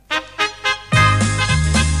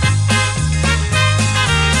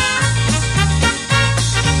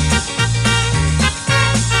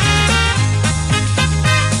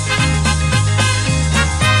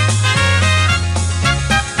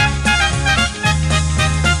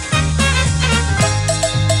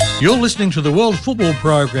You're listening to the World Football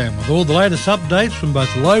Program with all the latest updates from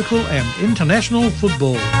both local and international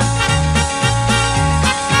football.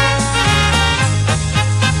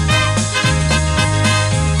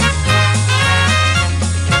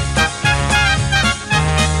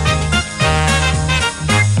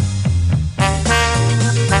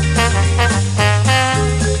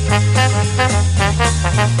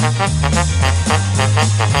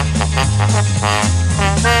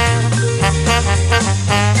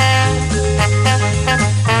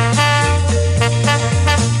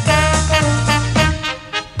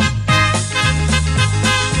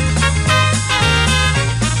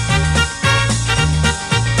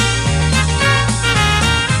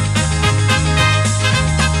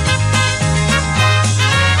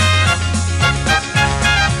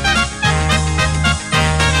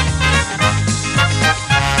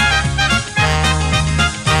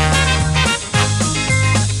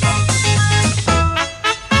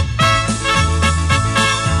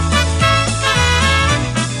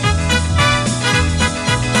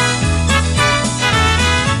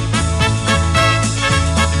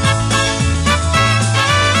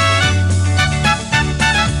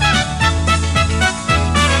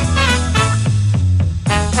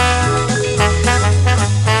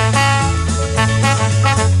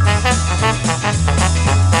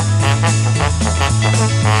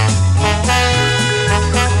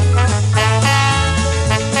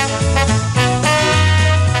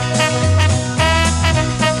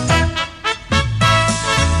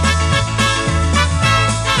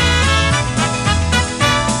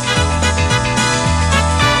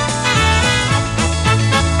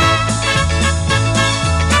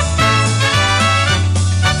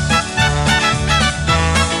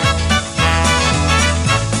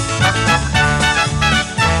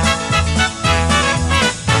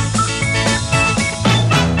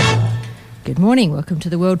 Morning, welcome to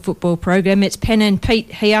the World Football Program. It's Pen and Pete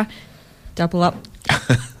here. Double up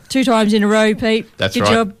 2 times in a row, Pete. That's Good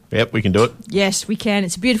right. job. Yep, we can do it. Yes, we can.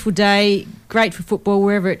 It's a beautiful day. Great for football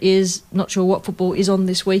wherever it is. Not sure what football is on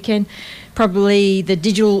this weekend. Probably the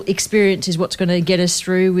digital experience is what's going to get us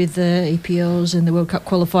through with the EPLs and the World Cup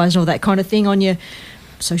qualifiers and all that kind of thing on your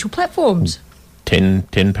social platforms. 10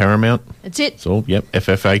 Paramount. That's it. So, yep,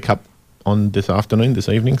 FFA Cup on this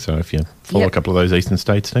evening, so if you follow a couple of those Eastern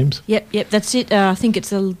States teams. Yep, that's it. I think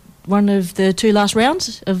it's one of the 2 last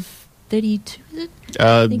rounds of 32, is it?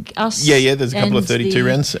 I think us. Yeah, there's a couple of 32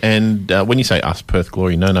 rounds, and when you say us, Perth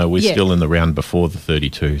Glory, no, we're still in the round before the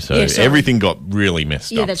 32, so everything got really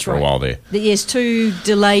messed up for a while there. Yes, 2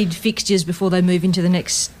 delayed fixtures before they move into the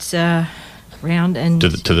next round, and to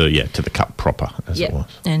the cup proper, as it was.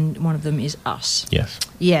 And one of them is us.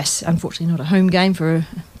 Yes, unfortunately not a home game for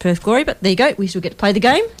Perth Glory, but there you go, we still get to play the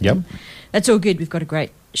game. Yep, that's all good. We've got a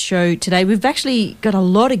great show today. We've actually got a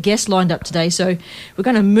lot of guests lined up today, so we're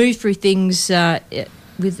going to move through things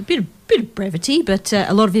with a bit of brevity, but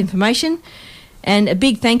a lot of information. And a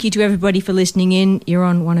big thank you to everybody for listening in. You're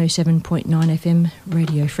on 107.9 FM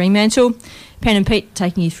Radio Fremantle. Pen and Pete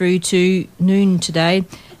taking you through to noon today.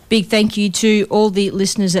 Big thank you to all the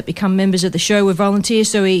listeners that become members of the show. We're volunteers,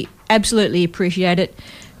 so we absolutely appreciate it.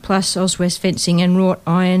 Plus Oswest Fencing and Wrought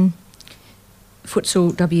Iron,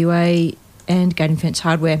 Futsal WA and Gaten Fence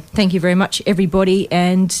Hardware. Thank you very much, everybody,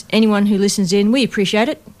 and anyone who listens in. We appreciate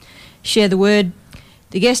it. Share the word.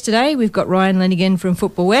 The guest today, we've got Ryan Lenigan from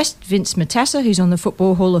Football West, Vince Matassa, who's on the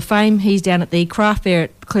Football Hall of Fame. He's down at the craft fair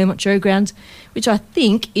at Claremont Showgrounds, which I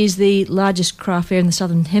think is the largest craft fair in the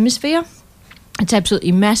Southern Hemisphere. It's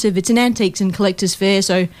absolutely massive. It's an antiques and collectors fair,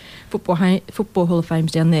 so Football Hall of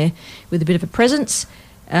Fame's down there with a bit of a presence.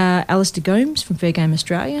 Alistair Gomes from Fair Game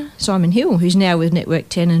Australia, Simon Hill, who's now with Network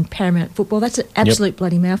 10 and Paramount Football. That's an absolute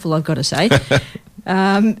bloody mouthful, I've got to say.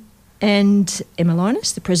 And Emma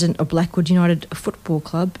Linus, the president of Blackwood United Football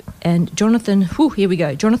Club, and Jonathan,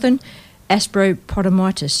 Jonathan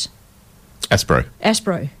Aspro-Podomitis.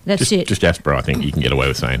 Aspro, that's it. Just Aspro, I think you can get away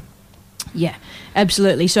with saying. Yeah,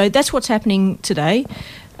 absolutely. So that's what's happening today.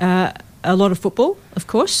 A lot of football, of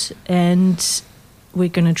course, and we're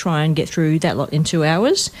going to try and get through that lot in 2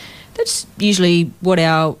 hours. That's usually what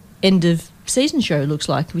our end of season show looks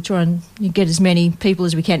like. We try and get as many people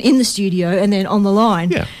as we can in the studio and then on the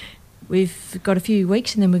line. Yeah. We've got a few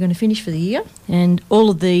weeks and then we're going to finish for the year, and all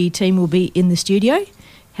of the team will be in the studio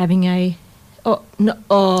having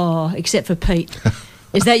except for Pete.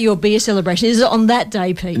 Is that your beer celebration? Is it on that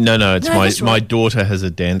day, Pete? No, it's my daughter has a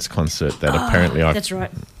dance concert that apparently I've... That's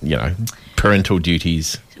right. Parental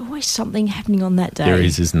duties. There's always something happening on that day. There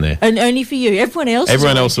is, isn't there? And only for you. Everyone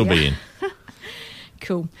else will be in.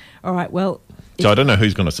 Cool. All right, well... So I don't know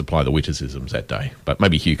who's going to supply the witticisms that day, but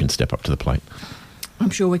maybe Hugh can step up to the plate. I'm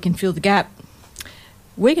sure we can fill the gap.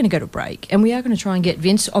 We're going to go to break, and we are going to try and get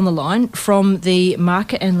Vince on the line from the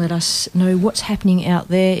market and let us know what's happening out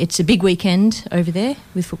there. It's a big weekend over there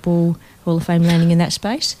with Football Hall of Fame landing in that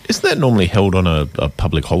space. Isn't that normally held on a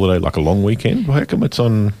public holiday, like a long weekend? How come it's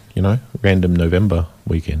on, random November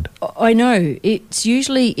weekend? I know. It's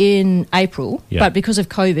usually in April, but because of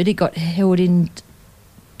COVID, it got held in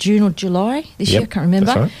June or July this year. I can't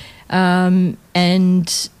remember. That's right.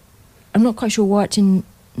 And I'm not quite sure why it's in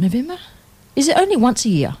November. Is it only once a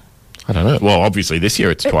year? I don't know. Well, obviously this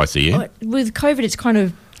year it's twice a year. With COVID, it's kind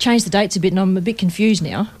of changed the dates a bit, and I'm a bit confused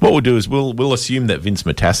now. What we'll do is we'll assume that Vince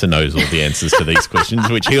Matassa knows all the answers to these questions,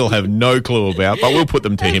 which he'll have no clue about, but we'll put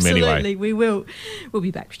them to him anyway. Absolutely, we will. We'll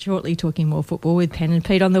be back shortly talking more football with Pen and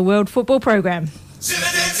Pete on the World Football Program.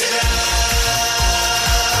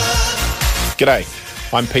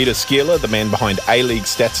 G'day, I'm Peter Skierler, the man behind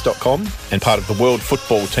ALeagueStats.com and part of the World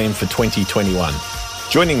Football team for 2021.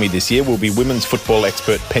 Joining me this year will be women's football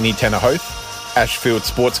expert Penny Tannerhoth, Ashfield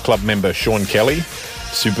Sports Club member Sean Kelly,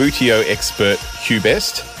 Subbuteo expert Hugh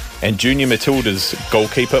Best, and Junior Matilda's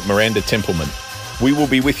goalkeeper Miranda Templeman. We will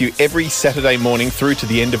be with you every Saturday morning through to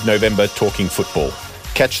the end of November talking football.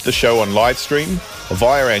 Catch the show on live stream or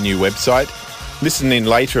via our new website, listen in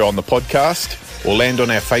later on the podcast, or land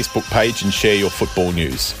on our Facebook page and share your football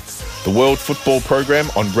news. The World Football Program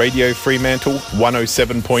on Radio Fremantle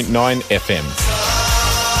 107.9 FM.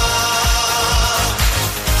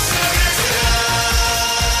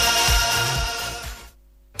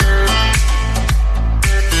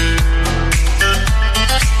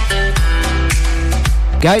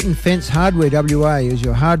 Gate and Fence Hardware WA is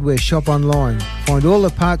your hardware shop online. Find all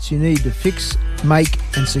the parts you need to fix, make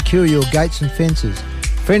and secure your gates and fences.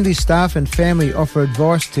 Friendly staff and family offer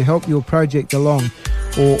advice to help your project along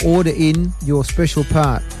or order in your special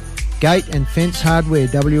part. Gate and Fence Hardware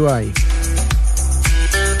WA.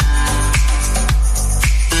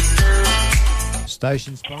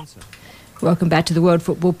 Station sponsor. Welcome back to the World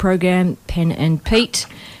Football Program, Pen and Pete.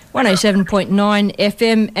 107.9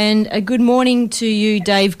 FM, and a good morning to you,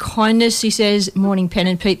 Dave Kindness. He says, morning, Pen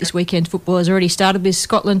and Pete. This weekend football has already started with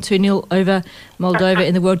Scotland 2-0 over Moldova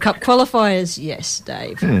in the World Cup qualifiers. Yes,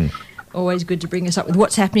 Dave. Always good to bring us up with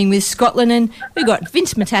what's happening with Scotland. And we've got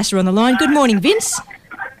Vince Matassa on the line. Good morning, Vince.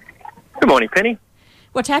 Good morning, Penny.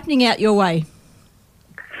 What's happening out your way?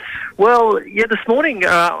 Well, this morning,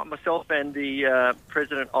 myself and the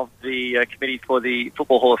president of the committee for the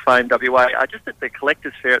Football Hall of Fame WA are just at the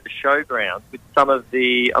collectors fair at the showground with some of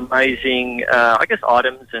the amazing,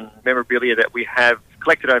 items and memorabilia that we have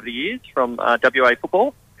collected over the years from WA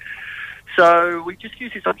football. So we just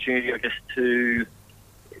use this opportunity, to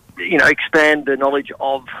expand the knowledge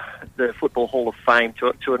of the Football Hall of Fame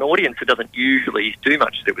to an audience that doesn't usually do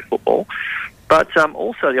much to do with football, but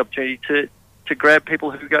also the opportunity to grab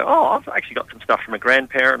people who go, I've actually got some stuff from a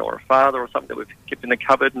grandparent or a father or something that we've kept in the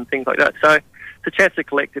cupboard and things like that. So it's a chance to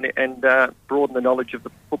collect and broaden the knowledge of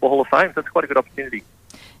the Football Hall of Fame. So it's quite a good opportunity.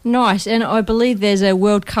 Nice. And I believe there's a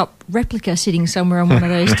World Cup replica sitting somewhere on one of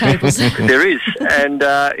those tables. There is. And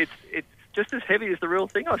it's just as heavy as the real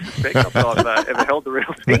thing, I suspect. Not that I've ever held the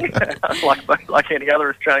real thing, like any other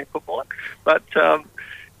Australian footballer. But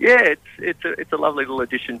it's a lovely little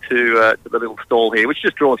addition to the little stall here, which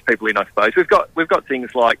just draws people in, I suppose. We've got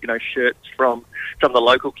things like shirts from some of the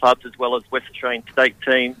local clubs as well as West Australian state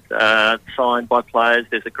teams signed by players.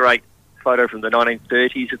 There's a great photo from the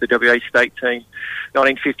 1930s of the WA state team,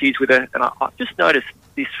 1950s and I've just noticed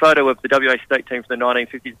this photo of the WA state team from the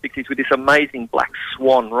 1950s, 60s with this amazing black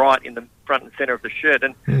swan right in the front and centre of the shirt.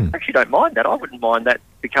 And I actually don't mind that. I wouldn't mind that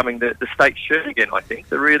becoming the state shirt again, I think.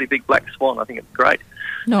 The really big black swan, I think it's great.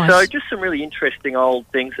 Nice. So just some really interesting old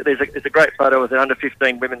things. There's a great photo of an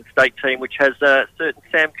under-15 women's state team, which has a certain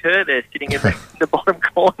Sam Kerr there sitting in the bottom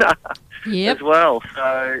corner as well.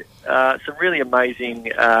 So some really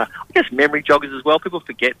amazing, memory joggers as well. People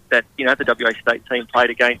forget that, the WA state team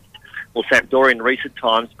played against Sampdoria in recent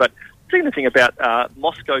times, but seeing the thing about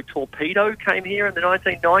Moscow Torpedo came here in the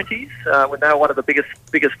 1990s when they were one of the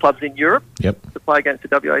biggest clubs in Europe to play against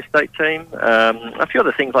the WA state team. A few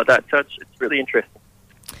other things like that. So it's really interesting.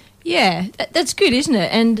 Yeah, that's good, isn't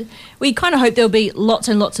it? And we kind of hope there'll be lots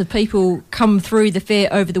and lots of people come through the fair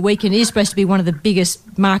over the weekend. It is supposed to be one of the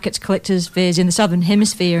biggest markets collectors fairs in the Southern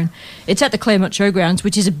Hemisphere, and it's at the Claremont Showgrounds,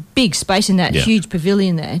 which is a big space in that huge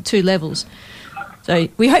pavilion there, 2 levels. So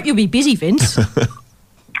we hope you'll be busy, Vince.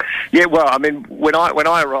 Yeah, well, I mean, when I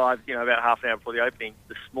arrived, about half an hour before the opening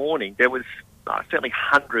this morning, there was certainly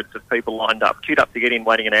hundreds of people lined up, queued up to get in,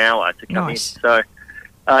 waiting an hour to come in. So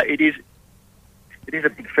it is a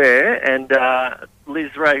big fair, and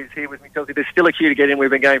Liz Ray, who's here with me, tells me there's still a queue to get in. We've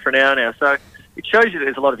been going for an hour now. So it shows you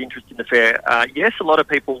there's a lot of interest in the fair. Yes, a lot of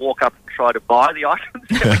people walk up and try to buy the items.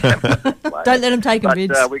 Don't let them take them,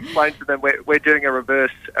 Vince. We explain to them we're doing a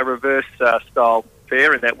reverse style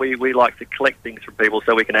fair, in that we like to collect things from people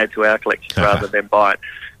so we can add to our collection rather than buy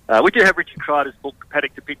it. We do have Richard Kreider's book,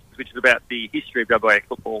 Paddock to Pictures, which is about the history of WA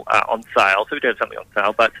football on sale. So we do have something on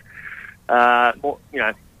sale, but more,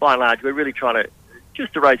 by and large, we're really trying to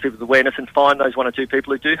raise people's awareness and find those one or two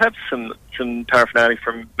people who do have some paraphernalia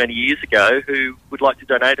from many years ago who would like to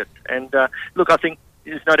donate it. And look, I think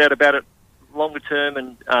there's no doubt about it. Longer term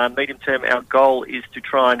and medium term, our goal is to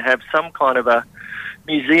try and have some kind of a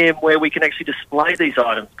museum where we can actually display these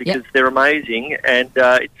items, because they're amazing, and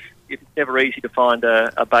it's never easy to find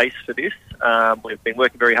a base for this. We've been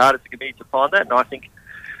working very hard as a committee to find that, and I think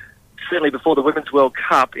certainly before the Women's World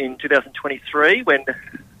Cup in 2023, when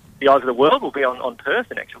the eyes of the world will be on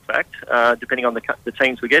Perth, in actual fact, depending on the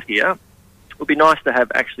teams we get here, it would be nice to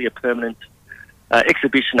have actually a permanent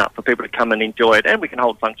exhibition up for people to come and enjoy it, and we can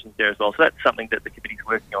hold functions there as well. So that's something that the committee's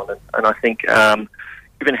working on, and I think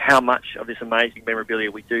given how much of this amazing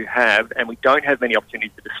memorabilia we do have, and we don't have many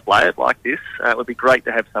opportunities to display it like this, it would be great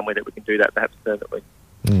to have somewhere that we can do that perhaps permanently.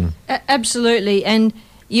 Absolutely, and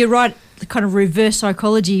you're right, the kind of reverse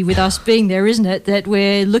psychology with us being there, isn't it? That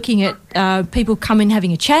we're looking at people coming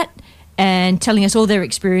having a chat and telling us all their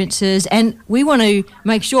experiences, and we want to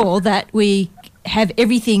make sure that we have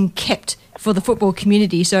everything kept for the football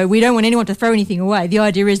community. So we don't want anyone to throw anything away. The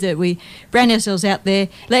idea is that we brand ourselves out there,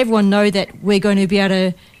 let everyone know that we're going to be able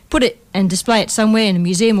to put it and display it somewhere in a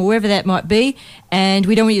museum or wherever that might be, and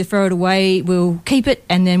we don't want you to throw it away. We'll keep it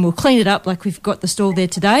and then we'll clean it up like we've got the stall there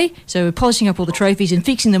today. So we're polishing up all the trophies and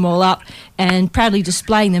fixing them all up and proudly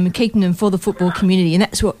displaying them and keeping them for the football community. And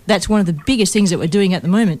that's one of the biggest things that we're doing at the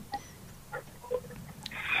moment.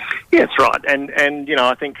 Yeah, that's right. And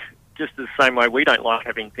I think just the same way we don't like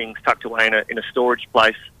having things tucked away in a storage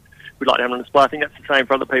place, we'd like to have them on display. I think that's the same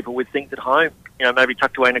for other people with things at home, maybe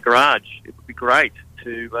tucked away in a garage. It would be great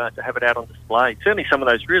to have it out on display. Certainly some of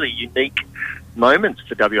those really unique moments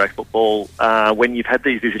for WA football when you've had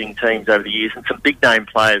these visiting teams over the years and some big name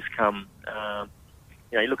players come.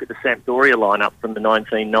 You look at the Sampdoria lineup from the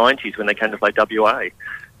 1990s when they came to play WA.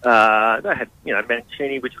 They had,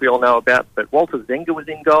 Mancini, which we all know about, but Walter Zenga was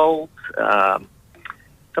in goals.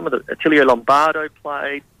 Some of the Attilio Lombardo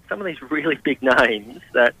played. Some of these really big names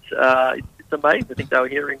that it's amazing. I think they were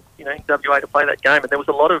here in WA to play that game, and there was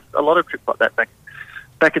a lot of trips like that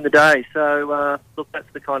back in the day. So look, that's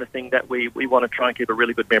the kind of thing that we want to try and keep a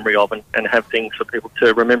really good memory of, and have things for people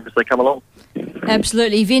to remember as they come along.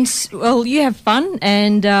 Absolutely, Vince. Well, you have fun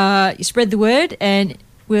and you spread the word, and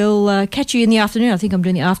we'll catch you in the afternoon. I think I'm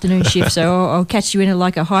doing the afternoon shift, so I'll catch you in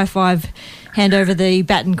like a high five, hand over the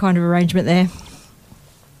baton kind of arrangement there.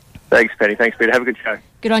 Thanks, Penny. Thanks, Peter. Have a good show.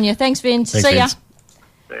 Good on you. Thanks, Vince. Thanks, See ya. Vince.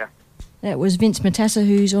 See ya. That was Vince Matassa,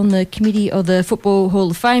 who's on the committee of the Football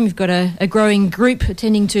Hall of Fame. We've got a growing group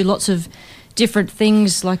attending to lots of different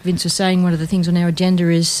things. Like Vince was saying, one of the things on our agenda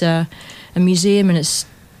is a museum, and it's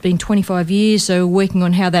been 25 years, so we're working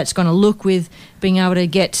on how that's going to look, with being able to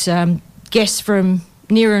get guests from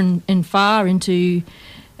near and far into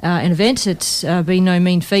an event. It's been no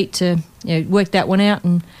mean feat to work that one out,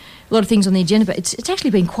 and a lot of things on the agenda, but it's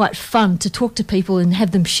actually been quite fun to talk to people and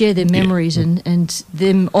have them share their memories and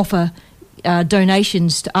them offer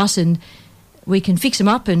donations to us, and we can fix them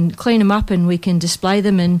up and clean them up, and we can display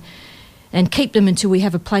them and keep them until we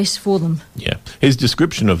have a place for them. Yeah. His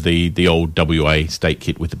description of the old WA state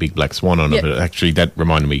kit with the big black swan on it, actually that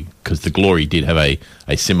reminded me, because the Glory did have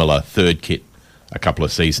a similar third kit a couple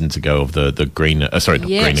of seasons ago of the green,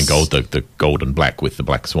 green and gold, the gold and black with the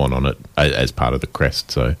black swan on it as part of the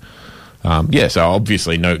crest. So so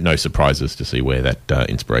obviously no surprises to see where that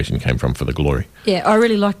inspiration came from for the Glory. Yeah, I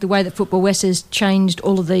really like the way that Football West has changed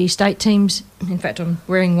all of the state teams. In fact, I'm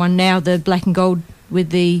wearing one now, the black and gold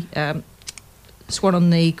with the swan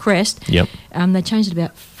on the crest. Yep. They changed it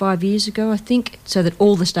about 5 years ago, I think, so that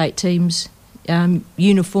all the state teams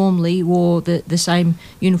uniformly wore the same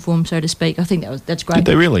uniform, so to speak. I think that's great. Did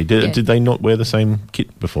they really? Did they not wear the same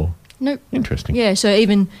kit before? Nope. Interesting. Yeah, so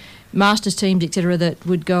even Masters teams, etc., that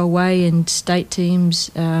would go away, and state teams,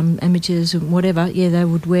 amateurs and whatever, they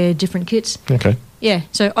would wear different kits. Okay. Yeah,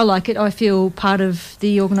 so I like it. I feel part of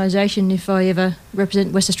the organisation if I ever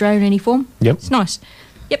represent West Australia in any form. Yep. It's nice.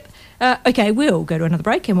 Yep. Okay, we'll go to another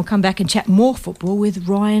break and we'll come back and chat more football with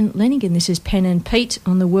Ryan Lenigan. This is Pen and Pete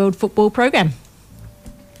on the World Football Programme.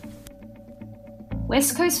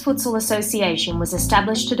 West Coast Futsal Association was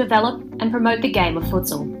established to develop and promote the game of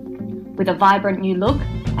futsal. With a vibrant new look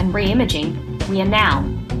and re-imaging, we are now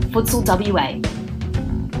Futsal WA.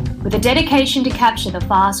 With a dedication to capture the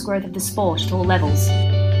fast growth of the sport at all levels,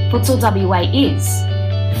 Futsal WA is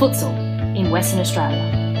futsal in Western Australia.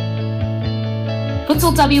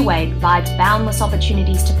 Futsal WA provides boundless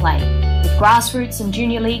opportunities to play, with grassroots and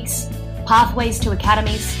junior leagues, pathways to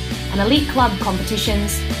academies, and elite club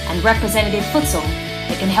competitions, and representative futsal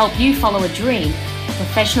that can help you follow a dream of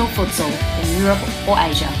professional futsal in Europe or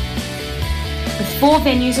Asia. With 4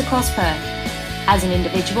 venues across Perth, as an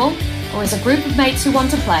individual or as a group of mates who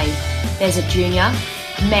want to play, there's a junior,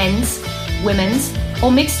 men's, women's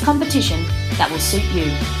or mixed competition that will suit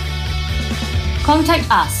you. Contact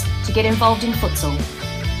us to get involved in futsal,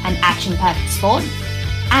 an action-packed sport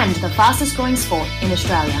and the fastest growing sport in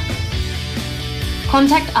Australia.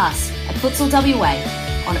 Contact us at Futsal WA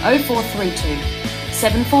on 0432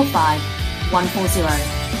 745 140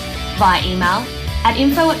 via email at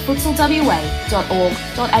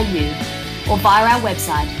info@futsalwa.org.au or via our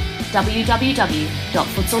website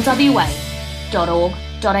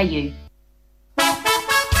www.futsalwa.org.au.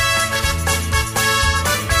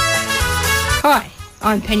 Hi,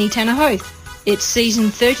 I'm Penny Tanner-Hoth. It's season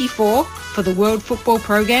 34 for the World Football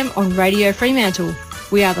Program on Radio Fremantle.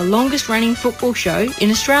 We are the longest running football show in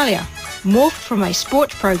Australia, morphed from a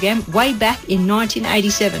sports program way back in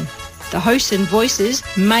 1987. The hosts and voices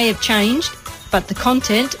may have changed, but the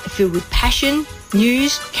content filled with passion,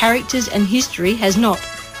 news, characters and history has not.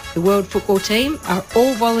 The World Football team are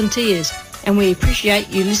all volunteers and we appreciate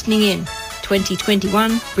you listening in.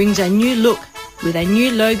 2021 brings a new look with a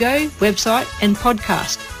new logo, website and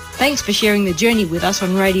podcast. Thanks for sharing the journey with us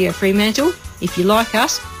on Radio Fremantle. If you like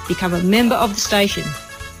us, become a member of the station.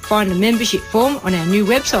 Find a membership form on our new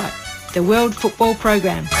website, the World Football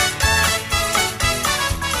Program.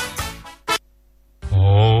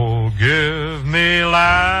 Oh, give me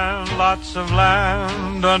land, lots of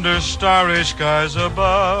land under starry skies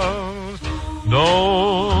above.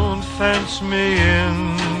 Don't fence me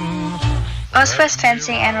in. Oswest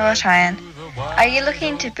Fencing and Wrought Iron. Are you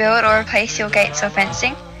looking to build or replace your gates or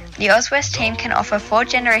fencing? The Oswest team can offer 4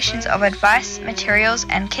 generations of advice, materials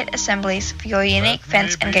and kit assemblies for your unique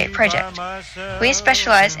fence and gate project. We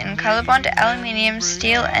specialise in colorbond, aluminium,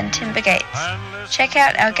 steel and timber gates. Check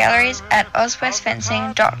out our galleries at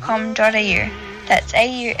oswestfencing.com.au. That's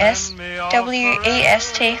AUSWEST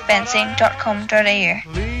fencing.com.au.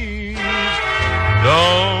 Please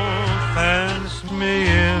don't fence me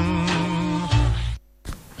in.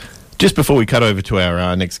 Just before we cut over to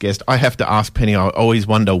our next guest, I have to ask Penny, I always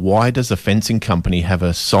wonder, why does a fencing company have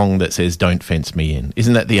a song that says, "Don't fence me in"?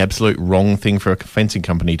 Isn't that the absolute wrong thing for a fencing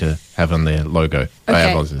company to have on their logo?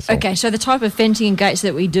 Okay, so the type of fencing and gates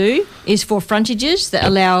that we do is for frontages that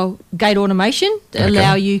allow gate automation, that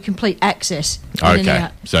allow you complete access in and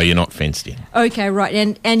out. So you're not fenced in. Okay, right,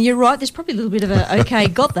 and you're right, there's probably a little bit of a,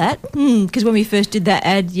 got that, because when we first did that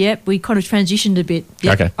ad, we kind of transitioned a bit.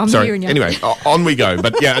 Yep, okay, I'm sorry. hearing you. Anyway, on we go.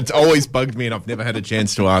 But yeah, it's always bugged me and I've never had a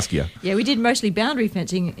chance to ask you. Yeah, we did mostly boundary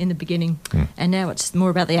fencing in the beginning, and now it's more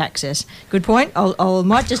about the access. Good point. I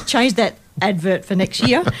might just change that advert for next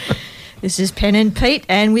year. This is Pen and Pete,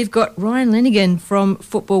 and we've got Ryan Lenigan from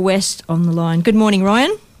Football West on the line. Good morning,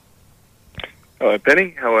 Ryan. Hello,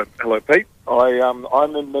 Penny. Hello, Pete.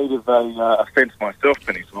 I'm in need of a fence myself,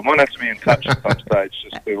 Penny, so I might have to be in touch at some stage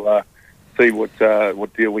just to see what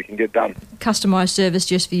deal we can get done. Customised service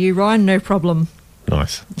just for you, Ryan. No problem.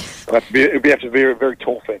 Nice. It'll have to be a very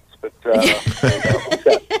tall fence, but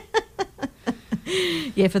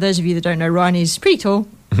yeah, for those of you that don't know, Ryan is pretty tall,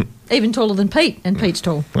 even taller than Pete, and Pete's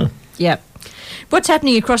tall. Yeah. What's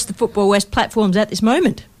happening across the Football West platforms at this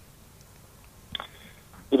moment?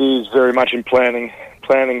 It is very much in planning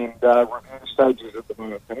and review stages at the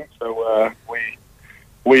moment, Penny. So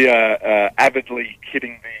we are avidly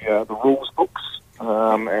kitting the rules books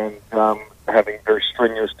and having very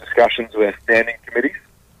strenuous discussions with our standing committees,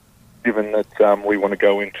 given that we want to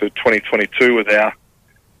go into 2022 with our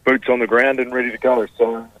boots on the ground and ready to go.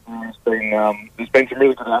 So there's been some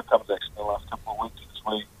really good outcomes actually in the last couple of weeks as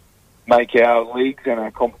we make our leagues and our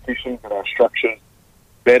competitions and our structures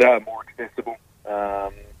better, more accessible,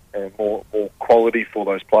 and more quality for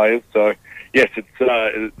those players. So yes, it's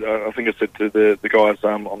I think I said to the guys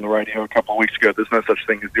on the radio a couple of weeks ago, there's no such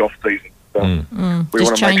thing as the off season. So we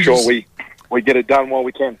want to make sure we get it done while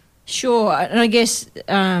we can. Sure, and I guess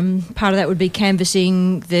part of that would be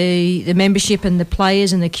canvassing the membership and the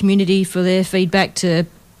players and the community for their feedback to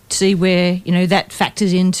see where that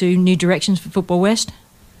factors into new directions for Football West.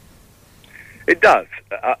 It does.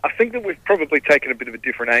 I think that we've probably taken a bit of a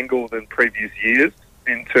different angle than previous years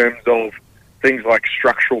in terms of things like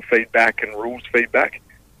structural feedback and rules feedback.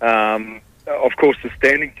 Of course, the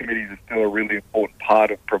standing committees are still a really important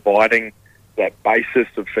part of providing that basis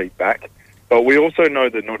of feedback. But we also know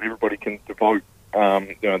that not everybody can devote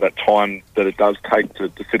that time that it does take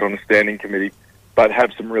to sit on a standing committee, but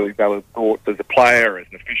have some really valid thoughts as a player, as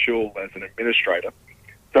an official, as an administrator.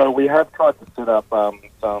 So we have tried to set up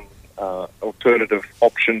some alternative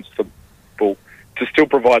options for people to still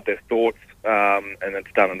provide their thoughts, and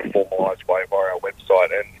it's done in a formalised way via our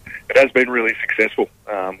website, and it has been really successful.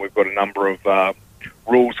 We've got a number of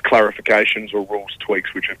rules clarifications or rules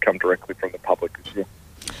tweaks which have come directly from the public this year.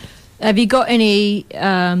 Have you got any,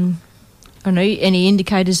 any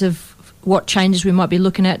indicators of what changes we might be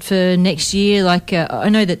looking at for next year? Like, I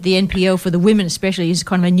know that the NPL for the women especially is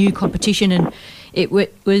kind of a new competition, and it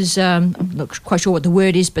was, I'm not quite sure what the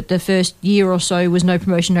word is, but the first year or so was no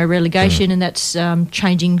promotion, no relegation, and that's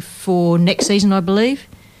changing for next season, I believe.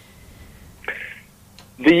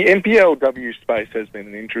 The NPLW space has been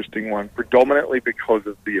an interesting one, predominantly because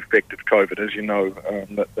of the effect of COVID. As you know,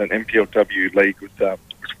 that NPLW league was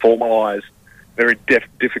formalised. Very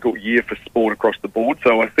difficult year for sport across the board.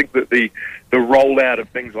 So I think that the rollout of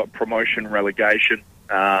things like promotion, relegation,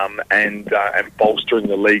 and bolstering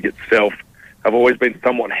the league itself have always been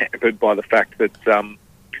somewhat hampered by the fact that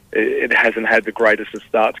it hasn't had the greatest of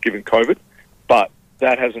starts given COVID, but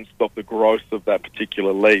that hasn't stopped the growth of that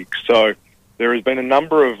particular league. So there has been a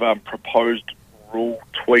number of proposed rule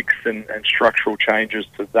tweaks and structural changes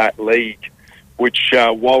to that league, which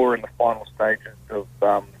while we're in the final stages of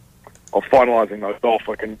finalising those off,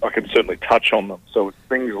 I can certainly touch on them. So it's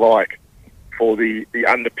things like for the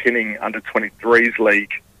underpinning under-23s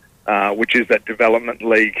league, which is that development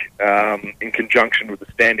league, in conjunction with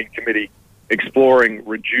the standing committee, exploring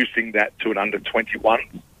reducing that to an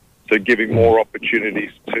under-21, so giving more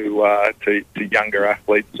opportunities to younger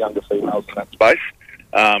athletes, younger females in that space.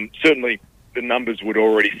 Certainly, the numbers would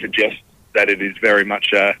already suggest that it is very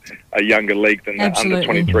much a younger league than the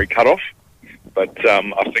under-23 cutoff. But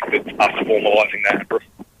I think that us formalising that,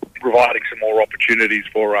 providing some more opportunities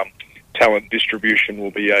for talent distribution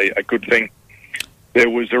will be a good thing. There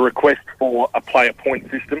was a request for a player point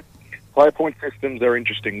system. Player point systems are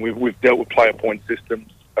interesting. We've dealt with player point systems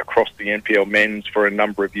across the NPL men's for a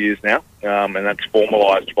number of years now, and that's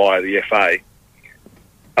formalised via the FA.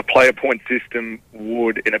 A player point system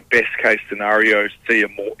would, in a best case scenario, see a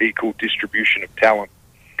more equal distribution of talent,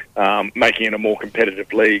 making it a more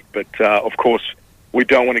competitive league. But of course, we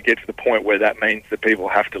don't want to get to the point where that means that people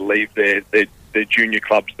have to leave their junior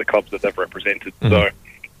clubs, the clubs that they've represented. So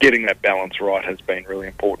getting that balance right has been really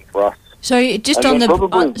important for us. So just on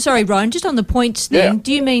the sorry, Ryan, just on the points then,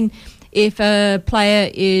 do you mean if a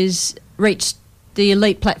player is reached the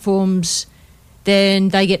elite platforms, then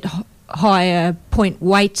they get higher point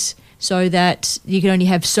weights so that you can only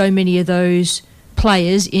have so many of those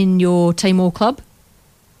players in your team or club?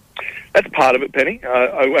 That's part of it, Penny,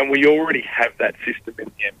 and we already have that system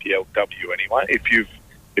in the NPLW anyway. If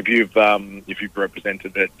you've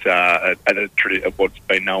represented at what's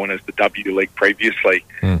been known as the W League previously,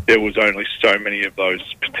 there was only so many of those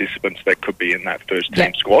participants that could be in that first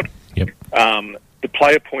team squad. Yep. The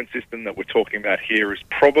player point system that we're talking about here is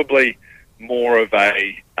probably more of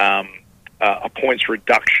a points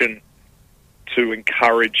reduction to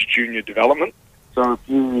encourage junior development. So if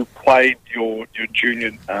you played your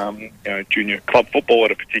junior club football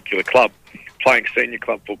at a particular club, playing senior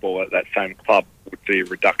club football at that same club would see a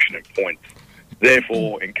reduction in points.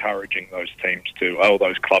 Therefore, encouraging those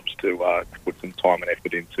clubs to put some time and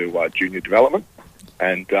effort into junior development,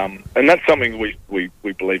 and that's something we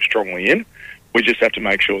believe strongly in. We just have to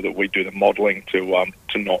make sure that we do the modelling to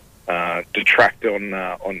not detract on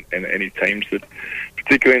any teams that,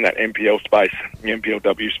 particularly in that NPL space, the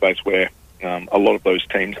NPLW space, where a lot of those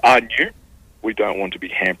teams are new. We don't want to be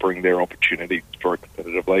hampering their opportunities for a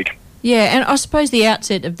competitive league. Yeah, and I suppose the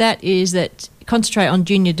outset of that is that concentrate on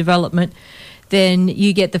junior development, then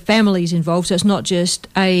you get the families involved. So it's not just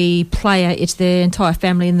a player, it's their entire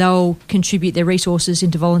family, and they'll contribute their resources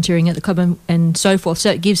into volunteering at the club and so forth. So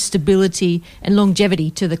it gives stability and longevity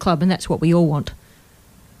to the club, and that's what we all want.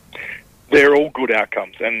 They're all good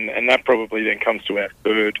outcomes, and that probably then comes to our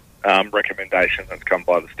third recommendation that's come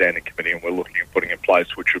by the standing committee, and we're looking at putting in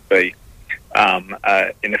place, which would be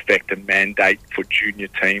in effect a mandate for junior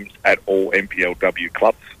teams at all NPLW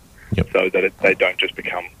clubs, so that they don't just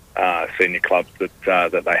become senior clubs,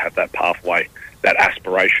 that they have that pathway, that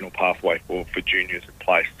aspirational pathway for juniors in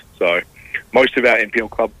place. So most of our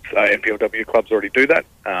NPLW clubs already do that.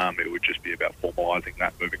 It would just be about formalising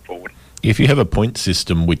that moving forward. If you have a point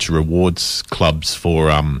system which rewards clubs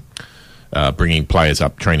for bringing players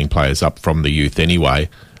up, training players up from the youth anyway,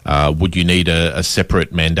 would you need a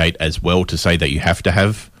separate mandate as well to say that you have to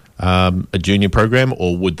have a junior program,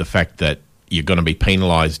 or would the fact that you're going to be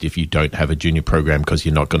penalised if you don't have a junior program because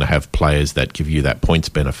you're not going to have players that give you that points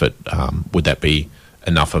benefit. Would that be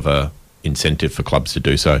enough of a incentive for clubs to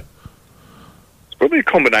do so? It's probably a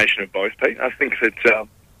combination of both, Pete. I think that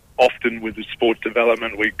often with the sports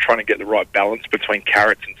development, we're trying to get the right balance between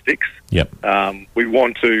carrots and sticks. Yep. We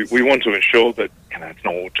want to ensure that it's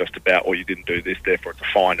not all just about, you didn't do this, therefore it's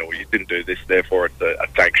a fine, or you didn't do this, therefore it's a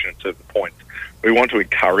sanction to the points. We want to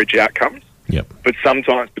encourage outcomes. Yep. But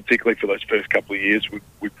sometimes, particularly for those first couple of years, with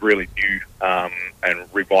really new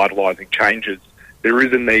and revitalising changes, there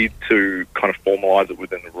is a need to kind of formalise it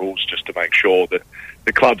within the rules just to make sure that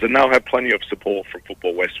the clubs, and they'll have plenty of support from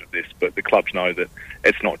Football West with this, but the clubs know that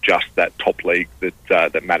it's not just that top league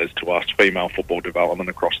that matters to us. Female football development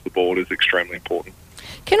across the board is extremely important.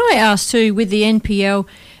 Can I ask too, with the NPL,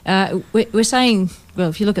 we're saying, well,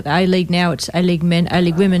 if you look at the A-League now, it's A-League men,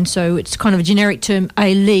 A-League women, so it's kind of a generic term.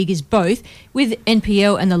 A-League is both. With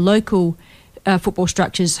NPL and the local football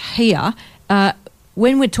structures here,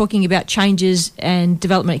 when we're talking about changes and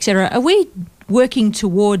development, etc., are we working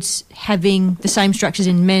towards having the same structures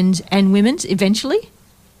in men's and women's eventually?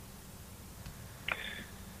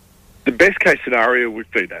 The best case scenario would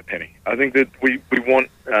be that, Penny. I think that we want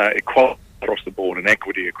equality across the board and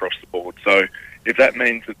equity across the board. So if that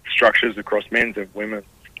means that structures across men's and women's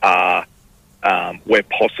are, where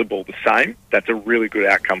possible, the same, that's a really good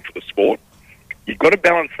outcome for the sport. You've got to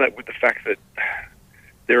balance that with the fact that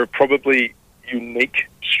there are probably unique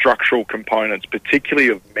structural components, particularly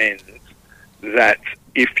of men's, that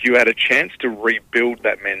if you had a chance to rebuild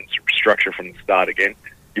that men's structure from the start again,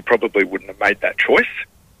 you probably wouldn't have made that choice.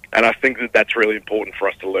 And I think that that's really important for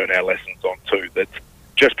us to learn our lessons on too, that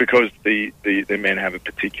just because the men have a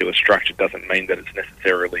particular structure doesn't mean that it's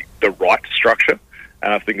necessarily the right structure.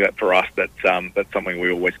 And I think that for us, that's something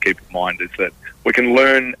we always keep in mind, is that we can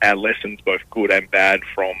learn our lessons, both good and bad,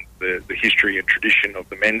 from the history and tradition of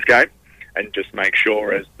the men's game, and just make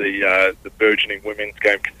sure as the burgeoning women's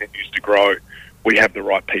game continues to grow, we have the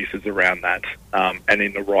right pieces around that and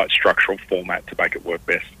in the right structural format to make it work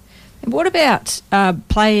best. What about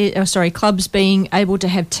clubs being able to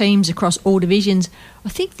have teams across all divisions? I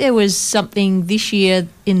think there was something this year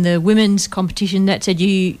in the women's competition that said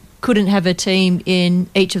you couldn't have a team in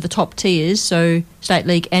each of the top tiers, so State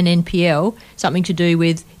League and NPL, something to do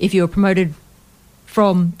with if you were promoted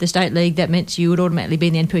from the State League, that meant you would automatically be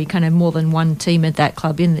in the NPL. You can't have more than one team at that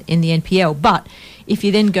club in the NPL. But if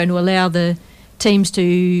you're then going to allow the teams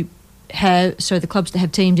to have, so the clubs to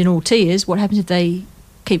have teams in all tiers, what happens if they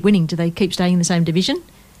keep winning? Do they keep staying in the same division?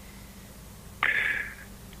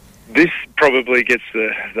 This probably gets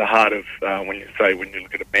the heart of when you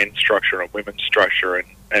look at a men's structure and a women's structure,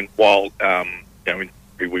 and while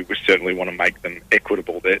we certainly want to make them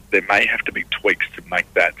equitable, there may have to be tweaks to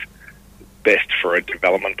make that best for a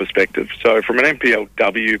development perspective. So from an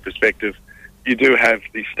NPLW perspective, you do have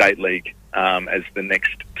the State League as the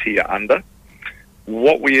next tier under.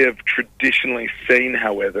 What we have traditionally seen,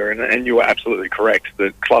 however, and you are absolutely correct,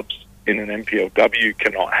 that clubs in an NPLW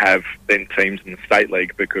cannot have then teams in the State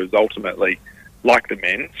League, because ultimately, like the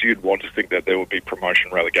men's, you'd want to think that there would be promotion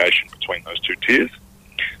relegation between those two tiers.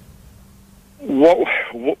 What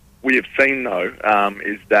we have seen, though,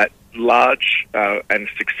 is that large and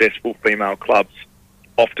successful female clubs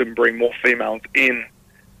often bring more females in,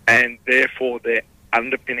 and therefore their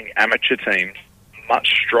underpinning amateur teams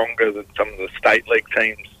much stronger than some of the State League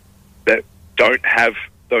teams that don't have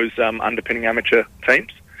those underpinning amateur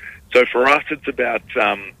teams. So for us, it's about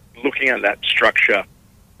looking at that structure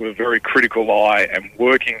with a very critical eye and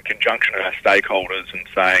working in conjunction with our stakeholders and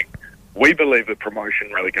saying, we believe that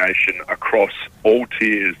promotion relegation across all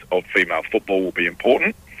tiers of female football will be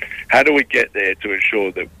important. How do we get there to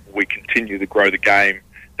ensure that we continue to grow the game,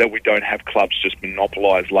 that we don't have clubs just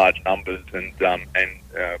monopolise large numbers and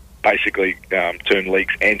basically turn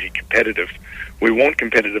leagues anti-competitive? We want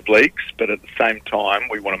competitive leagues, but at the same time,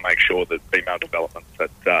 we want to make sure that female development's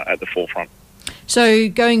at the forefront. So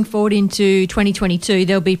going forward into 2022,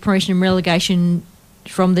 there'll be promotion and relegation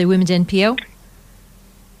from the women's NPL?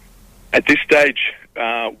 At this stage,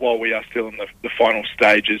 while we are still in the final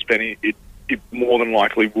stages, Benny, it more than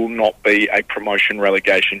likely will not be a promotion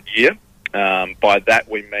relegation year. By that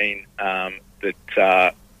we mean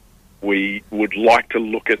that we would like to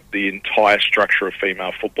look at the entire structure of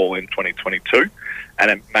female football in 2022,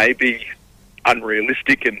 and it may be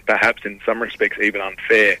unrealistic and perhaps in some respects even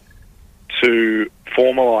unfair to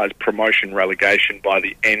formalise promotion relegation by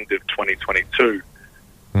the end of 2022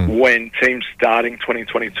 when teams starting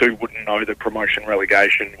 2022 wouldn't know that promotion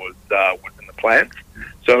relegation was in the plans.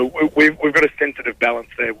 So we've got a sensitive balance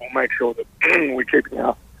there. We'll make sure that we're keeping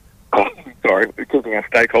our keeping our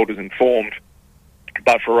stakeholders informed.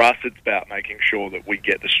 But for us, it's about making sure that we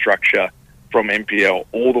get the structure from NPL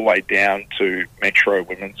all the way down to Metro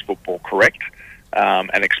Women's Football correct,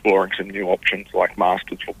 and exploring some new options like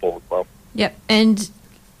Masters Football as well. Yep. And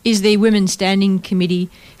is the Women's Standing Committee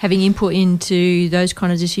having input into those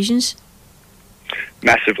kind of decisions?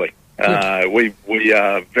 Massively. We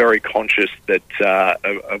are very conscious that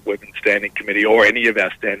a Women's Standing Committee or any of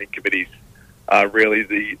our standing committees are really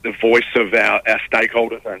the voice of our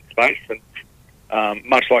stakeholders in space. And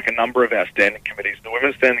much like a number of our standing committees, the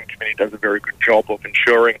Women's Standing Committee does a very good job of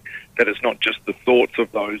ensuring that it's not just the thoughts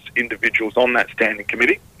of those individuals on that standing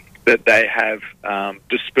committee, that they have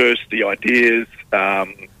dispersed the ideas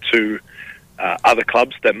to other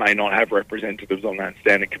clubs that may not have representatives on that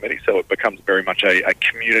standing committee. So it becomes very much a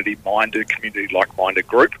community-minded, community-like-minded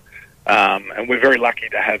group. And we're very lucky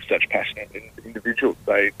to have such passionate individuals.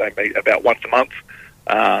 They meet about once a month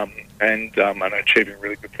and are achieving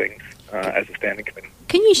really good things as a standing committee.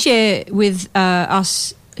 Can you share with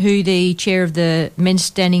us who the chair of the Men's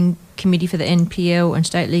Standing Committee for the NPL and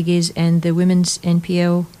State League is, and the Women's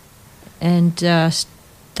NPL and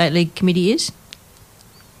State League Committee is?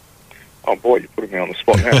 Oh boy, you're putting me on the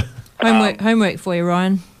spot now. Homework for you,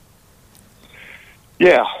 Ryan.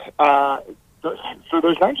 Yeah. So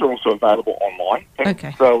those names are also available online.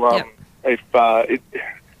 Okay. So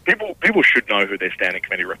people should know who their standing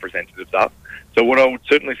committee representatives are. So what I would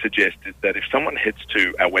certainly suggest is that if someone heads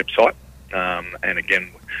to our website, and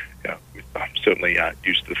again, I'm certainly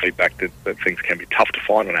used to the feedback that things can be tough to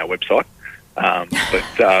find on our website.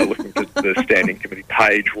 But looking at the standing committee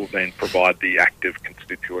page will then provide the active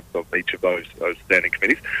constituents of each of those standing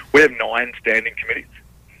committees. We have 9 standing committees.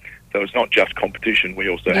 So it's not just competition. We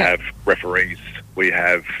also have referees, we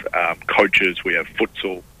have coaches, we have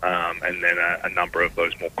futsal, and then a number of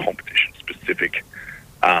those more competition-specific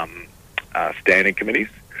standing committees.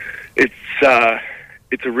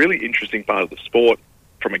 It's a really interesting part of the sport.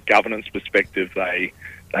 From a governance perspective, they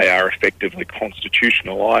are effectively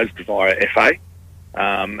constitutionalised via FA,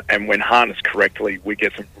 and when harnessed correctly, we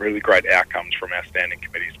get some really great outcomes from our standing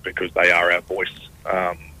committees because they are our voice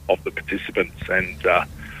of the participants and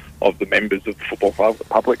of the members of the football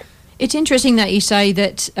public. It's interesting that you say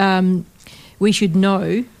that we should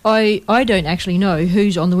know. I don't actually know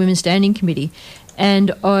who's on the Women's Standing Committee,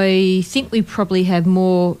 and I think we probably have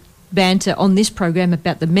more banter on this program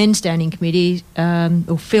about the Men's Standing Committee,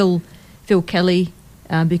 or Phil Kelly,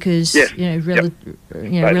 because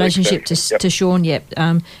relationship to Sean,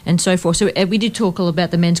 and so forth. So we did talk all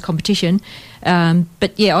about the men's competition,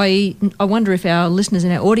 but I wonder if our listeners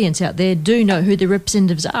and our audience out there do know who the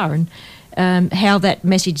representatives are and how that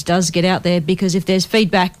message does get out there. Because if there's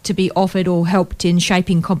feedback to be offered or helped in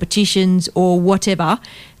shaping competitions or whatever,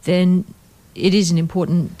 then it is an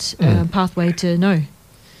important pathway to know.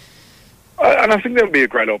 And I think that would be a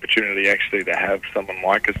great opportunity, actually, to have someone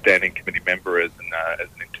like a standing committee member as an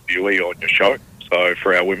interviewee on your show. So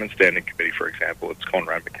for our Women's Standing Committee, for example, it's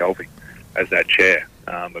Conrad McKelvey as our chair,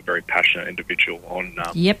 a very passionate individual on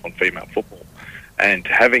female football. And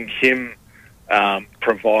having him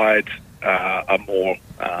provide a more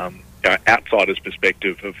outsider's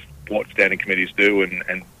perspective of what standing committees do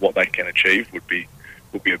and what they can achieve would be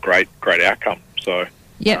a great outcome. So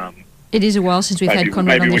it is a while since we've had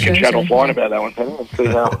Conrad on the show. Maybe we can chat offline about that one, Penny, and see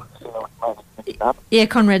how it happens. Yeah,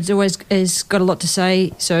 Conrad's always has got a lot to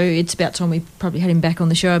say, so it's about time we probably had him back on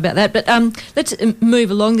the show about that. But let's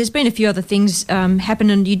move along. There's been a few other things happen,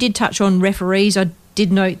 and you did touch on referees. I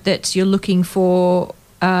did note that you're looking for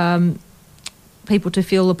people to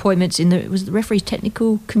fill appointments in the referees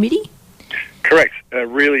technical committee? Correct. A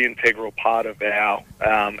really integral part of our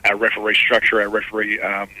referee structure, our referee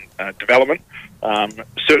development.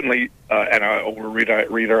 Certainly, and I will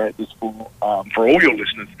reiterate this for all your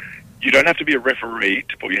listeners, you don't have to be a referee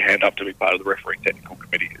to put your hand up to be part of the referee technical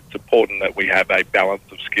committee. It's important that we have a balance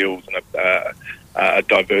of skills and a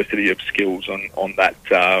diversity of skills on that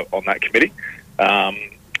committee.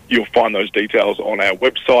 You'll find those details on our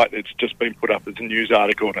website. It's just been put up as a news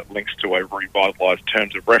article, and it links to a revitalised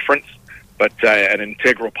terms of reference. But an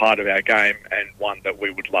integral part of our game, and one that we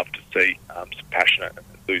would love to see some passionate and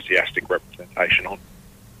enthusiastic representation on.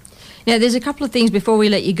 Now, there's a couple of things before we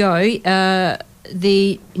let you go.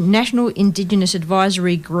 The National Indigenous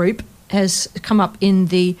Advisory Group has come up in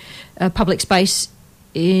the public space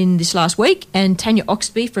in this last week, and Tanya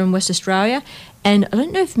Oxby from West Australia. And I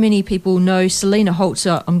don't know if many people know Selena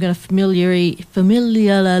Holzer. I'm going to familiarly.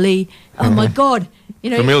 Oh my God.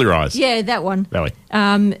 Familiarise. Yeah, that one. Valley.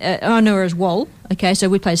 I know her as Wal. Okay, so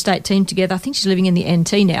we played state team together. I think she's living in the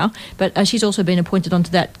NT now, but she's also been appointed onto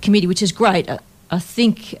that committee, which is great. I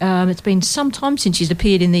think it's been some time since she's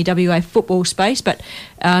appeared in the WA football space, but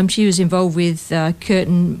she was involved with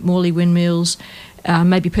Curtin, Morley Windmills,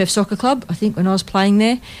 maybe Perth Soccer Club, I think, when I was playing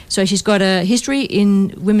there. So she's got a history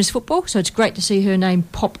in women's football, so it's great to see her name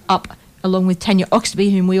pop up along with Tanya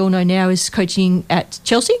Oxtoby, whom we all know now is coaching at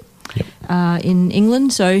Chelsea. Yep. In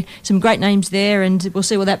England, so some great names there, and we'll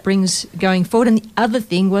see what that brings going forward. And the other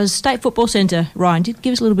thing was State Football Centre. Ryan,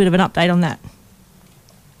 give us a little bit of an update on that.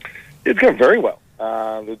 It's going very well.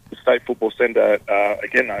 The State Football Centre,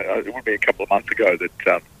 again, it would be a couple of months ago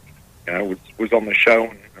that was on the show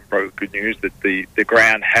and broke good news that the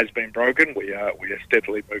ground has been broken. We are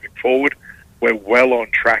steadily moving forward. We're well on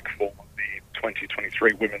track for the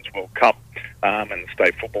 2023 Women's World Cup. And the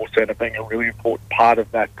State Football Centre being a really important part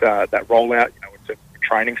of that rollout. It's a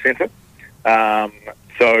training centre.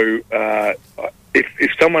 So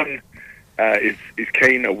if someone is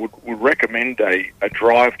keen, I would recommend a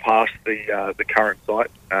drive past the current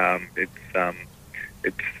site.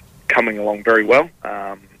 It's coming along very well,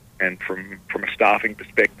 and from a staffing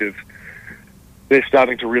perspective, they're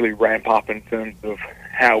starting to really ramp up in terms of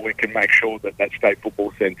how we can make sure that State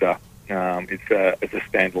Football Centre it's a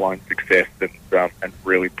standalone success and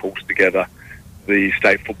really pulls together the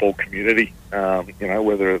state football community,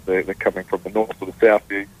 whether they're coming from the north or the south,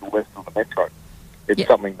 the east or west or the metro. It's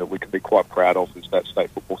something that we can be quite proud of, is that State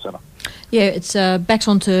Football Centre. Yeah, it's backs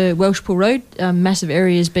onto Welshpool Road. Massive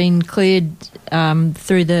area has been cleared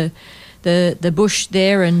through the bush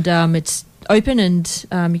there, and it's open, and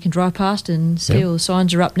you can drive past and see all the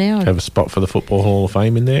signs are up now. Have a spot for the Football Hall of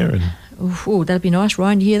Fame in there. And oh, that'd be nice.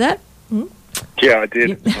 Ryan, do you hear that? Mm? Yeah, I did.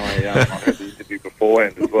 Yep. I heard the interview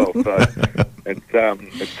beforehand as well. So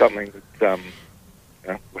it's something that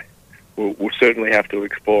we'll certainly have to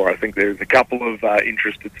explore. I think there's a couple of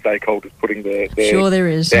interested stakeholders putting their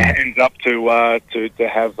hands up to have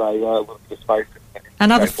a little bit of space.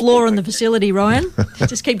 Another floor in the facility, Ryan.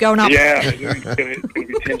 Just keep going up. Yeah, it's going to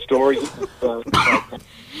be 10 stories.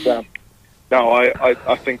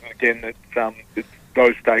 I think again that it's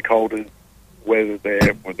those stakeholders, whether it's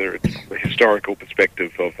from the historical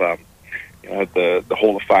perspective of the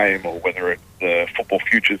Hall of Fame, or whether it's the Football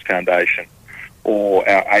Futures Foundation or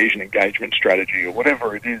our Asian engagement strategy, or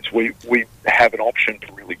whatever it is, we have an option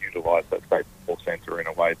to really utilise that State Football Centre in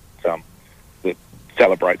a way that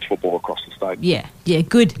celebrates football across the state. Yeah,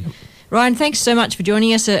 good. Ryan, thanks so much for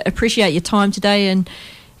joining us. Appreciate your time today, and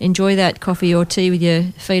enjoy that coffee or tea with your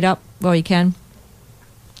feet up while you can.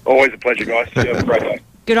 Always a pleasure, guys. You have a great day.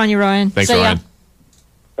 Good on you, Ryan. Thanks, See Ryan. Ya.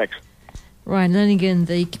 Thanks. Ryan Lernigan,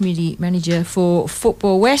 the Community Manager for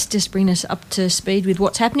Football West, just bringing us up to speed with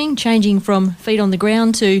what's happening, changing from feet on the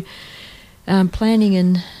ground to planning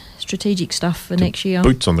and strategic stuff for next year.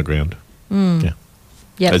 Boots on the ground. Yeah.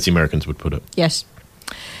 Yep. As the Americans would put it. Yes.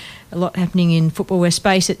 A lot happening in Football West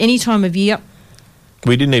space at any time of year.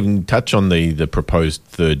 We didn't even touch on the proposed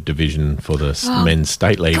third division for the men's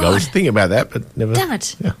state league. God. I was thinking about that, but never. Damn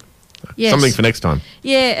it. Yeah. Yes. Something for next time.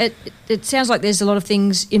 Yeah, it sounds like there's a lot of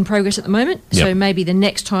things in progress at the moment. Yep. So maybe the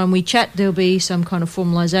next time we chat, there'll be some kind of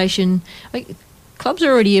formalisation. Clubs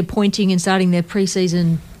are already appointing and starting their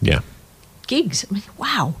pre-season gigs. I mean,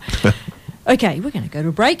 wow. Okay, we're going to go to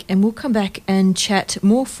a break, and we'll come back and chat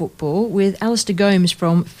more football with Alistair Gomes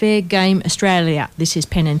from Fair Game Australia. This is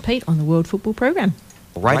Pen and Pete on the World Football Program.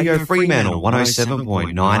 Radio Fremantle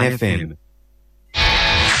 107.9 FM.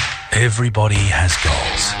 Everybody has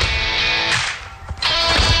goals.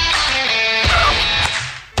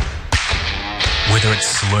 Whether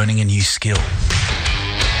it's learning a new skill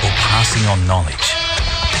or passing on knowledge,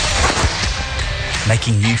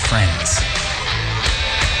 making new friends,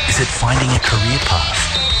 is it finding a career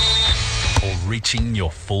path or reaching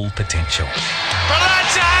your full potential?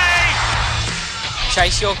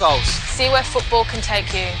 Chase your goals. See where football can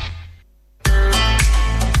take you.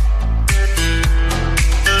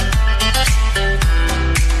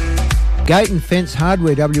 Gate and Fence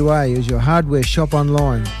Hardware WA is your hardware shop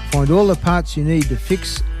online. Find all the parts you need to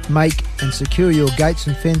fix, make and secure your gates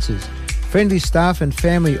and fences. Friendly staff and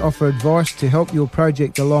family offer advice to help your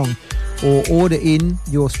project along, or order in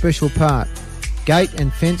your special part. Gate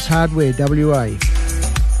and Fence Hardware WA.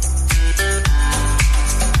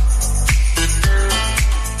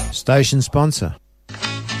 Station sponsor.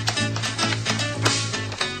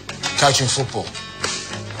 Coaching football.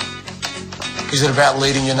 Is it about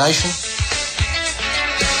leading your nation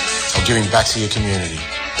or giving back to your community?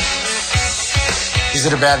 Is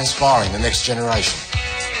it about inspiring the next generation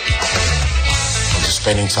or just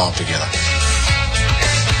spending time together?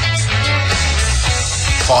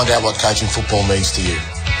 Find out what coaching football means to you.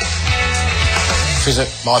 Visit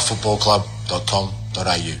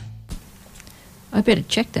myfootballclub.com.au. I better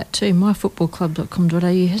check that too.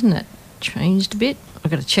 myfootballclub.com.au, hasn't it changed a bit?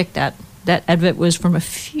 I've got to check that. That advert was from a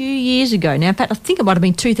few years ago. Now, in fact, I think it might have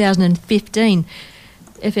been 2015.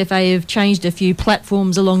 FFA have changed a few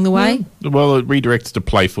platforms along the way. Well, it redirects to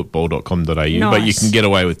playfootball.com.au, but you can get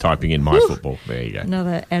away with typing in MyFootball. There you go.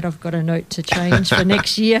 Another ad I've got a note to change for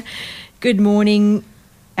next year. Good morning,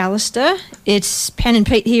 Alistair. It's Pan and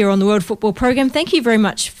Pete here on the World Football Program. Thank you very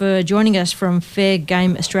much for joining us from Fair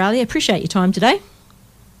Game Australia. Appreciate your time today.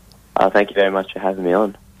 Thank you very much for having me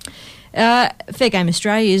on. Fair Game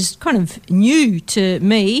Australia is kind of new to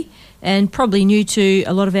me and probably new to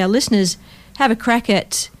a lot of our listeners. Have a crack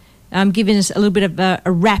at giving us a little bit of a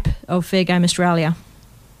wrap of Fair Game Australia.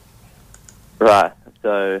 Right.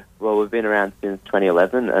 So, we've been around since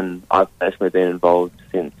 2011 and I've personally been involved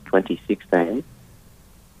since 2016.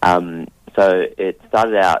 So it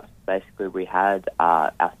started out, basically we had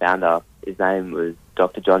our founder, his name was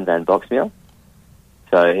Dr. John Van Boxmeer.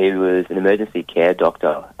 So he was an emergency care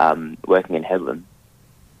doctor working in Headland.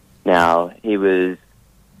 Now, he was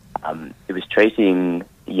treating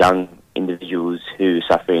young individuals who were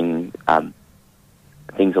suffering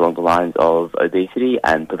things along the lines of obesity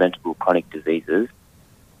and preventable chronic diseases.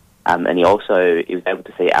 And he was able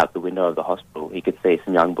to see out the window of the hospital. He could see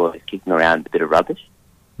some young boys kicking around a bit of rubbish.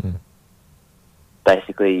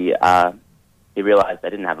 Basically, he realised they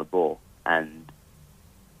didn't have a ball and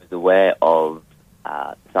was aware of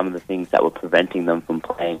some of the things that were preventing them from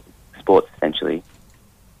playing sports, essentially.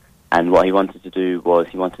 And what he wanted to do was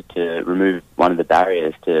he wanted to remove one of the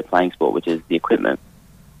barriers to playing sport, which is the equipment.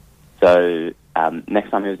 So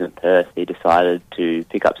next time he was in Perth, he decided to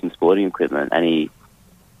pick up some sporting equipment, and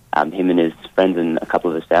him and his friends and a couple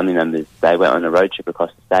of his family members, they went on a road trip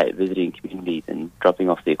across the state, visiting communities and dropping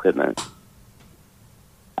off the equipment.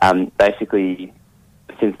 Basically,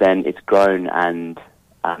 since then, it's grown and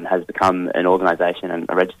has become an organisation and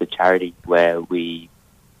a registered charity where we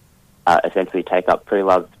essentially take up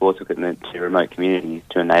pre-loved sports equipment to remote communities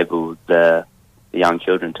to enable the young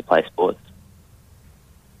children to play sports.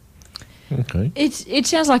 Okay. It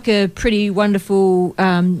sounds like a pretty wonderful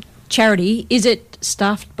charity. Is it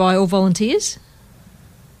staffed by all volunteers?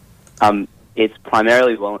 It's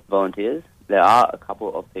primarily volunteers. There are a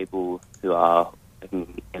couple of people who are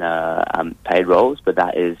working in paid roles, but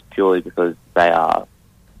that is purely because they are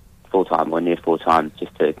full-time or near full-time,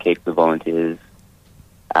 just to keep the volunteers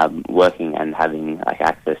working and having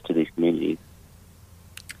access to these communities.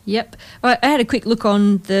 Yep. I had a quick look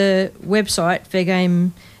on the website,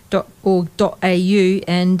 fairgame.org.au,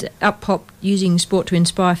 and up popped using sport to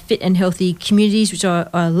inspire fit and healthy communities, which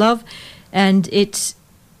I love. And it's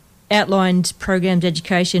outlined programs,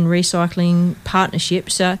 education, recycling,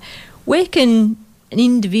 partnerships. Where can an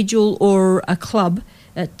individual or a club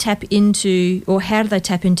tap into, or how do they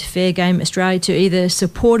tap into Fair Game Australia to either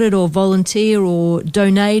support it or volunteer or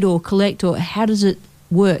donate or collect, or how does it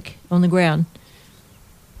work on the ground?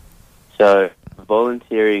 So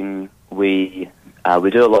volunteering, we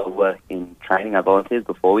do a lot of work in training our volunteers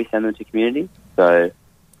before we send them to community. So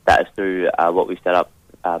that is through what we set up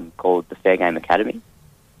called the Fair Game Academy.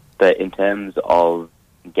 But in terms of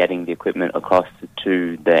getting the equipment across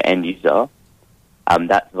to the end user,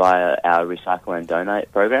 that's via our Recycle and Donate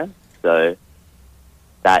program. So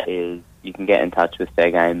that is, you can get in touch with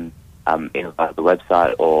Fair Game either via the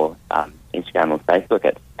website or Instagram or Facebook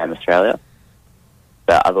at Fair Game Australia.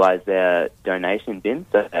 But otherwise, they're donation bins,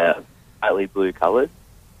 so they're slightly blue coloured,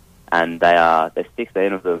 and there's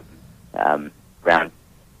 16 of them round.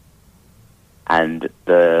 And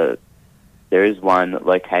there is one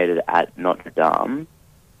located at Notre Dame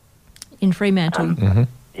in Fremantle.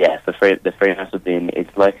 Yeah, the Fremantle bin is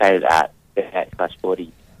located at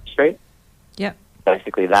 38/40 Street. Yep.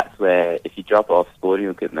 Basically, that's where if you drop off sporting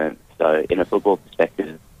equipment, so in a football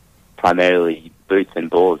perspective, primarily boots and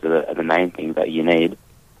balls are the main things that you need,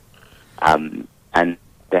 and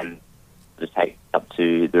then just take up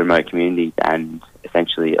to the remote communities and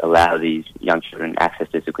essentially allow these young children access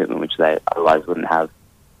to this equipment which they otherwise wouldn't have.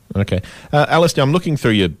 Okay. Alistair, I'm looking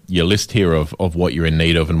through your list here of what you're in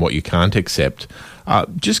need of and what you can't accept.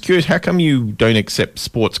 Just curious, how come you don't accept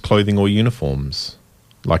sports clothing or uniforms?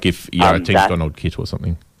 Like if you're a Team Donald kit or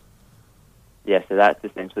something? Yeah, so that's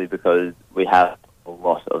essentially because we have a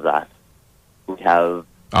lot of that. We have...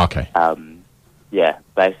 Okay. Yeah,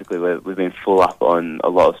 basically we've been full up on a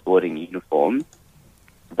lot of sporting uniforms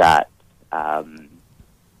that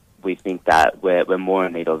we think that we're more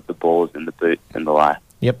in need of the balls and the boots and the like.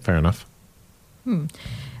 Yep, fair enough.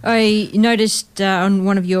 I noticed on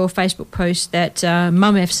one of your Facebook posts that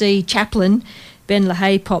Mum FC chaplain Ben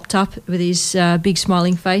LaHaye popped up with his big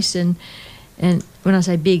smiling face, and And when I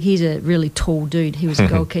say big, he's a really tall dude. He was a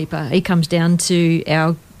goalkeeper. He comes down to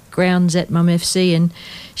our grounds at Mum FC and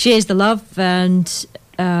shares the love and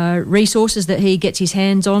resources that he gets his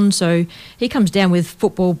hands on. So he comes down with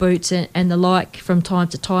football boots and the like from time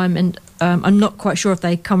to time. And I'm not quite sure if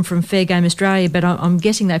they come from Fair Game Australia, but I'm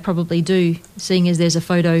guessing they probably do, seeing as there's a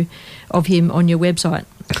photo of him on your website.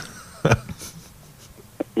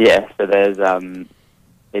 Yeah, so there's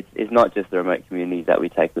it's not just the remote communities that we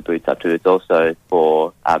take the boots up to. It's also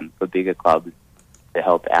for bigger clubs to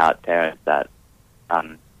help out parents that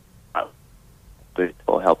boots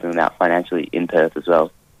or helping them out financially in Perth as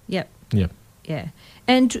well. Yep. Yep. Yeah.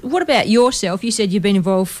 And what about yourself? You said you've been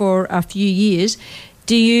involved for a few years.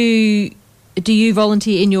 Do you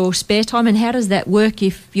volunteer in your spare time, and how does that work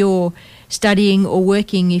if you're studying or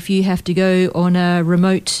working, if you have to go on a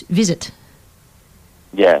remote visit?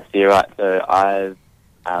 Yeah, so you're right. So I've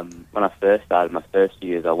when I first started my first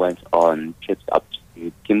years, I went on trips up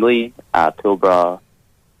to Kimberley, Pilbara,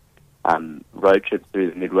 road trips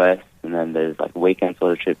through the Midwest, and then there's like weekend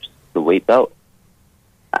sort of trips to the Wheat Belt.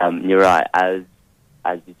 You're right. As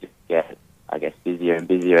you just get, I guess, busier and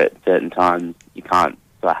busier at certain times, you can't.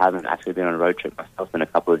 So I haven't actually been on a road trip myself in a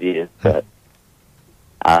couple of years, but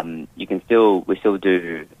we still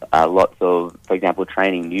do lots of, for example,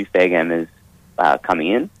 training new fair gamers coming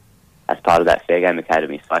in as part of that Fair Game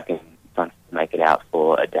Academy. So I can sometimes make it out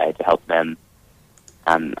for a day to help them.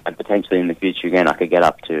 And potentially in the future, again, I could get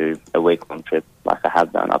up to a week-long trip like I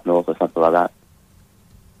have done up north or something like that.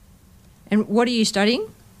 And what are you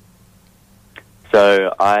studying?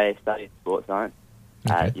 So I studied sports science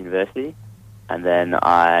at university, and then when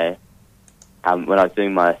I was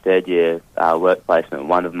doing my third year work placement,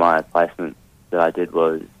 one of my placements that I did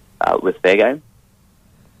was with Fair Game.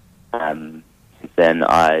 Since then,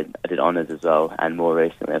 I did honours as well, and more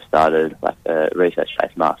recently I've started like a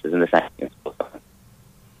research-based masters in the same thing as sports science.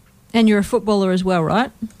 And you're a footballer as well,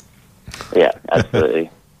 right? Yeah, absolutely.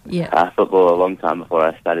 Yeah. Football a long time before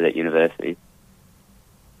I studied at university.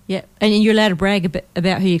 Yeah, and you're allowed to brag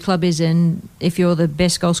about who your club is and if you're the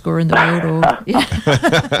best goal scorer in the world, or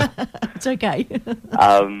it's okay.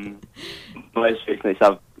 Most recently,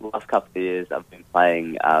 so the last couple of years, I've been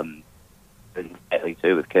playing in State League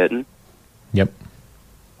 2 with Curtin. Yep.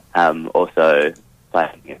 Also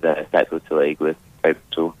playing in the State League League with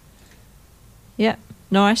Fremantle. Yeah.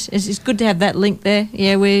 Nice. It's good to have that link there.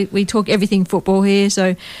 Yeah, we talk everything football here,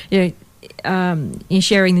 so in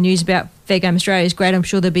sharing the news about Fair Game Australia is great. I'm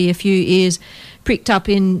sure there'll be a few ears pricked up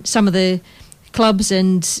in some of the clubs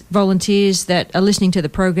and volunteers that are listening to the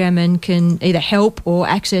program and can either help or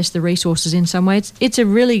access the resources in some way. It's a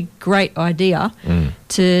really great idea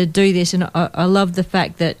to do this, and I love the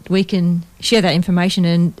fact that we can share that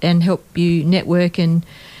information and help you network and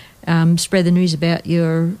spread the news about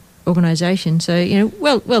your organisation. So,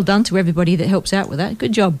 well done to everybody that helps out with that.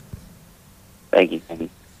 Good job. Thank you.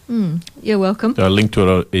 You're welcome. So a link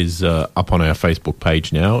to it is up on our Facebook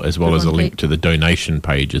page now, as well as a link to the donation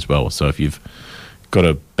page as well. So if you've got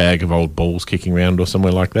a bag of old balls kicking around or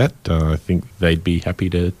somewhere like that, I think they'd be happy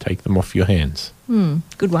to take them off your hands.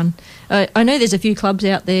 Good one. I know there's a few clubs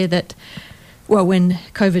out there that, well, when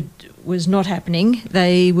COVID was not happening,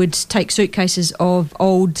 they would take suitcases of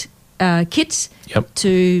old kits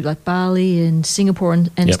to like Bali and Singapore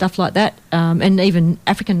and stuff like that, and even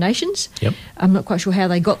African nations. I'm not quite sure how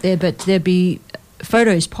they got there, but there'd be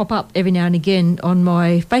photos pop up every now and again on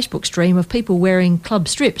my Facebook stream of people wearing club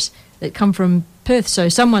strips that come from Perth. So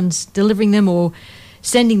someone's delivering them or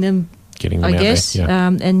sending them, getting them I out guess. there.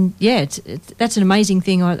 And that's an amazing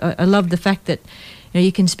thing. I love the fact that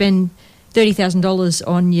you can spend $30,000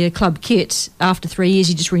 on your club kits. After 3 years,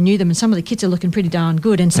 you just renew them, and some of the kits are looking pretty darn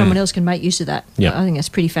good, and someone else can make use of that. I think that's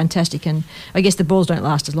pretty fantastic, and I guess the balls don't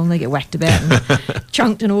last as long. They get whacked about and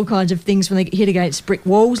chunked and all kinds of things when they get hit against brick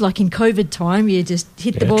walls. Like in COVID time, you just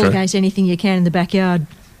hit the ball against anything you can in the backyard.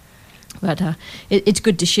 But it's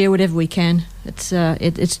good to share whatever we can.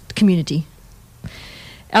 It's community.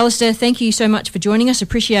 Alistair, thank you so much for joining us.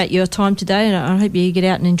 Appreciate your time today, and I hope you get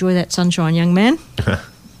out and enjoy that sunshine, young man.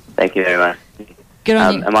 Thank you very much. Good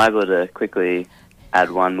on you. Am I able to quickly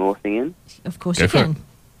add one more thing in? Of course you can.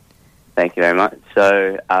 Thank you very much.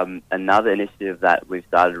 So another initiative that we've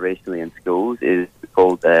started recently in schools is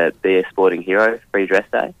called the Be a Sporting Hero Free Dress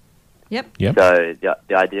Day. Yep. So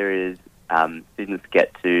the idea is students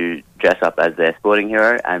get to dress up as their sporting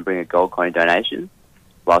hero and bring a gold coin donation,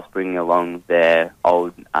 whilst bringing along their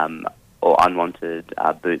old or unwanted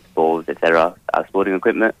boots, balls, etc., sporting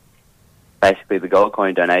equipment. Basically, the gold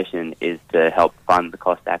coin donation is to help fund the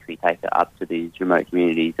cost to actually take it up to these remote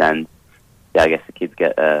communities, and I guess the kids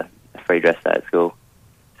get a free dress day at school.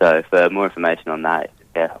 So for more information on that,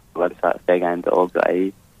 the website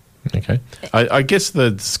fairgame.org.au. Okay. I guess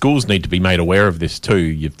the schools need to be made aware of this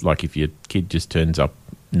too. Like if your kid just turns up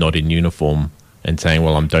not in uniform and saying,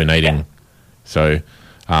 well, I'm donating. Yeah. So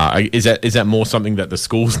is that more something that the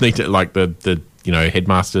schools need to, like the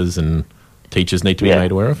headmasters and teachers need to be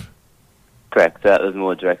made aware of? Correct. So that was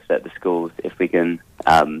more directed at the schools. If we can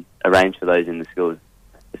arrange for those in the schools,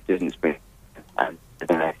 the students bring and the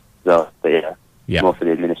donations as well. But more for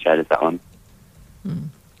the administrators, that one.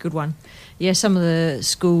 Good one. Yeah, some of the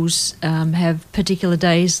schools have particular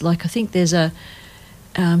days. Like I think there's a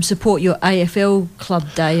support your AFL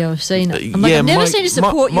club day. I've seen. I've never seen a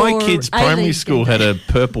support your my kids' primary school had a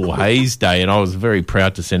purple haze day, and I was very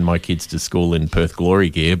proud to send my kids to school in Perth Glory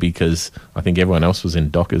gear because I think everyone else was in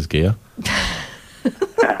Dockers gear.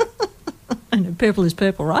 And purple is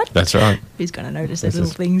purple, right? That's right. Who's going to notice those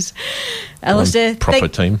little things? Alistair, proper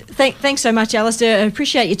team. Thanks so much, Alistair. I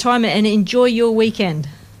appreciate your time and enjoy your weekend.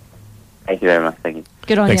 Thank you very much. Thank you.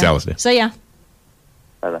 Good on you. Thanks, Alistair. See ya.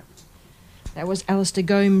 Bye-bye. That was Alistair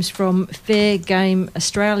Gomes from Fair Game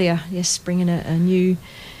Australia. Yes, bringing a new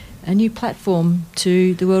platform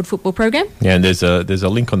to the World Football Program. Yeah, and there's a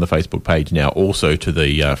link on the Facebook page now also to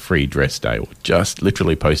the free dress day. We're just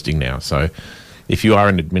literally posting now. So if you are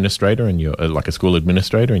an administrator and you're like a school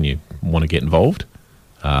administrator and you want to get involved,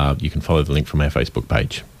 you can follow the link from our Facebook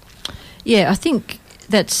page. Yeah, I think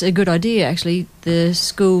that's a good idea, actually. The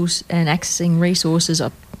schools and accessing resources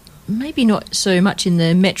are maybe not so much in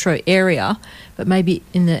the metro area, but maybe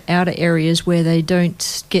in the outer areas where they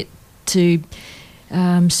don't get to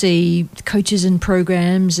see coaches and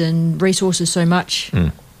programs and resources so much.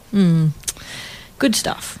 Good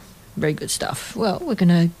stuff. Very good stuff. Well, we're going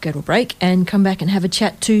to go to a break and come back and have a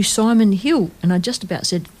chat to Simon Hill. And I just about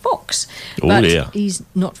said Fox. But he's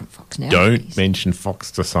not from Fox now. Don't mention Fox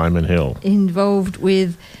to Simon Hill. Involved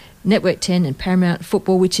with Network 10 and Paramount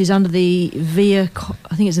Football, which is under the Viacom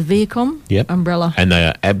umbrella. And they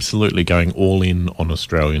are absolutely going all in on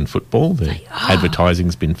Australian football. The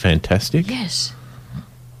advertising's been fantastic. Yes,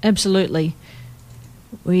 absolutely.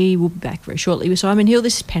 We will be back very shortly with Simon Hill.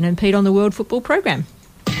 This is Pen and Pete on the World Football Program.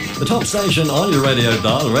 The top station on your radio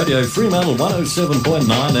dial, Radio Fremantle 107.9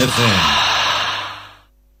 FM.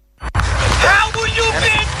 How will you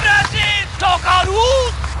be Brazil,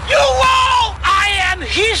 Socceroos? You won't! I am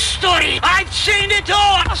history! I've seen it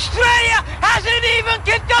all! Australia hasn't even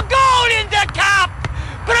kicked a goal in the cup!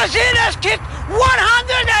 Brazil has kicked 191!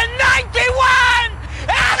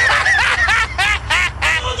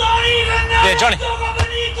 You don't even know Johnny. what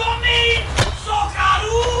Benito means!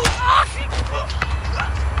 Socceroos!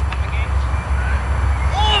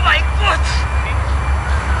 Oh my God!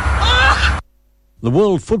 The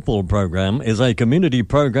World Football Program is a community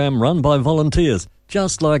program run by volunteers,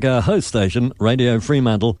 just like our host station, Radio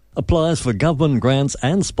Fremantle, applies for government grants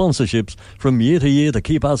and sponsorships from year to year to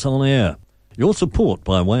keep us on air. Your support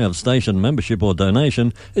by way of station membership or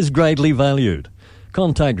donation is greatly valued.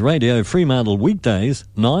 Contact Radio Fremantle weekdays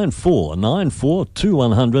 9494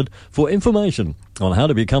 2100 for information on how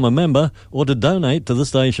to become a member or to donate to the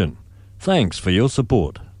station. Thanks for your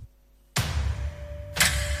support.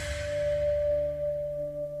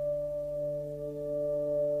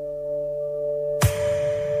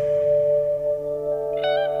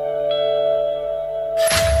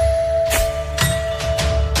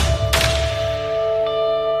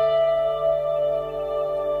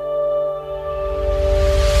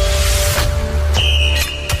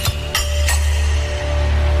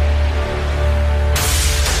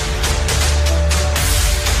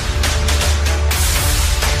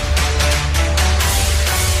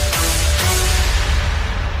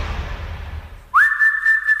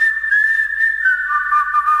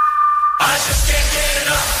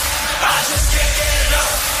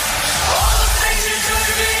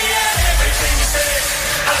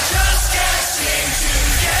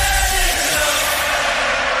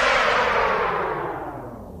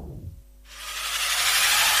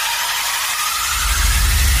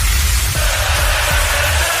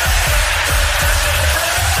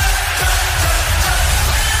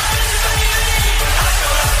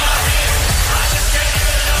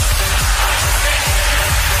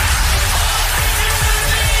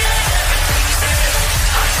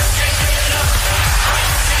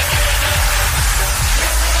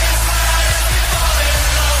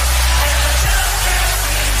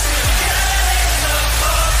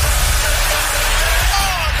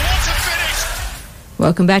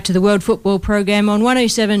 Welcome back to the World Football Program on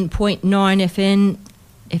 107.9 FM.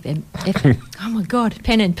 Oh my God,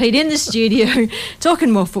 Pen and Pete in the studio,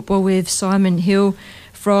 talking more football with Simon Hill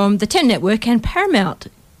from the 10 Network and Paramount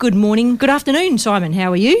good morning, good afternoon, Simon.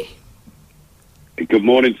 How are you? Good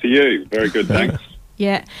morning to you. Very good, thanks.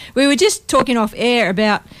 Yeah. We were just talking off air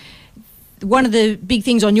about one of the big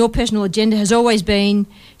things on your personal agenda has always been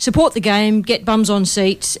support the game, get bums on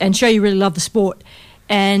seats, and show you really love the sport.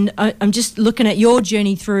 And I'm just looking at your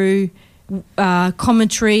journey through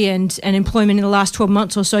commentary and employment in the last 12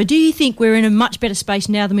 months or so. Do you think we're in a much better space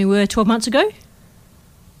now than we were 12 months ago?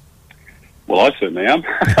 Well, I certainly am.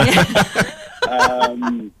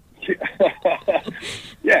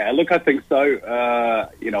 Yeah, look, I think so.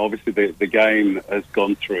 Obviously the game has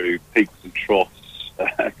gone through peaks and troughs,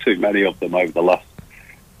 too many of them over the last,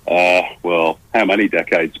 how many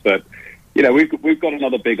decades? But, we've got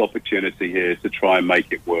another big opportunity here to try and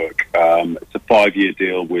make it work. It's a 5-year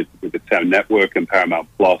deal with the Town Network and Paramount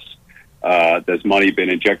Plus. There's money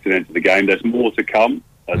being injected into the game. There's more to come,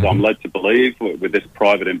 as I'm led to believe, with this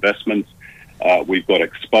private investment. We've got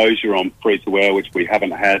exposure on free-to-air, which we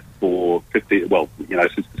haven't had for since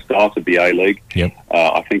the start of the A-League. Yep.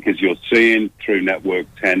 I think as you're seeing through Network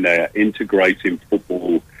 10, they're integrating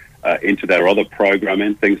football into their other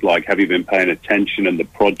programming, things like Have You Been Paying Attention and The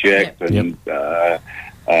Project, and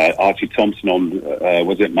Archie Thompson on,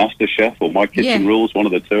 was it MasterChef or My Kitchen Rules, one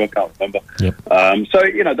of the two, I can't remember. Yep.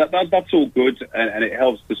 That's all good, and it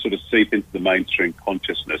helps to sort of seep into the mainstream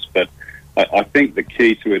consciousness. But I think the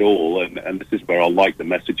key to it all, and this is where I like the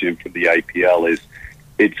messaging from the APL, is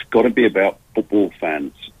it's got to be about football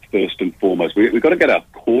fans first and foremost. We've got to get our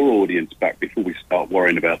core audience back before we start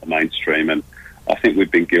worrying about the mainstream. And I think we've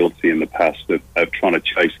been guilty in the past of trying to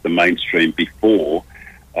chase the mainstream before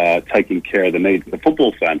taking care of the needs of the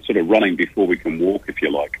football fans, sort of running before we can walk, if you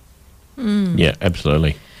like. Yeah,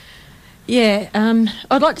 absolutely. Yeah,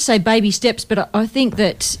 I'd like to say baby steps, but I think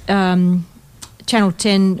that Channel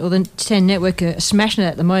 10 or the 10 Network are smashing it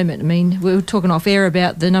at the moment. I mean, we were talking off air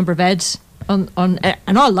about the number of ads on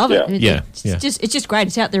and I love it. It's just great.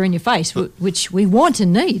 It's out there in your face, which we want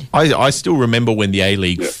and need. I still remember when the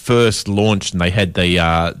A-League first launched and they had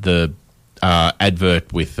the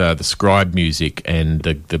advert with the Scribe music, and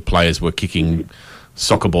the players were kicking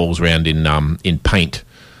soccer balls around in paint.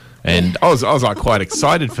 And I was like quite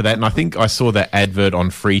excited for that, and I think I saw that advert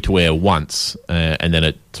on free-to-air once, and then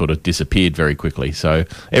it sort of disappeared very quickly. So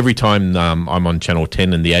every time I'm on Channel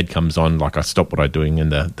 10 and the ad comes on, like I stop what I'm doing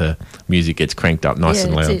and the music gets cranked up nice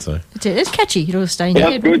and loud. So it's catchy. It'll stay in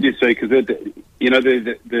your head. That's good, you see, because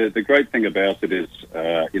the great thing about it is,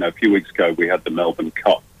 a few weeks ago we had the Melbourne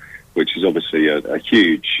Cup, which is obviously a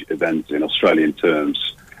huge event in Australian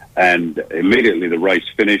terms. And immediately the race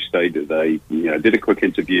finished. They did a quick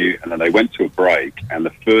interview, and then they went to a break. And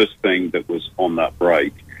the first thing that was on that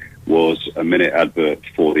break was a minute advert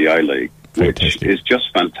for the A-League, which is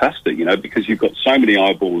just fantastic, because you've got so many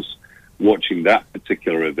eyeballs watching that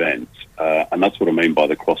particular event. And that's what I mean by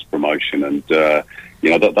the cross promotion. And,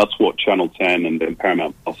 that's what Channel 10 and then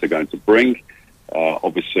Paramount Plus are going to bring.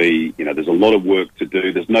 Obviously, there's a lot of work to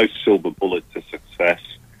do. There's no silver bullet to success.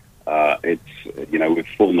 We've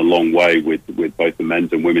fallen a long way with both the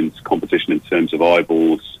men's and women's competition in terms of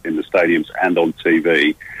eyeballs in the stadiums and on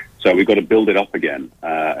TV. So we've got to build it up again.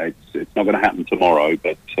 It's not going to happen tomorrow,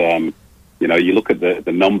 but you look at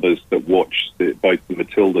the numbers that watch both the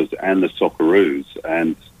Matildas and the Socceroos,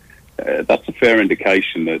 and that's a fair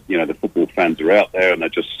indication that the football fans are out there and they're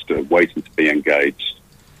just waiting to be engaged.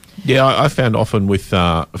 Yeah, I found often with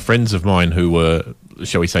friends of mine who were,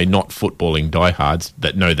 shall we say, not footballing diehards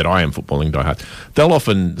that know that I am footballing diehards, they'll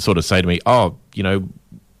often sort of say to me,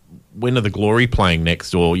 when are the Glory playing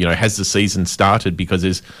next? Or, has the season started? Because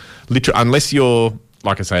there's literally, unless you're,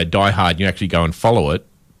 like I say, a diehard, you actually go and follow it,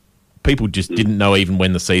 people just didn't know even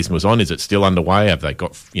when the season was on. Is it still underway? Have they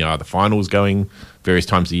got, are the finals going various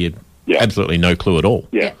times of the year? Yeah. Absolutely no clue at all.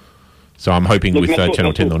 Yeah. So I'm hoping with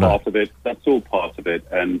Channel 10 they'll know. That's all part of it.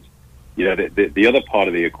 And, the other part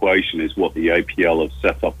of the equation is what the APL have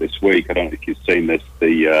set up this week. I don't know if you've seen this,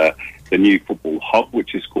 the new football hub,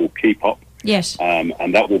 which is called Keep Up. Yes.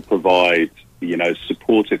 And that will provide,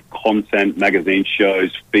 supportive content, magazine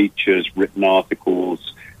shows, features, written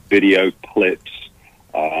articles, video clips,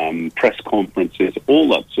 press conferences, all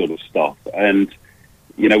that sort of stuff. And,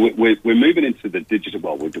 we're moving into the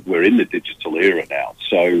digital, we're in the digital era now.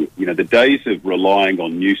 So, the days of relying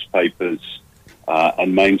on newspapers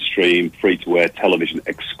and mainstream free-to-air television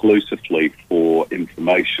exclusively for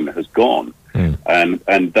information has gone.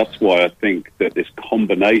 And that's why I think that this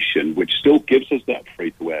combination, which still gives us that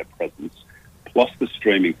free-to-air presence, plus the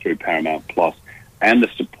streaming through Paramount Plus, and the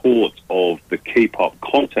support of the Keep Up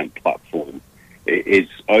content platform, is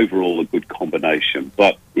overall a good combination.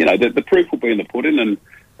 But, the proof will be in the pudding, and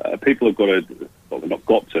people have got to, well, they've not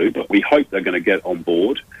got to, but we hope they're going to get on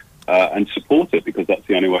board. and support it, because that's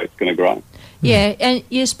the only way it's going to grow. Yeah, and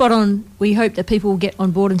you're spot on. We hope that people will get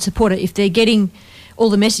on board and support it. If they're getting all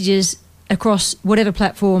the messages across whatever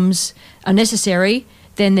platforms are necessary,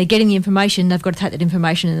 then they're getting the information. They've got to take that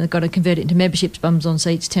information and they've got to convert it into memberships, bums on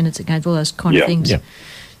seats, tenants at games, all those kind of things.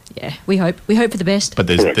 Yeah, we hope for the best. But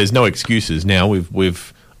there's no excuses now.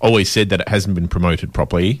 We've always said that it hasn't been promoted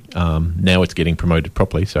properly. Now it's getting promoted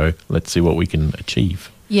properly, so let's see what we can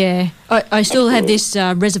achieve. Yeah, I still have this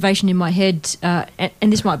reservation in my head,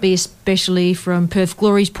 and this might be especially from Perth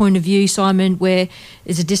Glory's point of view, Simon, where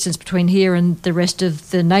there's a distance between here and the rest of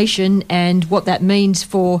the nation, and what that means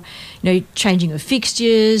for, changing of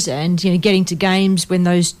fixtures and, getting to games when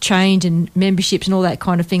those change and memberships and all that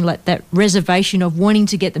kind of thing, like that reservation of wanting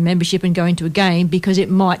to get the membership and going to a game, because it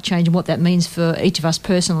might change and what that means for each of us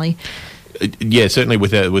personally. Yeah, certainly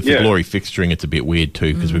with the Glory fixturing, it's a bit weird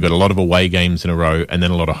too, because we've got a lot of away games in a row and then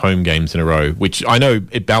a lot of home games in a row, which I know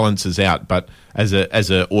it balances out, but as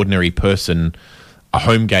a ordinary person, a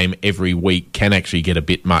home game every week can actually get a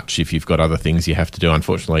bit much if you've got other things you have to do.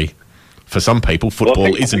 Unfortunately, for some people,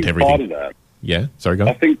 football isn't everything. Part of that, yeah, sorry, go on.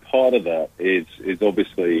 I think part of that is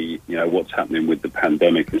obviously what's happening with the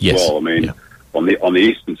pandemic as well. I mean. On the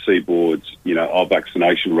eastern seaboard, our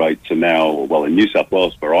vaccination rates are now, well, in New South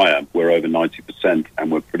Wales, where I am, we're over 90%, and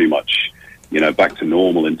we're pretty much, back to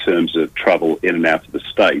normal in terms of travel in and out of the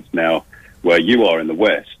state. Now, where you are in the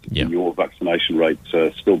west, your vaccination rates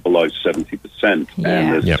are still below 70%, and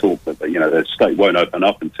there's talk that the state won't open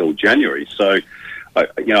up until January. So, I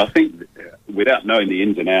think without knowing the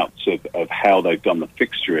ins and outs of how they've done the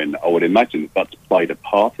fixturing, I would imagine that's played a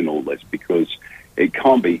part in all this, because it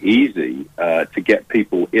can't be easy to get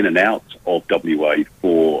people in and out of WA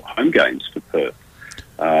for home games for Perth.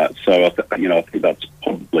 So I think that's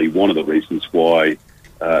probably one of the reasons why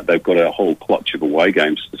they've got a whole clutch of away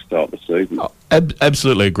games to start the season.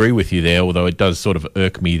 Absolutely agree with you there, although it does sort of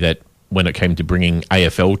irk me that when it came to bringing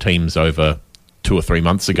AFL teams over 2 or 3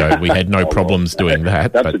 months ago, we had no problems doing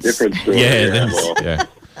that. That's a different story. Yeah.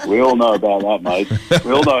 We all know about that, mate.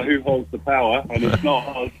 We all know who holds the power, and it's not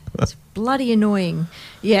us. It's bloody annoying.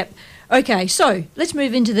 Yep. Okay, so let's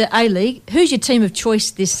move into the A-League. Who's your team of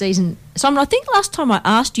choice this season? Simon, I think last time I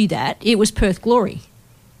asked you that, it was Perth Glory.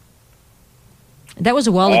 That was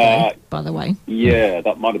a while ago, by the way. Yeah,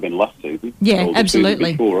 that might have been last season. Yeah, or the absolutely.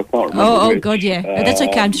 season before. I can't remember Oh, which. God, yeah. That's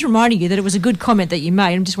okay. I'm just reminding you that it was a good comment that you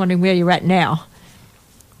made. I'm just wondering where you're at now.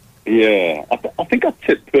 Yeah, I think I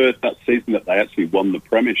tipped Perth that season that they actually won the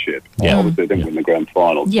premiership. Obviously, they didn't win the grand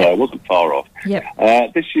final, so I wasn't far off.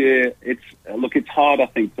 This year, it's hard, I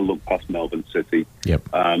think, to look past Melbourne City. They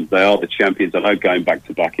are the champions. I know going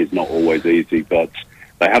back-to-back is not always easy, but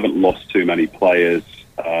they haven't lost too many players.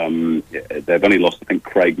 They've only lost, I think,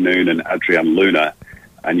 Craig Noon and Adrian Luna.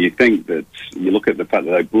 And you think that, you look at the fact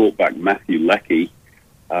that they brought back Matthew Leckie,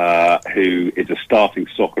 who is a starting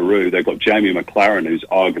Socceroo. They've got Jamie McLaren, who's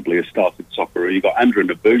arguably a starting Socceroo. You've got Andrew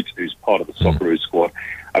Naboot, who's part of the Socceroo squad.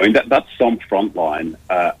 I mean, that's some front line.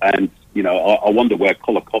 And, I wonder where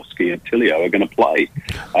Kolakowski and Tilio are going to play.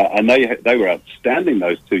 And they were outstanding,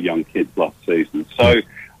 those two young kids last season. So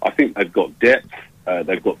I think they've got depth,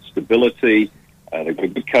 they've got stability, they've got a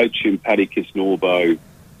good coach in Paddy Kisnorbo.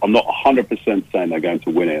 I'm not 100% saying they're going to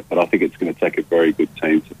win it, but I think it's going to take a very good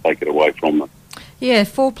team to take it away from them. Yeah,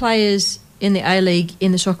 4 players in the A-League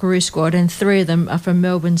in the Socceroo squad, and 3 of them are from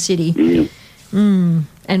Melbourne City. And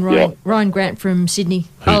Ryan Grant from Sydney.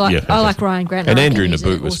 I like Ryan Grant. And Andrew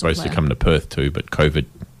Naboot was supposed to come to Perth too, but COVID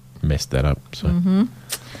messed that up. So.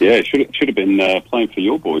 Yeah, should have been playing for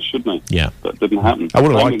your boys, shouldn't he? Yeah. That didn't happen. I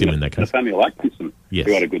would have liked him in that case. Nathaniel Atkinson,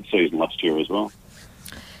 who had a good season last year as well.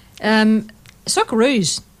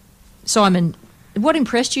 Socceroos, Simon, what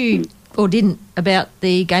impressed you or didn't about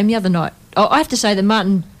the game the other night? I have to say that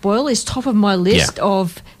Martin Boyle is top of my list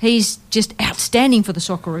of, he's just outstanding for the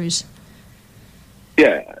Socceroos.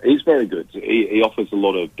 Yeah, he's very good. He offers a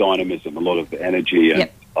lot of dynamism, a lot of energy, and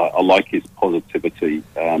I like his positivity.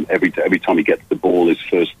 Every time he gets the ball, his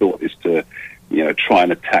first thought is to, try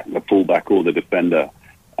and attack the fullback or the defender.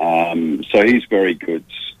 So he's very good.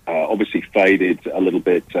 Obviously faded a little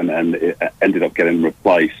bit and ended up getting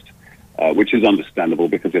replaced, which is understandable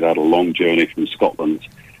because it had a long journey from Scotland.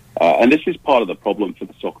 And this is part of the problem for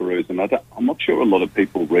the Socceroos, and I'm not sure a lot of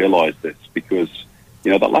people realise this, because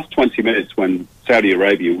that last 20 minutes when Saudi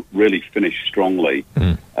Arabia really finished strongly,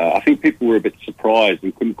 I think people were a bit surprised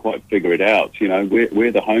and couldn't quite figure it out.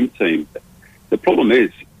 We're the home team. The problem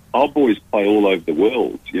is our boys play all over the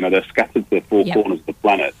world. They're scattered to the 4 corners of the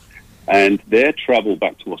planet, and their travel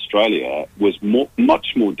back to Australia was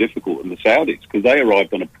much more difficult than the Saudis, because they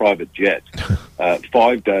arrived on a private jet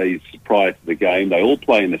 5 days prior to the game. They all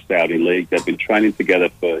play in the Saudi League. They've been training together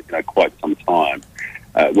for quite some time.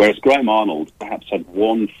 Whereas Graham Arnold perhaps had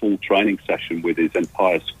one full training session with his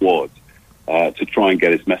entire squad to try and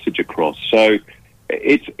get his message across. So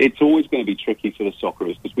it's always going to be tricky for the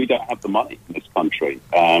Socceroos because we don't have the money in this country.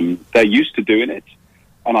 They're used to doing it,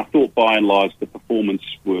 and I thought by and large the performance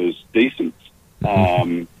was decent,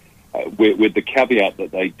 with the caveat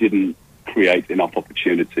that they didn't create enough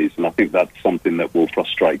opportunities, and I think that's something that will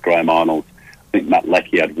frustrate Graham Arnold. I think Matt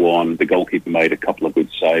Leckie had one. The goalkeeper made a couple of good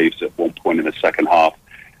saves at one point in the second half.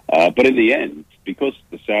 But in the end, because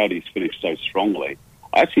the Saudis finished so strongly,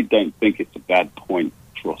 I actually don't think it's a bad point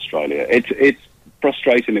for Australia. It's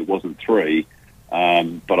frustrating it wasn't 3,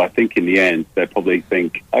 but I think in the end, they probably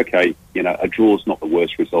think, okay, a draw's not the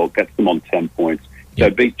worst result, gets them on 10 points. They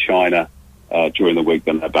beat China during the week,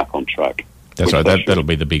 then they're back on track. That's right. That'll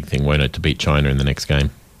be the big thing, won't it, to beat China in the next game?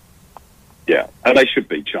 Yeah, and they should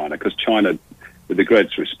beat China because China, with the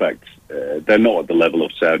greatest respect, they're not at the level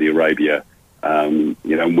of Saudi Arabia.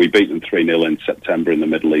 We beat them 3-0 in September in the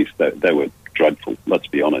Middle East. They were dreadful, let's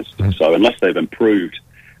be honest. So unless they've improved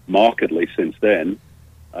markedly since then,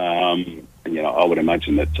 I would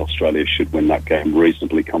imagine that Australia should win that game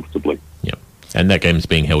reasonably comfortably. Yep. And that game's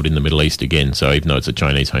being held in the Middle East again, so even though it's a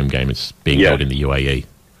Chinese home game, it's being held in the UAE.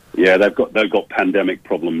 Yeah, they've got pandemic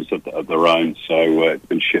problems of their own, so it's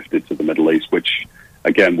been shifted to the Middle East, which,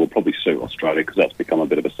 again, will probably suit Australia because that's become a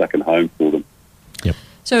bit of a second home for them. Yep.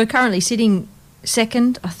 So we're currently sitting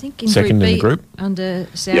second, I think, in second Group B in the group under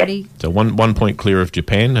Saudi. Yep. So one point clear of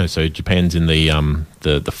Japan. So Japan's in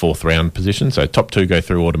the fourth round position. So top 2 go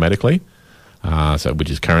through automatically. Which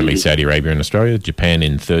is currently Saudi Arabia and Australia. Japan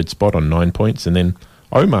in 3rd spot on 9 points, and then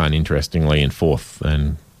Oman, interestingly, in 4th,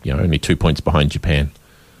 and only 2 points behind Japan.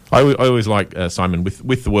 I always like, Simon,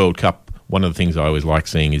 with the World Cup, one of the things I always like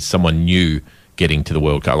seeing is someone new getting to the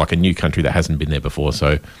World Cup, like a new country that hasn't been there before.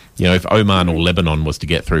 So, if Oman or Lebanon was to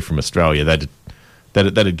get through from Australia, that'd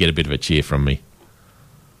get a bit of a cheer from me.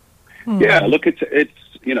 Yeah, look,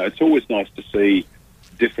 it's always nice to see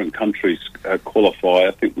different countries qualify.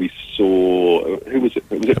 I think we saw, who was it?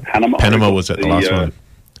 Was it Panama? Panama was at the last one.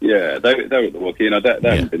 Yeah, they were at the World Cup. They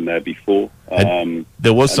hadn't been there before.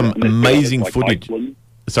 There was some amazing footage. Iceland.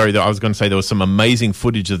 Sorry, I was going to say there was some amazing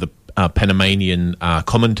footage of the Panamanian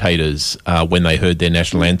commentators when they heard their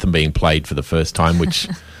national anthem being played for the first time, which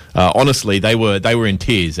honestly they were in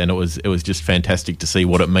tears, and it was just fantastic to see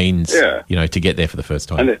what it means, to get there for the first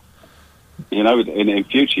time. And in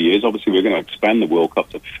future years, obviously we're going to expand the World Cup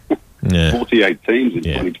to 48 teams in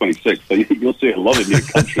 2026, so you'll see a lot of new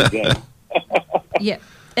countries there. Yeah,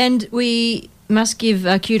 and we must give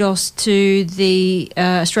kudos to the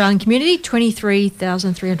Australian community.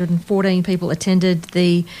 23,314 people attended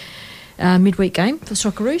the midweek game for the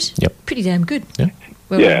Socceroos. Yep. Pretty damn good. Yeah.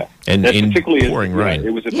 Well, and in pouring rain.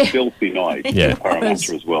 It was a filthy night Yeah. for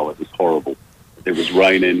Parramatta as well. It was horrible. It was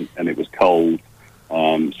raining and it was cold,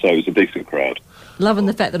 so it was a decent crowd. Loving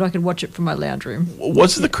the fact that I could watch it from my lounge room.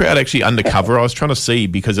 Was the crowd actually undercover? I was trying to see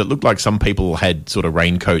because it looked like some people had sort of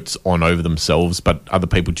raincoats on over themselves, but other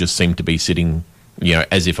people just seemed to be sitting,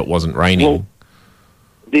 as if it wasn't raining. Well,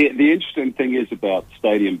 the interesting thing is about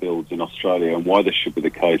stadium builds in Australia, and why this should be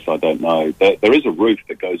the case, I don't know. There is a roof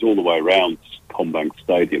that goes all the way around CommBank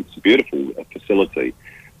Stadium. It's a beautiful facility,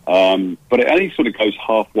 but it only sort of goes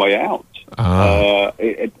halfway out. Why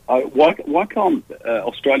can't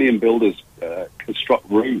Australian builders construct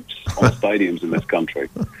roofs on stadiums in this country?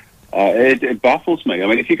 It baffles me. I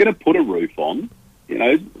mean, if you're going to put a roof on,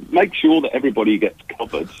 make sure that everybody gets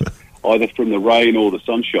covered, either from the rain or the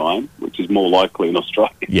sunshine, which is more likely in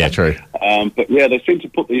Australia. Yeah, true. But yeah, they seem to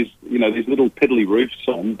put these little piddly roofs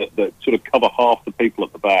on that sort of cover half the people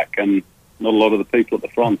at the back and not a lot of the people at the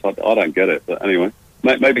front. I don't get it. But anyway,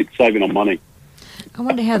 maybe it's saving on money. I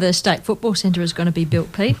wonder how the State Football Centre is going to be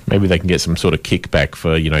built, Pete. Maybe they can get some sort of kickback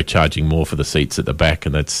for, charging more for the seats at the back,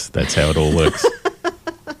 and that's how it all works.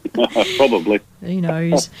 Probably. Who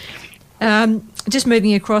knows? Just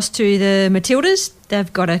moving across to the Matildas,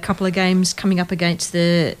 they've got a couple of games coming up against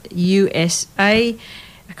the USA. I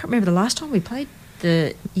can't remember the last time we played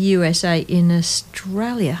the USA in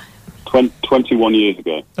Australia. 21 years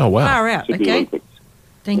ago. Oh, wow. Far out, okay.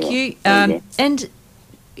 Thank you. And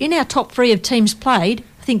in our top 3 of teams played,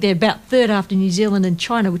 I think they're about third after New Zealand and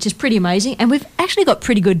China, which is pretty amazing. And we've actually got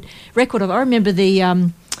pretty good record of it. I remember the,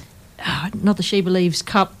 not the She Believes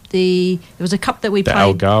Cup, there was a cup that we played.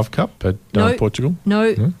 The Algarve Cup at Portugal?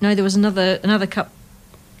 No, there was another cup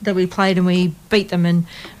that we played and we beat them, and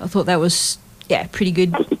I thought that was Yeah, pretty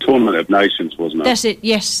good. It was the Tournament of Nations, wasn't it? That's it.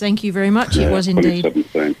 Yes, thank you very much. It was indeed.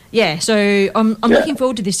 2017. Yeah, so I'm looking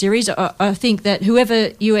forward to this series. I think that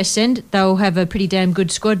whoever US send, they'll have a pretty damn good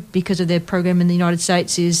squad because of their program in the United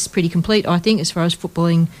States is pretty complete, I think, as far as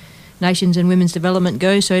footballing nations and women's development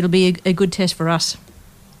goes. So it'll be a good test for us.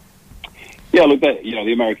 Yeah, look,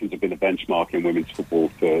 the Americans have been a benchmark in women's football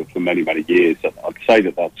for many, many years. I'd say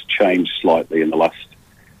that's changed slightly in the last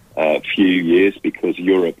few years because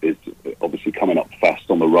Europe is obviously coming up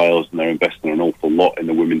fast on the rails and they're investing an awful lot in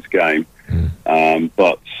the women's game.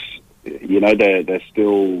 But they're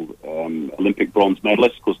still Olympic bronze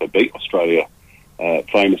medalists. Of course, they beat Australia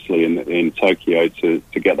famously in Tokyo to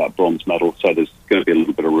get that bronze medal. So there's going to be a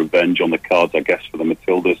little bit of revenge on the cards, I guess, for the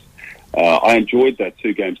Matildas. I enjoyed their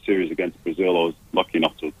 2-game series against Brazil. I was lucky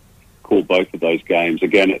enough to call both of those games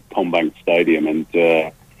again at Combank Stadium, and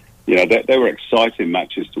they were exciting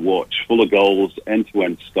matches to watch, full of goals,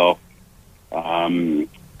 end-to-end stuff. And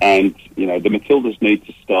the Matildas need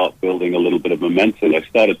to start building a little bit of momentum. They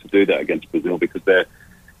started to do that against Brazil because their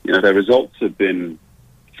results have been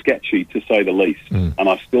sketchy to say the least, and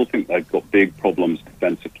I still think they've got big problems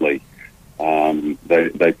defensively.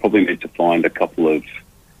 They probably need to find a couple of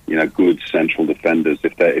good central defenders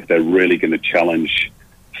if they're really going to challenge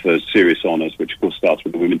for serious honours, which of course starts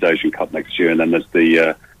with the Women's Asian Cup next year, and then there's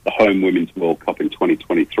the home Women's World Cup in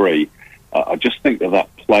 2023. I just think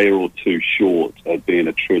that player or two short of being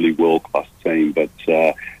a truly world-class team. But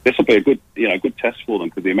this will be a good test for them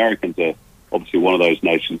because the Americans are obviously one of those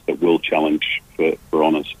nations that will challenge for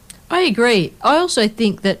honours. I agree. I also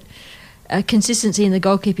think that consistency in the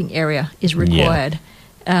goalkeeping area is required.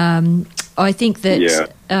 Yeah. I think that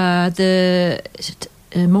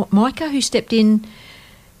Micah, who stepped in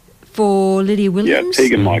for Lydia Williams. Yeah,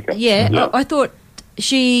 Tegan Micah. Yeah, I thought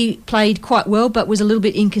she played quite well but was a little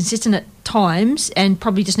bit inconsistent at times and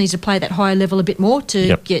probably just needs to play that higher level a bit more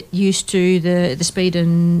to get used to the speed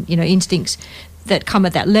and instincts that come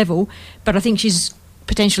at that level. But I think she's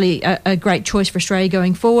potentially a great choice for Australia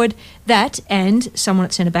going forward. That and someone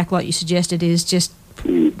at centre-back, like you suggested, is just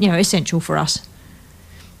essential for us.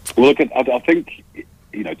 Well, look, I think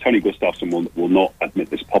Tony Gustafsson will not admit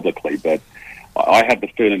this publicly, but I have the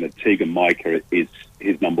feeling that Tegan Micah is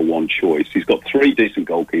his number one choice. He's got 3 decent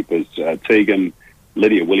goalkeepers: Tegan,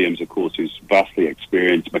 Lydia Williams, of course, who's vastly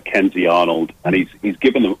experienced, Mackenzie Arnold, and he's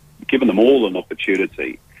given them all an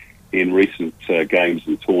opportunity in recent games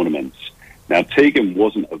and tournaments. Now, Tegan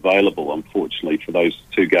wasn't available, unfortunately, for those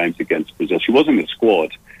 2 games against Brazil. She was in the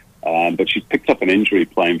squad. But she picked up an injury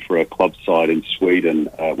playing for a club side in Sweden,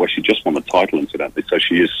 where she just won the title, incidentally. So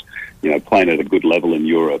she is, playing at a good level in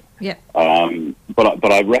Europe. Yeah.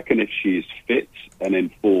 But I reckon if she's fit and in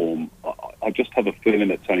form, I just have a feeling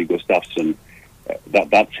that Tony Gustafsson,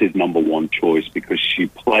 that's his number one choice because she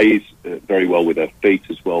plays very well with her feet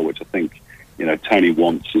as well, which I think Tony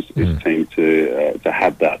wants his team to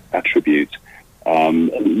have that attribute.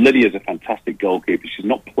 Lydia's a fantastic goalkeeper. She's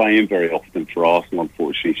not playing very often for Arsenal,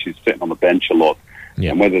 unfortunately. She's sitting on the bench a lot.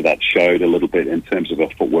 And whether that showed a little bit in terms of her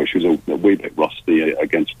footwork, she was a wee bit rusty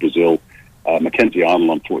against Brazil. Mackenzie Arnold,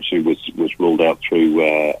 unfortunately, was ruled out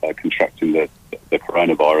through contracting the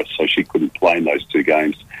coronavirus, so she couldn't play in those 2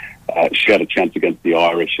 games. She had a chance against the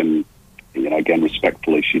Irish, and again,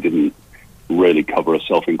 respectfully, she didn't really cover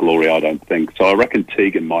herself in glory, I don't think. So I reckon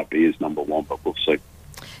Tegan might be his number one, but we'll see.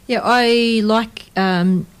 Yeah, I like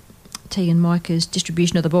Tegan Micah's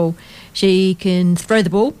distribution of the ball. She can throw the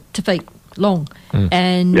ball to feet long,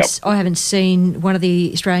 and I haven't seen one of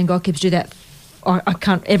the Australian goalkeepers do that. I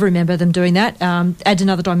can't ever remember them doing that. Adds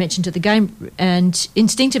another dimension to the game, and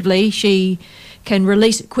instinctively she can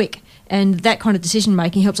release it quick, and that kind of decision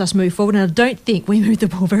making helps us move forward. And I don't think we move the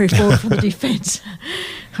ball very forward from the defence.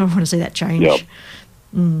 I want to see that change.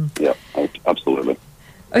 Yeah, absolutely.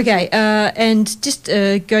 Okay, and just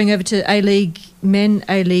going over to A-League men,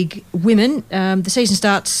 A-League women, the season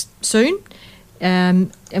starts soon,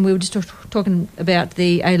 and we were just talking about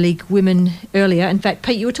the A-League women earlier. In fact,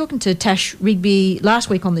 Pete, you were talking to Tash Rigby last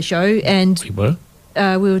week on the show, and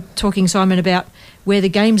we were talking, Simon, about where the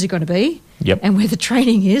games are going to be and where the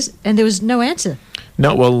training is, and there was no answer.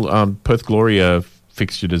 No, well, Perth Glory are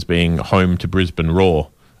fixtured as being home to Brisbane Roar.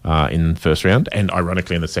 In the first round, and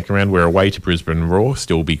ironically in the second round we're away to Brisbane Roar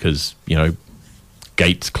still because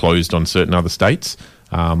gates closed on certain other states,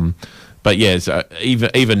 but yes,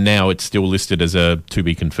 even now it's still listed as a to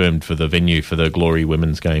be confirmed for the venue for the Glory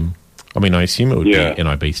women's game. I mean, I assume it would be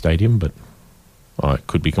NIB Stadium, but it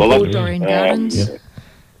could be completely Doreen Gardens.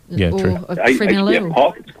 Yeah, true.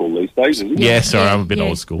 Park it's called these days, isn't it? Yeah, sorry, I'm a bit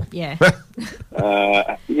old school. Yeah.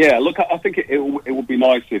 Look, I think it would be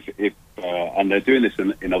nice if and they're doing this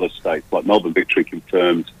in other states. Like Melbourne Victory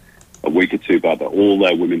confirmed a week or two back that all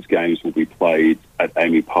their women's games will be played at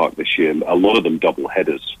Amy Park this year. A lot of them double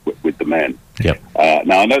headers with the men. Yep.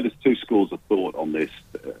 Now I know there's two schools of thought on this.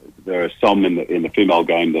 There are some in the female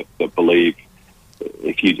game that believe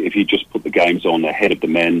if you just put the games on ahead of the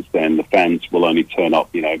men's, then the fans will only turn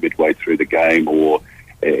up, midway through the game, or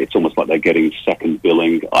it's almost like they're getting second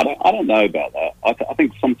billing. I don't know about that. I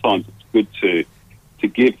think sometimes it's good to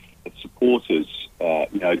give supporters,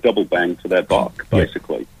 double bang for their buck,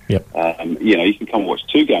 basically. Yep. You can come and watch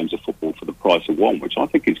 2 games of football for the price of 1, which I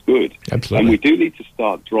think is good. Absolutely. And we do need to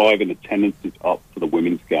start driving attendances up for the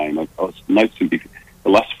women's game. I was noticing the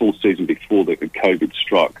last full season before the COVID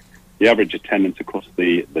struck, the average attendance across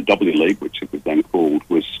the W League, which it was then called,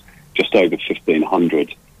 was just over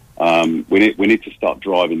 1,500. We need to start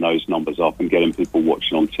driving those numbers up and getting people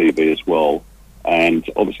watching on TV as well. And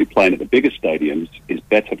obviously playing at the bigger stadiums is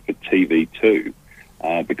better for TV too,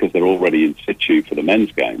 because they're already in situ for the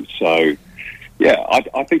men's games. So, yeah,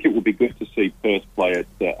 I think it will be good to see Perth play at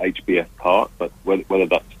HBF Park, but whether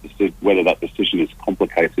that decision is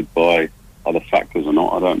complicated by other factors or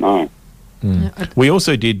not, I don't know. We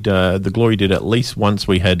also did, the Glory did at least once,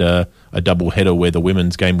 we had a double header where the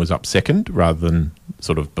women's game was up second rather than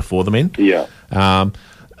sort of before the men. Yeah.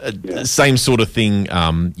 Same sort of thing,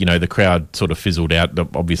 the crowd sort of fizzled out.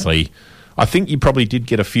 Obviously, I think you probably did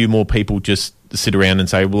get a few more people just sit around and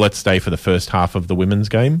say, well, let's stay for the first half of the women's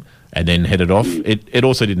game and then head it off. It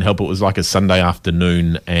also didn't help. It was like a Sunday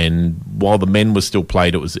afternoon, and while the men was still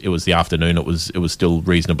played, it was the afternoon. It was still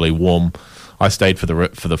reasonably warm. I stayed for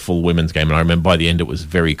the full women's game, and I remember by the end it was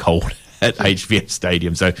very cold at HVF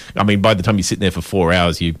Stadium. So, I mean, by the time you're sitting there for 4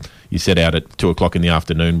 hours, you set out at 2 o'clock in the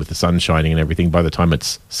afternoon with the sun shining and everything. By the time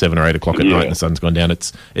it's 7 or 8 o'clock at night and the sun's gone down,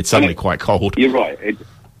 it's suddenly quite cold. You're right.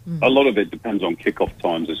 A lot of it depends on kickoff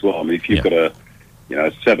times as well. I mean, if you've got a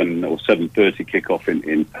 7 or 7:30 kickoff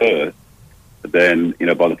in Perth, then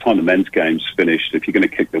by the time the men's game's finished, if you're going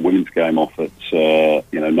to kick the women's game off at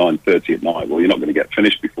 9:30 at night, well, you're not going to get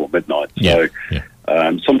finished before midnight. So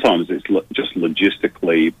sometimes it's just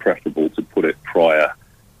logistically preferable to put it prior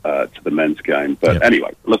to the men's game. But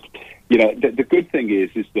anyway, look, the good thing is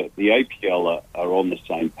that the APL are on the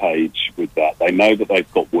same page with that. They know that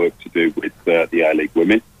they've got work to do with the A-League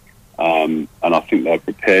women, and I think they're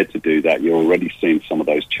prepared to do that. You're already seeing some of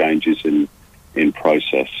those changes in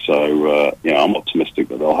process. So, I'm optimistic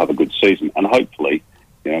that they'll have a good season, and hopefully,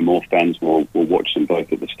 more fans will watch them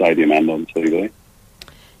both at the stadium and on TV.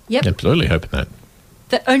 Yep. Absolutely hoping that.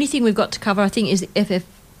 The only thing we've got to cover, I think, is the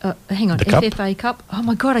FFA Cup. Oh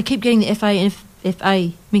my God, I keep getting the FA and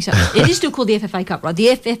FFA mixed up. It is still called the FFA Cup, right? The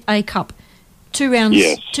FFA Cup. 2 rounds,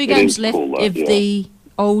 yes, 2 games left of the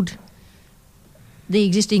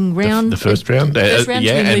existing round. The first round?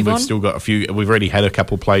 And we've on. still got a few. We've already had a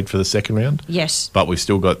couple played for the second round. Yes. But we've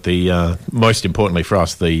still got the, most importantly for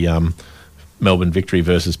us, the Melbourne Victory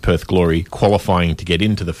versus Perth Glory qualifying to get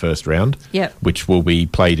into the first round, which will be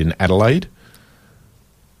played in Adelaide.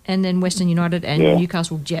 And then Western United and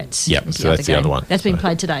Newcastle Jets. Yep, so that's the other one. That's been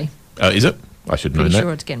played today. Is it? I should know that. Pretty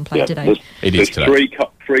sure it's getting played today. It is today.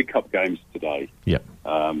 Three cup games today. Yep.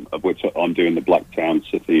 Of which I'm doing the Blacktown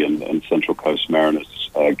City and Central Coast Mariners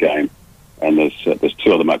game, and there's 2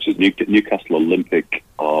 other matches. Newcastle Olympic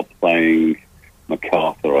are playing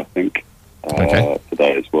Macarthur, I think,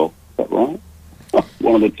 today as well. Is that right?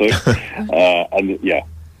 One of the 2,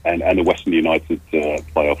 and the Western United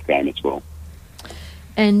playoff game as well.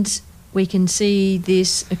 And we can see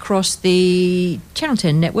this across the Channel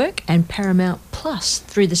 10 network and Paramount Plus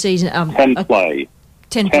through the season. 10 play.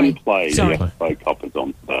 Sorry. The FA Cup is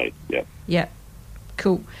on today. Yeah.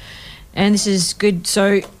 Cool. And this is good.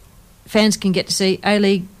 So fans can get to see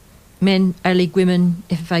A-League men, A-League women,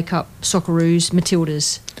 FFA Cup, Socceroos,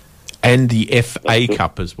 Matildas. And the FA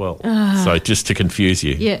Cup as well. So just to confuse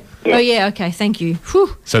you. Yeah. Oh, yeah. Okay. Thank you.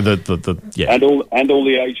 Whew. So and all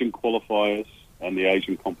the Asian qualifiers and the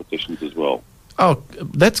Asian competitions as well. Oh,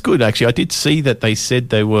 that's good, actually. I did see that they said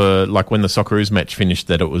they were, like when the Socceroos match finished,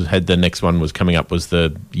 that the next one was coming up was the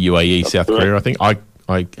UAE, South Korea, I think. I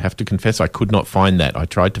have to confess I could not find that. I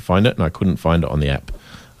tried to find it and I couldn't find it on the app.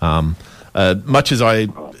 Much as I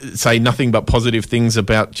say nothing but positive things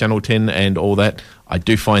about Channel 10 and all that, I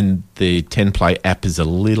do find the 10 Play app is a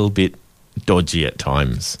little bit dodgy at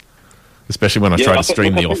times, especially when I try to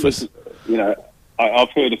stream The Office. I've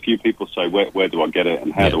heard a few people say, where do I get it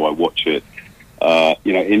and how do I watch it?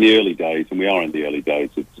 In the early days, and we are in the early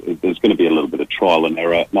days, there's going to be a little bit of trial and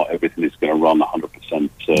error. Not everything is going to run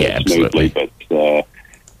 100% smoothly, but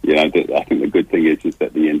I think the good thing is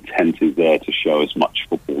that the intent is there to show as much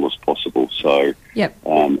football as possible. So yep.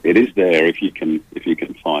 It is there if you can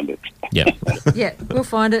find it. Yeah. Yeah, we'll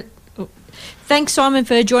find it. Thanks, Simon,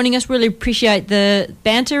 for joining us. Really appreciate the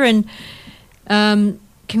banter, and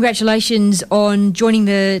congratulations on joining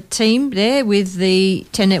the team there with the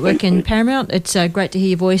 10 Network and Paramount. It's great to hear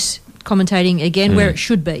your voice commentating again where it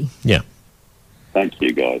should be. Yeah. Thank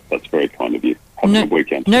you, guys. That's very kind of you. Have a good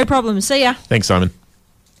weekend. No problem. See ya. Thanks, Simon.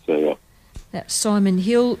 See ya. That's Simon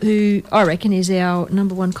Hill, who I reckon is our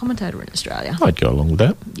number one commentator in Australia. I'd go along with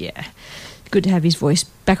that. Yeah. Good to have his voice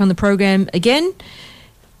back on the program again.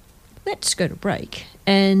 Let's go to break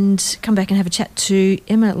and come back and have a chat to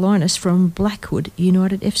Emma Linus from Blackwood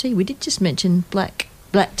United FC. We did just mention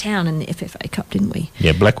Blacktown in the FFA Cup, didn't we?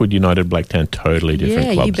 Yeah, Blackwood United, Blacktown, totally different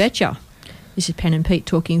clubs. Yeah, you betcha. This is Pen and Pete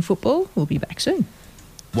talking football. We'll be back soon.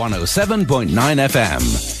 107.9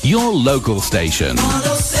 FM, your local station.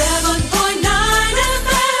 107.9 FM.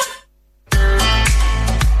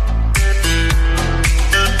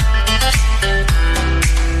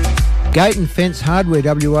 Gate and Fence Hardware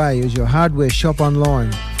WA is your hardware shop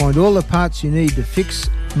online. Find all the parts you need to fix,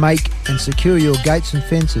 make and secure your gates and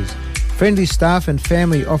fences. Friendly staff and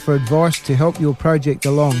family offer advice to help your project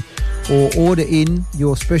along or order in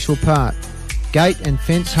your special part. Gate and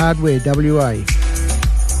Fence Hardware WA.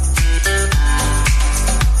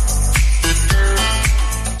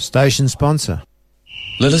 Station sponsor.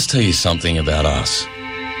 Let us tell you something about us.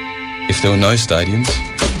 If there were no stadiums,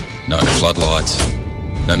 no floodlights,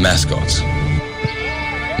 no mascots,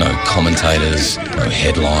 no commentators, no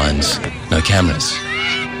headlines, no cameras,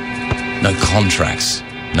 no contracts,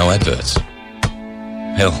 no adverts.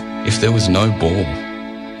 Hell, if there was no ball,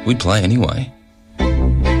 we'd play anyway.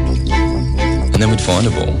 And then we'd find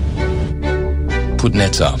a ball, put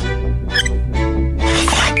nets up,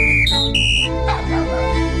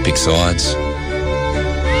 pick sides,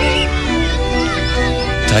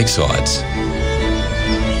 take sides.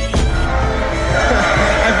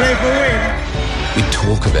 We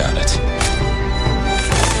talk about it,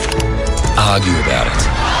 argue about it,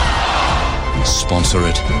 sponsor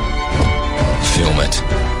it, film it,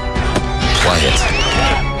 play it,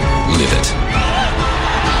 live it.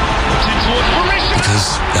 Because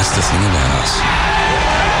that's the thing about us.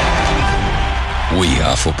 We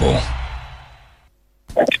are football.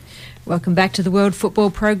 Welcome back to the World Football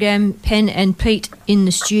Program. Pen and Pete in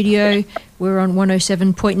the studio. We're on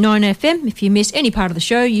 107.9 FM. If you miss any part of the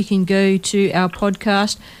show, you can go to our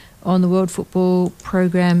podcast on the World Football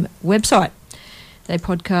Program website. They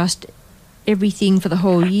podcast everything for the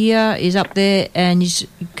whole year, is up there, and you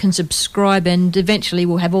can subscribe, and eventually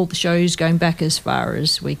we'll have all the shows going back as far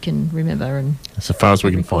as we can remember. And as far as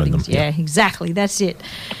we can find them. Yeah, exactly. That's it.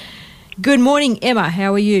 Good morning, Emma.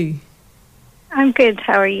 How are you? I'm good.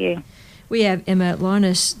 How are you? We have Emma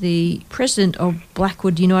Linus, the president of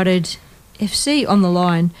Blackwood United FC, on the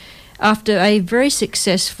line after a very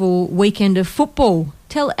successful weekend of football.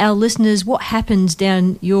 Tell our listeners what happens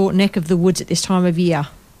down your neck of the woods at this time of year.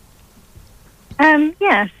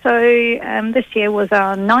 This year was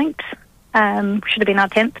our 9th, should have been our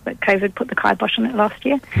 10th, but COVID put the kibosh on it last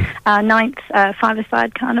year. Our 9th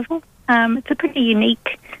five-a-side carnival. It's a pretty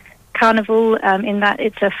unique carnival in that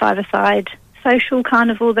it's a five-a-side social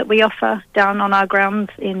carnival that we offer down on our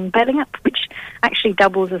grounds in Balingup, which actually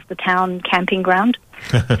doubles as the town camping ground.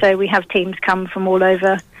 So we have teams come from all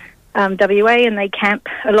over WA, and they camp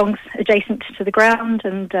adjacent to the ground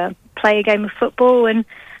and play a game of football. And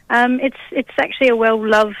it's actually a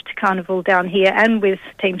well-loved carnival down here, and with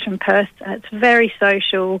teams from Perth. It's very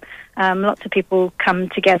social. Lots of people come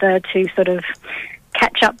together to sort of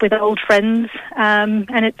catch up with old friends,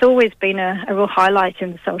 and it's always been a real highlight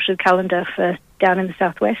in the social calendar for down in the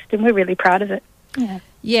southwest, and we're really proud of it. Yeah.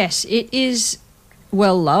 Yes, it is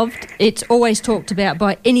well loved. It's always talked about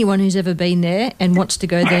by anyone who's ever been there and wants to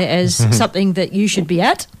go there as something that you should be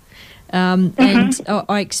at. And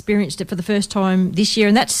I experienced it for the first time this year,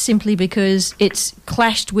 and that's simply because it's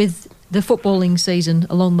clashed with the footballing season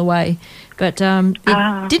along the way. But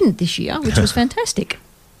it didn't this year, which was fantastic.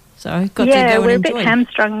 So got to go and enjoy. We're a bit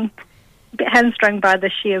hamstrung by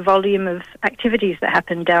the sheer volume of activities that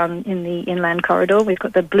happen down in the Inland Corridor. We've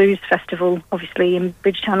got the Blues Festival, obviously, in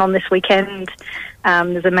Bridgetown on this weekend.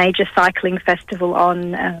 There's a major cycling festival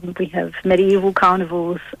on. We have medieval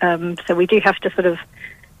carnivals. So we do have to sort of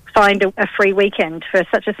find a free weekend. For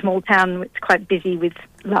such a small town, it's quite busy with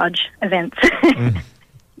large events.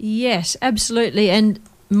 Yes, absolutely. And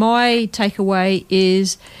my takeaway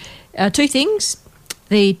is two things.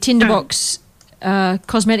 The Tinderbox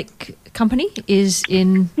cosmetic company is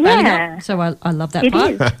in Balingup, so I love that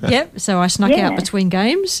part. Yep. So I snuck out between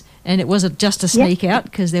games, and it wasn't just a sneak out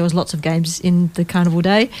because there was lots of games in the carnival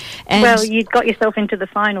day. And well, you got yourself into the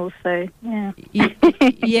finals, so yeah.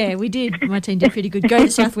 Yeah, we did. My team did pretty good. Go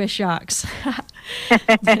the Southwest Sharks.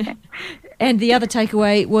 And the other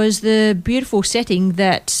takeaway was the beautiful setting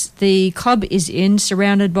that the club is in,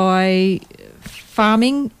 surrounded by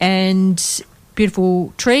farming and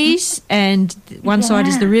beautiful trees, and one side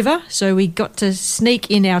is the river, so we got to sneak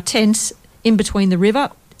in our tents in between the river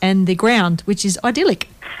and the ground, which is idyllic.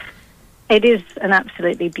 It is an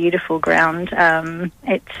absolutely beautiful ground.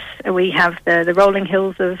 We have the rolling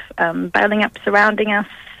hills of Balingup surrounding us,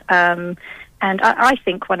 and I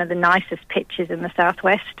think one of the nicest pitches in the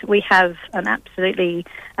southwest. We have an absolutely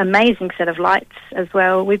amazing set of lights as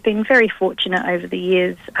well. We've been very fortunate over the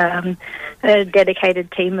years, a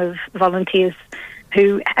dedicated team of volunteers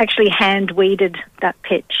who actually hand-weeded that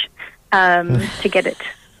pitch to get it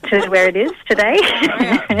to where it is today.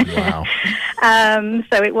 Wow.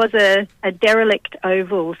 So it was a derelict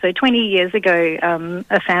oval. So 20 years ago,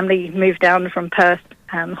 a family moved down from Perth,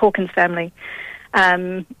 Hawkins family,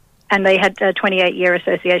 and they had a 28-year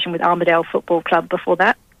association with Armidale Football Club before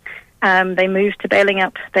that. They moved to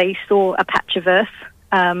Balingup. They saw a patch of earth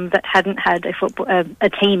that hadn't had a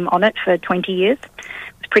team on it for 20 years.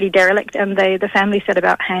 It was pretty derelict, and the family set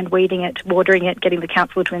about hand-weeding it, watering it, getting the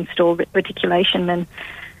council to install reticulation,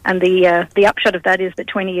 and the upshot of that is that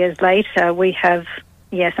 20 years later we have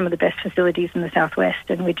some of the best facilities in the southwest,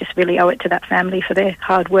 and we just really owe it to that family for their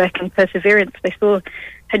hard work and perseverance. They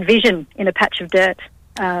had vision in a patch of dirt.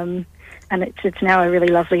 And it's now a really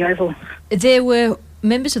lovely oval. There were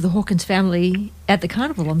members of the Hawkins family at the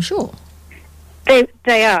carnival, I'm sure.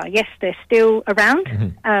 They are, yes, they're still around.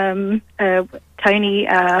 Mm-hmm. Tony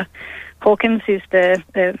Hawkins, who's the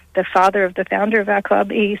father of the founder of our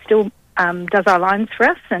club, he still does our lines for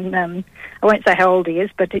us, and I won't say how old he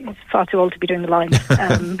is, but he's far too old to be doing the lines.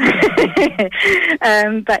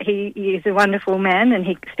 But he is a wonderful man, and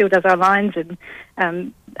he still does our lines,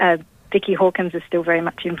 and Vicky Hawkins is still very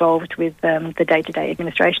much involved with the day-to-day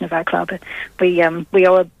administration of our club. We owe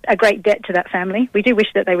a great debt to that family. We do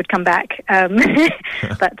wish that they would come back,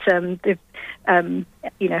 but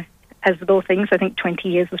as with all things, I think 20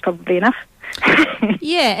 years was probably enough.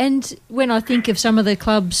 Yeah, and when I think of some of the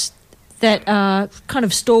clubs that are kind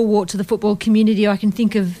of stalwart to the football community, I can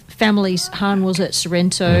think of families, Harnwells at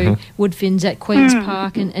Sorrento, Woodfins at Queen's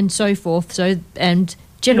Park, and so forth. And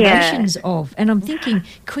generations of, and I'm thinking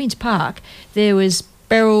Queen's Park, there was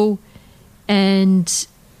Beryl, and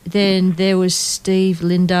then there was Steve,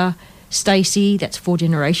 Linda, Stacey, that's 4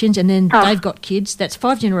 generations, and then they've got kids, that's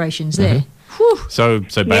 5 generations there. So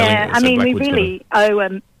Bailey, I mean, we really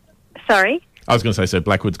owe, sorry? I was going to say, so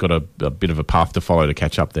Blackwood's got a bit of a path to follow to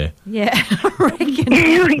catch up there. Yeah, I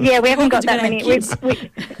reckon. Yeah, we haven't got that many.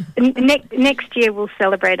 Next year we'll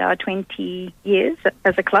celebrate our 20 years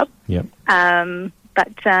as a club. Yep.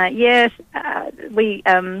 But yes,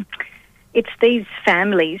 it's these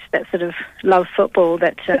families that sort of love football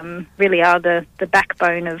that really are the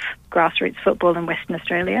backbone of grassroots football in Western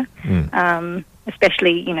Australia.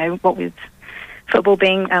 Especially, what with football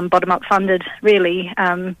being bottom-up funded, really.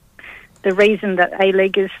 The reason that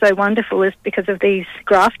A-League is so wonderful is because of these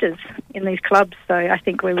grafters in these clubs. So I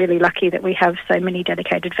think we're really lucky that we have so many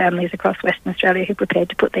dedicated families across Western Australia who are prepared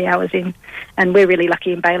to put the hours in. And we're really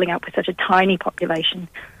lucky in Balingup with such a tiny population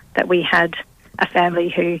that we had a family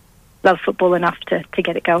who loved football enough to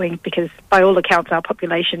get it going, because by all accounts our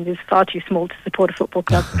population is far too small to support a football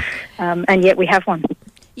club, and yet we have one.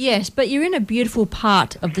 Yes, but you're in a beautiful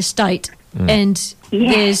part of the state. And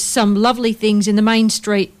there's some lovely things in the main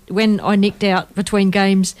street. When I nicked out between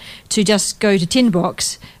games to just go to Tin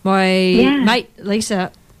Box, my mate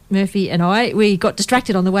Lisa Murphy and we got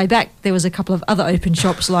distracted on the way back. There was a couple of other open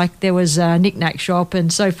shops, like there was a knick-knack shop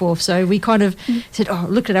and so forth. So we kind of said,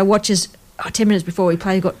 looked at our watches, 10 minutes before we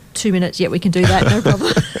play, we've got 2 minutes, we can do that, no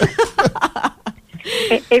problem.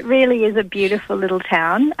 It really is a beautiful little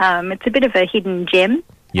town. It's a bit of a hidden gem.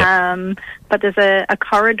 Yep. But there's a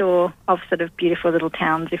corridor of sort of beautiful little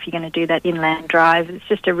towns if you're going to do that inland drive. It's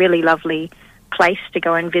just a really lovely place to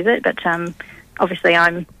go and visit. But obviously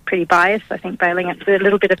I'm pretty biased. I think Bailingup's a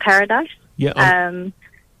little bit of paradise. Yeah.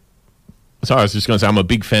 Sorry, I was just going to say I'm a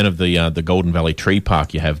big fan of the Golden Valley Tree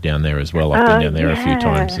Park you have down there as well. I've been down there a few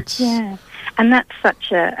times. And that's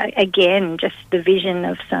such again, just the vision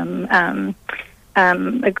of some...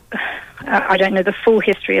 I don't know the full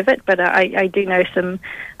history of it, but I do know some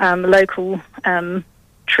local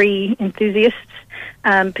tree enthusiasts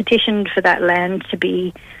petitioned for that land to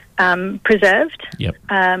be preserved. Yep.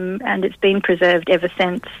 And it's been preserved ever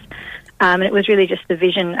since. And it was really just the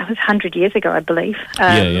vision, it was 100 years ago, I believe,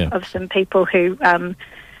 of some people who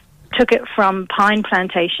took it from pine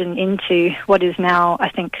plantation into what is now, I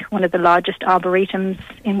think, one of the largest arboretums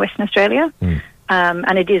in Western Australia.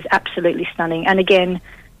 And it is absolutely stunning. And again,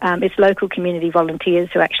 it's local community volunteers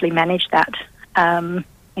who actually manage that and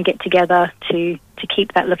get together to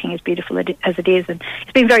keep that looking as beautiful as it is. And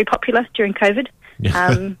it's been very popular during COVID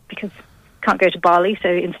because can't go to Bali, so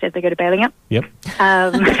instead they go to Balingup. Yep.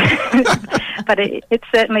 But it's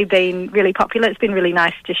certainly been really popular. It's been really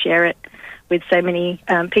nice to share it with so many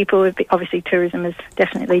people. Obviously, tourism has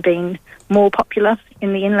definitely been more popular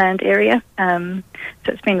in the inland area. So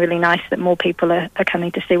it's been really nice that more people are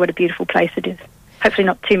coming to see what a beautiful place it is. Hopefully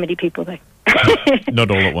not too many people, though. Not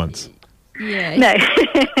all at once. Yeah. No.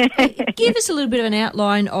 Give us a little bit of an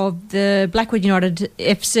outline of the Blackwood United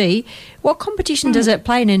FC. What competition does it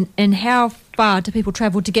play in, and how far do people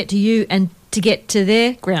travel to get to you and to get to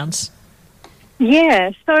their grounds?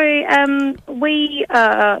 Yeah, so we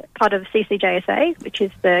are part of CCJSA, which is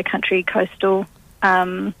the Country Coastal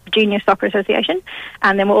Junior Soccer Association,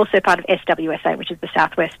 and then we're also part of SWSA, which is the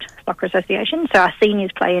Southwest Soccer Association. So our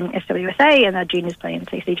seniors play in SWSA and our juniors play in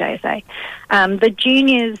CCJSA. The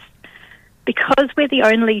juniors, because we're the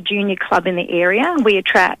only junior club in the area, we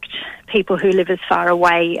attract people who live as far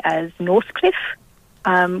away as Northcliffe,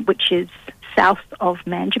 which is south of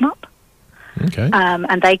Manjimup. Okay.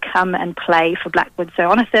 And they come and play for Blackwood. So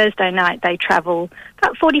on a Thursday night, they travel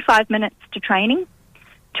about 45 minutes to training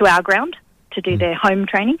to our ground to do their home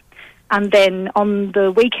training. And then on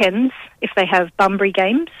the weekends, if they have Bunbury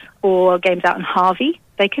games or games out in Harvey,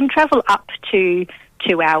 they can travel up to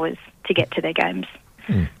 2 hours to get to their games.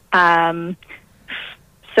 So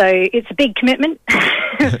it's a big commitment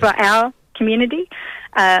for our community.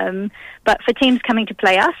 But for teams coming to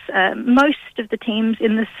play us, most of the teams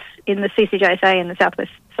in the CCJSA and the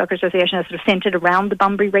Southwest Soccer Association are sort of centred around the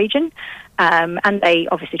Bunbury region, and they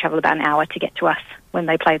obviously travel about an hour to get to us when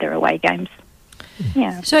they play their away games.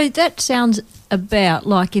 Yeah. So that sounds about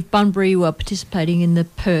like if Bunbury were participating in the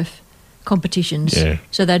Perth competitions. Yeah.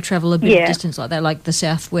 So they'd travel a bit of distance like that, like the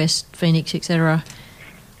Southwest, Phoenix, etc.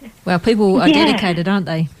 Well, people are dedicated, aren't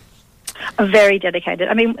they? Are very dedicated.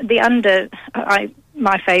 I mean,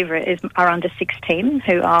 my favourite is our under-16,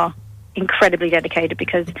 who are incredibly dedicated,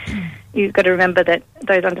 because you've got to remember that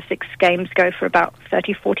those under-6 games go for about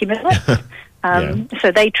 30, 40 minutes.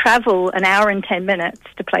 So they travel an hour and 10 minutes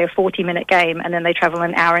to play a 40-minute game, and then they travel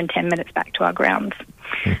an hour and 10 minutes back to our grounds.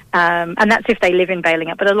 And that's if they live in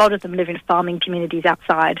Balingup, but a lot of them live in farming communities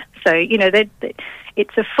outside. So, you know,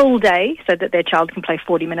 it's a full day so that their child can play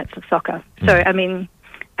 40 minutes of soccer. So, I mean,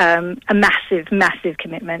 a massive, massive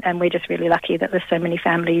commitment, and we're just really lucky that there's so many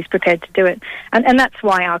families prepared to do it. And that's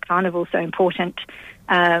why our carnival's so important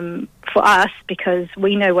for us, because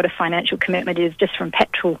we know what a financial commitment is just from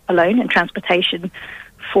petrol alone and transportation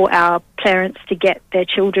for our parents to get their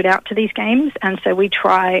children out to these games. And so we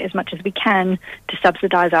try as much as we can to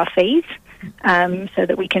subsidise our fees so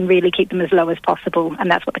that we can really keep them as low as possible, and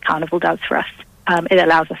that's what the carnival does for us. It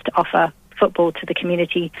allows us to offer football to the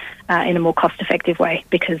community in a more cost-effective way,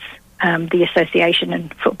 because the association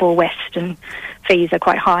and Football West and fees are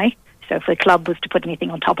quite high. So if the club was to put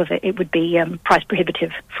anything on top of it, it would be price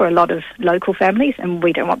prohibitive for a lot of local families, and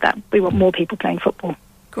we don't want that. We want more people playing football.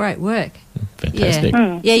 Great work. Fantastic.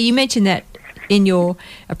 Yeah, you mentioned that in your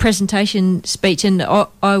presentation speech, and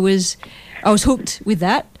I was hooked with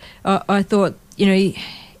that. I thought, you know,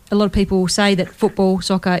 a lot of people say that football,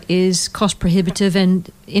 soccer is cost prohibitive,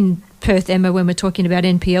 and in Perth, Emma, when we're talking about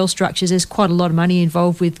NPL structures, there's quite a lot of money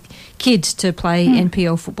involved with kids to play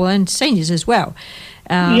NPL football, and seniors as well.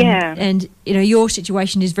 And, you know, your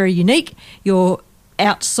situation is very unique. You're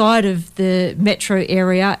outside of the metro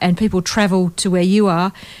area, and people travel to where you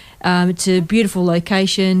are. It's a beautiful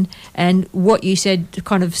location, and what you said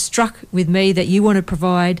kind of struck with me, that you want to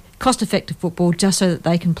provide cost-effective football just so that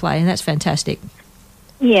they can play, and that's fantastic.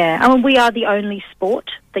 Yeah, I mean, we are the only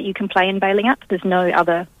sport that you can play in Balingup. There's no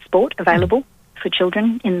other sport available for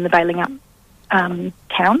children in the Balingup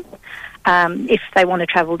town. If they want to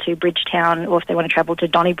travel to Bridgetown, or if they want to travel to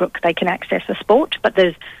Donnybrook, they can access a sport, but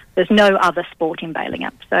there's no other sport in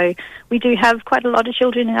Balingup. So we do have quite a lot of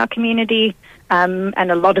children in our community, and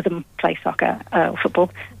a lot of them play soccer or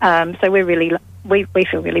football. So we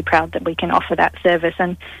feel really proud that we can offer that service.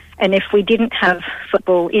 And if we didn't have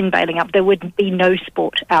football in Balingup, there would be no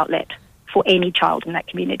sport outlet for any child in that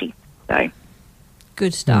community. So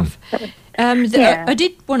good stuff. I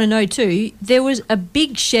did want to know too, there was a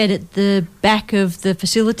big shed at the back of the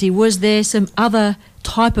facility. Was there some other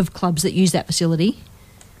type of clubs that use that facility?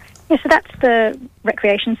 Yeah, so that's the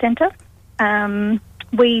recreation centre.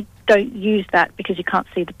 We don't use that because you can't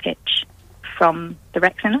see the pitch from the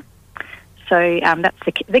rec centre. So that's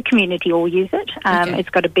the community all use it. It's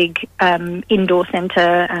got a big indoor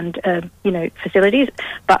centre and, facilities.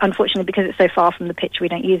 But unfortunately, because it's so far from the pitch, we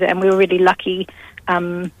don't use it. And we were really lucky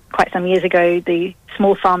quite some years ago, the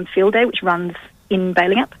Small Farm Field Day, which runs in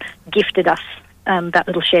Balingup, gifted us that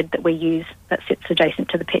little shed that we use that sits adjacent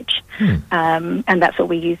to the pitch. And that's what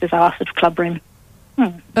we use as our sort of club room.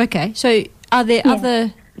 Okay, so are there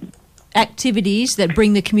other activities that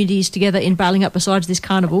bring the communities together in Balingup besides this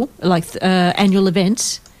carnival, like annual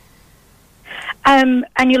events?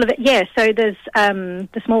 Annual event, yeah. So there's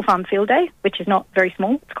the Small Farm Field Day, which is not very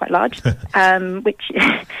small; it's quite large, which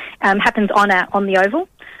happens on the Oval.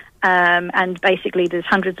 And basically, there's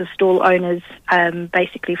hundreds of stall owners,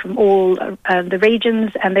 basically from all the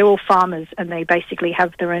regions, and they're all farmers, and they basically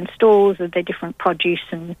have their own stalls with their different produce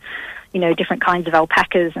and different kinds of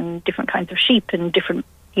alpacas and different kinds of sheep and different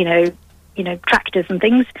tractors and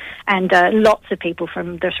things, and lots of people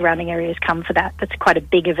from the surrounding areas come for that. That's quite a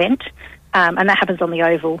big event, and that happens on the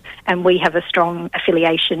Oval, and we have a strong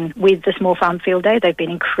affiliation with the Small Farm Field Day. They've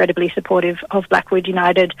been incredibly supportive of Blackwood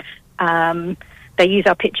United. They use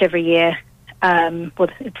our pitch every year. Well,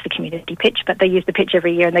 it's the community pitch, but they use the pitch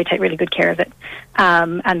every year and they take really good care of it.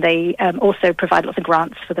 And they also provide lots of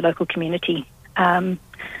grants for the local community.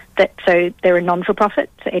 So they're a non-for-profit,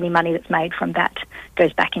 so any money that's made from that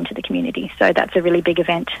goes back into the community. So that's a really big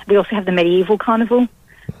event. We also have the Medieval Carnival,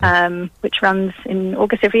 which runs in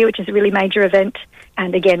August every year, which is a really major event.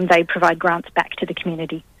 And again, they provide grants back to the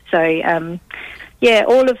community. So,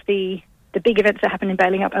 all of the big events that happen in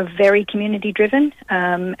Balingup are very community-driven,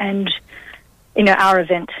 and our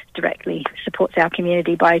event directly supports our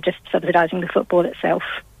community by just subsidising the football itself,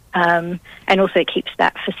 and also it keeps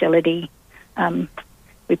that facility.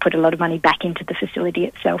 We put a lot of money back into the facility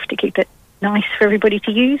itself to keep it nice for everybody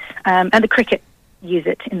to use, and the cricket use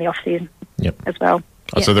it in the off season as well.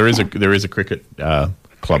 Oh, so there is a cricket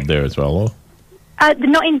club there as well, or they're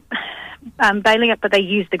not in Balingup, but they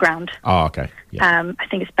use the ground. Oh, okay. Yeah. I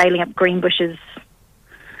think it's Balingup Greenbushes,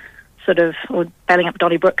 or Balingup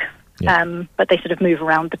Donnybrook, but they sort of move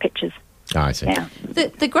around the pitches. Oh, I see. Yeah.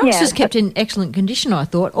 The grass was kept in excellent condition, I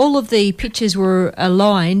thought. All of the pitches were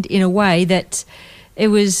aligned in a way that it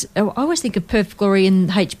was... I always think of Perth Glory in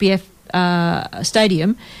HBF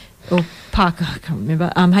Stadium, or Park, I can't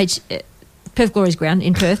remember, Perth Glory's ground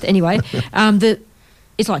in Perth, anyway.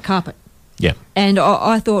 It's like carpet. Yeah. And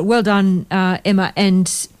I thought, well done, Emma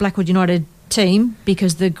and Blackwood United team,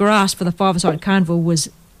 because the grass for the five-a-side carnival was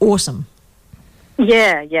awesome.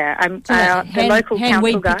 Yeah. The local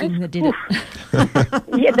council guys that did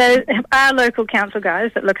it. Our local council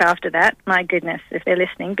guys that look after that. My goodness, if they're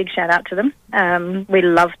listening, big shout out to them. We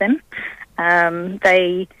love them.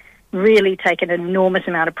 They really take an enormous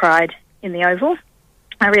amount of pride in the Oval.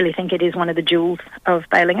 I really think it is one of the jewels of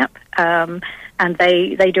Balingup, and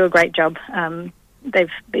they do a great job.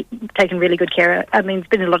 They've taken really good care. It's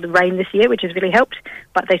been a lot of rain this year, which has really helped,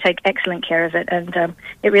 but they take excellent care of it, and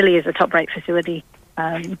it really is a top-rate facility.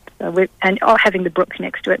 Having the brook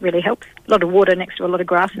next to it really helps. A lot of water next to a lot of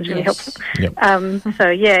grass is really helpful. Yep.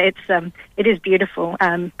 It is beautiful,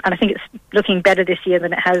 and I think it's looking better this year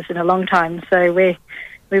than it has in a long time. So we're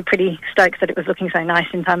pretty stoked that it was looking so nice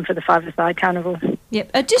in time for the five-a-side carnival.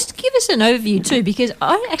 Yep. Just give us an overview too, because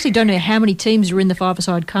I actually don't know how many teams are in the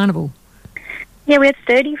five-a-side carnival. Yeah, we had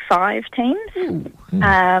 35 teams in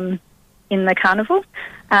the carnival,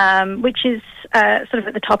 which is sort of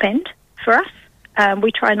at the top end for us.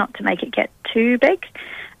 We try not to make it get too big.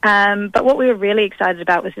 But what we were really excited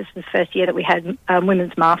about was this was the first year that we had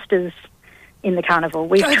Women's Masters in the carnival.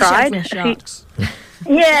 We've tried.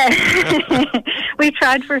 We've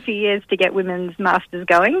tried for a few years to get Women's Masters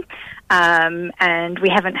going, and we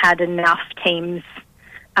haven't had enough teams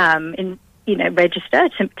register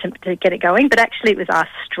to get it going. But actually, it was our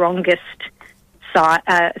strongest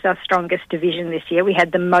division this year. We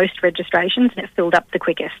had the most registrations, and it filled up the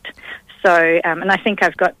quickest. So, and I think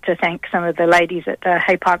I've got to thank some of the ladies at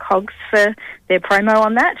Hay Park Hogs for their promo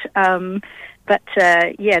on that.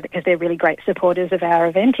 Because they're really great supporters of our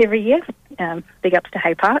event every year. Big ups to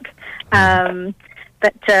Hay Park. I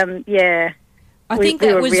think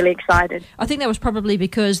we were really excited. I think that was probably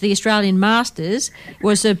because the Australian Masters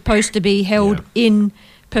was supposed to be held in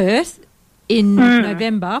Perth in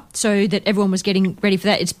November, so that everyone was getting ready for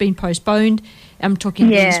that. It's been postponed. I'm talking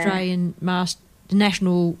the Australian the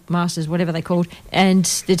National Masters, whatever they're called, and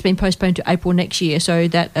it's been postponed to April next year, so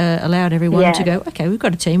that allowed everyone to go, okay, we've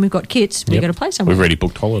got a team, we've got kits, we've got to play somewhere. We've already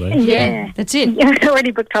booked holidays. Yeah. That's it. Yeah, we've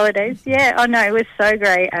already booked holidays. Yeah, it was so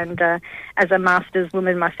great, and as a Masters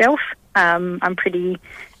woman myself, I'm pretty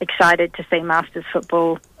excited to see Masters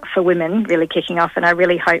football for women really kicking off, and I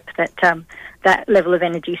really hope that that level of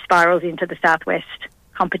energy spirals into the Southwest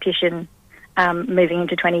competition moving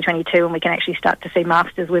into 2022, and we can actually start to see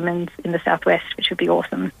Masters women's in the Southwest, which would be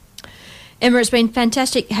awesome. Emma, it's been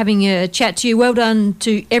fantastic having a chat to you. Well done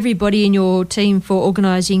to everybody in your team for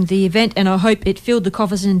organising the event, and I hope it filled the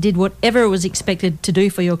coffers and did whatever it was expected to do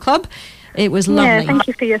for your club. It was lovely. Yeah, thank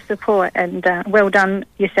you for your support, and well done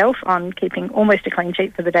yourself on keeping almost a clean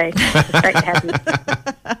sheet for the day. It's great to have you.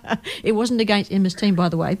 It wasn't against Emma's team, by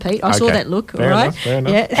the way, Pete. I saw that look, Fair all right? enough, fair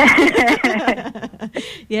enough. Yeah.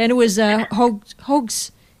 Yeah, and it was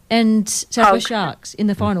Hogs and Southwest Sharks in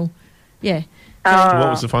the final. Yeah. What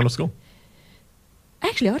was the final score?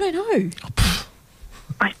 Actually, I don't know.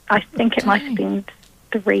 I think it might have been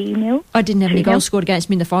 3-0. I didn't have any goals scored against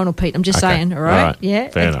me in the final, Pete. I'm just saying, all right? Yeah,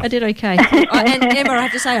 Fair enough. I did okay. And Emma, I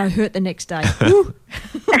have to say, I hurt the next day. Woo.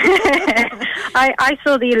 I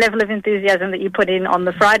saw the level of enthusiasm that you put in on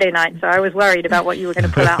the Friday night, so I was worried about what you were going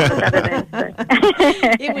to pull out on the Saturday. So.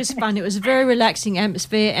 It was fun. It was a very relaxing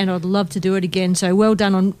atmosphere, and I'd love to do it again. So well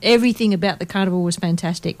done on everything about the carnival. Was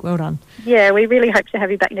fantastic. Well done. Yeah, we really hope to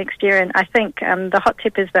have you back next year, and I think the hot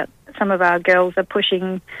tip is that some of our girls are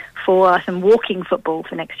pushing for some walking football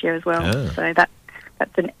for next year as well. Oh. So that's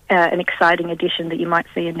an exciting addition that you might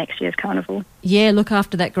see in next year's carnival. Yeah, look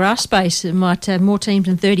after that grass space. It might have more teams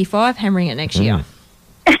than 35 hammering it next year.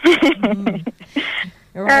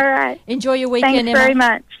 All right. Enjoy your weekend, Thanks Emma. very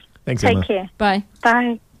much. Thanks, Take Emma. care. Bye.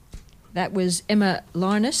 Bye. That was Emma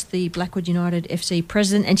Linus, the Blackwood United FC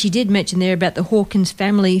president, and she did mention there about the Hawkins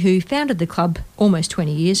family who founded the club almost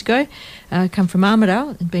 20 years ago, come from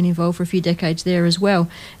Armidale and been involved for a few decades there as well.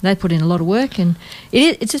 And they put in a lot of work, and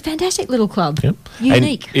it's a fantastic little club,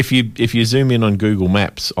 unique. And if you zoom in on Google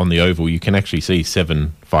Maps on the oval, you can actually see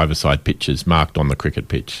 7 five-a-side pitches marked on the cricket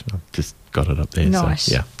pitch. I've just got it up there. Nice.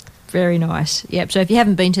 So, yeah. Very nice. Yep. So if you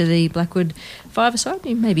haven't been to the Blackwood five-a-side,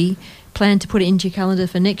 you maybe plan to put it into your calendar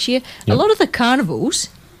for next year. Yep. A lot of the carnivals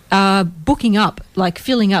are booking up, like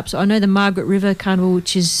filling up. So I know the Margaret River Carnival,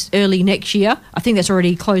 which is early next year. I think that's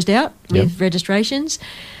already closed out with registrations.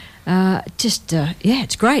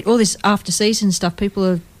 It's great. All this after-season stuff, people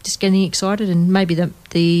are just getting excited, and maybe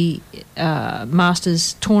the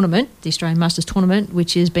Masters tournament, the Australian Masters tournament,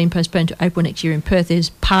 which has been postponed to April next year in Perth, is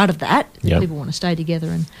part of that. Yep. People want to stay together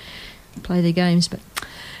and play their games. But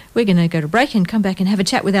we're going to go to break and come back and have a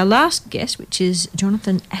chat with our last guest, which is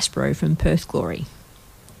Jonathan Aspro from Perth Glory.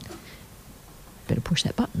 Better push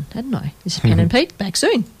that button, hadn't I? This is Pen and Pete. Back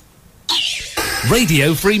soon.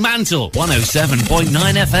 Radio Fremantle, 107.9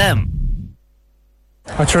 FM.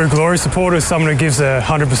 A true Glory supporter is someone who gives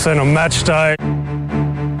 100% on match day.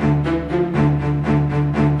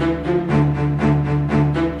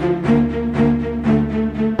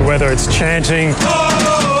 Whether it's chanting,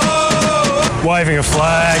 waving a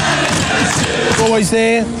flag. Always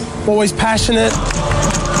there, always passionate.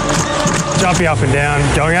 Jumping up and down,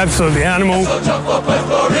 going absolutely animal.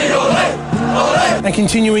 And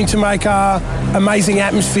continuing to make an amazing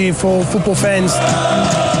atmosphere for football fans.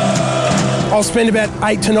 I'll spend about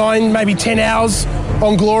 8 to 9, maybe 10 hours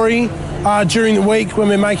on Glory during the week when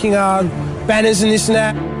we're making our banners and this and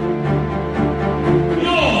that.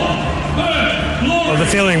 Well, the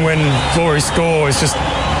feeling when Glory score is just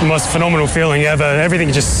the most phenomenal feeling ever.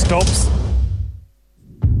 Everything just stops.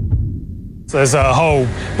 So there's a whole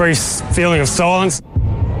brief feeling of silence.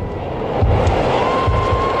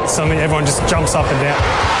 Suddenly everyone just jumps up and down.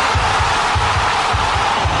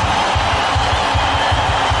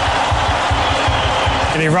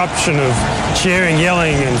 An eruption of cheering,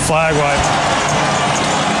 yelling and flag wave.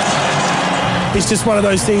 It's just one of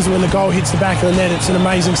those things when the goal hits the back of the net, it's an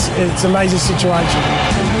amazing situation.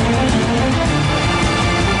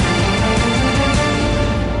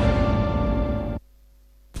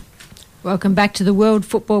 Welcome back to the World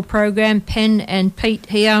Football Program. Pen and Pete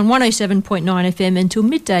here on 107.9 FM until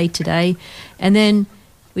midday today. And then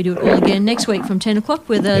we do it all again next week from 10 o'clock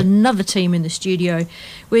with another team in the studio.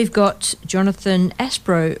 We've got Jonathan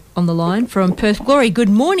Aspro on the line from Perth Glory. Good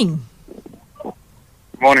morning.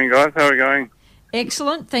 Morning, guys. How are we going?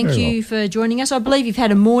 Excellent. Thank you for joining us. I believe you've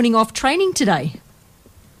had a morning off training today.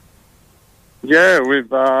 Yeah, we've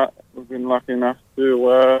been lucky enough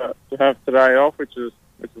to have today off, which has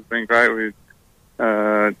been great. We've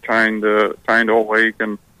trained all week,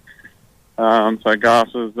 and so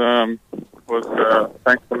Gas was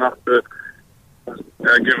thankful enough to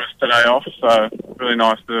give us today off. So really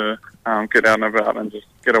nice to get out and about and just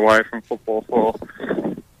get away from football for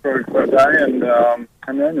a day, and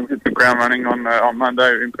then we'll hit the ground running on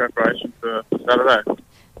Monday in preparation for Saturday.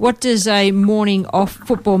 What does a morning off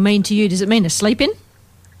football mean to you? Does it mean a sleep in?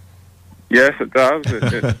 Yes, it does.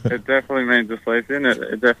 It definitely means a sleep in.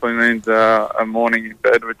 It definitely means a morning in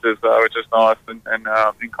bed, which is nice, and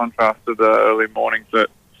in contrast to the early mornings that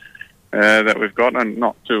we've got, and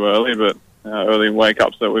not too early, but early wake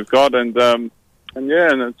ups that we've got, and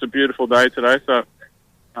it's a beautiful day today. So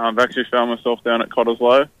I've actually found myself down at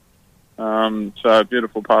Cottesloe, so a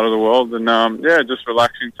beautiful part of the world, and just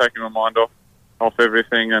relaxing, taking my mind off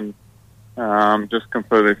everything, and just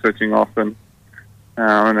completely switching off, and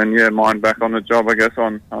then mind back on the job, I guess,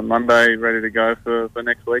 on Monday, ready to go for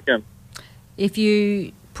next weekend. If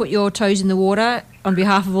you put your toes in the water on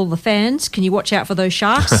behalf of all the fans, can you watch out for those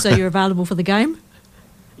sharks so you're available for the game?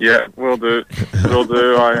 Yeah, will do. Will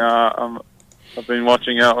do. I've been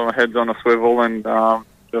watching out. My head's on a swivel, and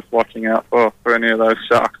just watching out for any of those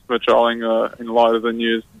sharks patrolling in light of the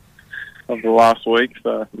news of the last week.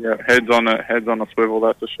 So yeah, heads on a swivel,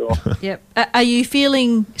 that's for sure. Yep. Are you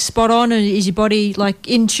feeling spot on, and is your body like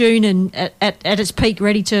in tune and at its peak,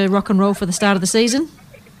 ready to rock and roll for the start of the season?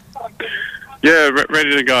 Yeah,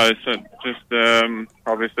 ready to go. So just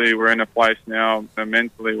obviously we're in a place now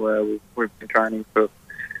mentally where we've been training for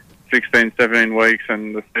 16, 17 weeks,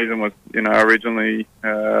 and the season was originally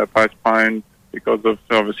postponed because of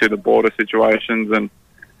obviously the border situations, and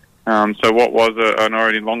so what was an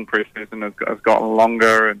already long pre-season has gotten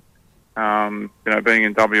longer, and being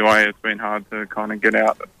in WA, it's been hard to kind of get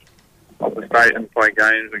out of the state and play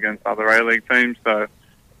games against other A-League teams. So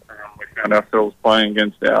we found ourselves playing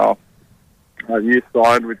against our youth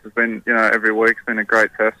side, which has been every week's been a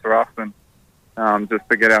great test for us, and just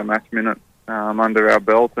to get our match minutes under our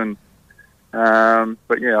belt, and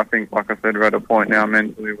but yeah, I think, like I said, we're at a point now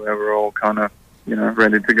mentally where we're all kind of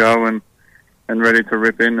ready to go and ready to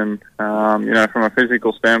rip in, and from a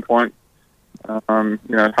physical standpoint, it's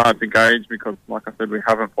hard to gauge because, like I said, we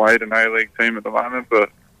haven't played an A-League team at the moment, but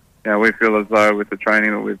we feel as though with the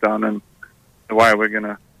training that we've done and the way we're going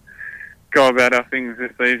to go about our things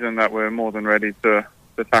this season, that we're more than ready to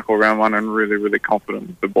tackle round one, and really, really confident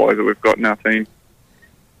with the boys that we've got in our team.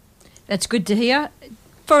 That's good to hear.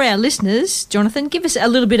 For our listeners, Jonathan, give us a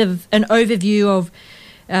little bit of an overview of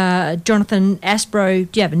Jonathan Aspro.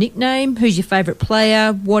 Do you have a nickname? Who's your favourite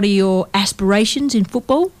player? What are your aspirations in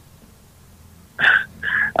football?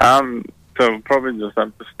 So probably just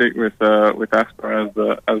have to stick with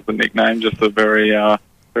Aspro as the nickname. Just a very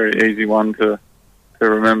very easy one to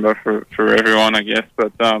remember for everyone, I guess.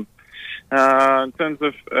 But in terms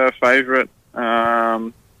of favourite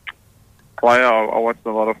player, I watched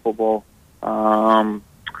a lot of football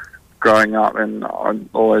growing up, and I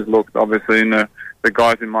always looked, obviously, in the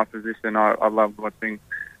guys in my position. I loved watching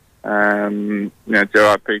Gerard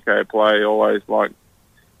Piqué play. Always liked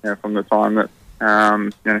from the time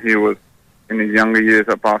that he was in his younger years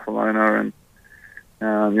at Barcelona,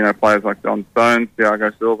 and players like John Stones,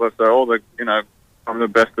 Thiago Silva. So all the some of the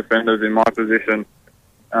best defenders in my position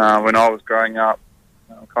when I was growing up,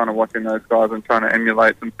 kind of watching those guys and trying to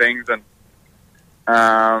emulate some things. And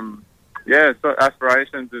so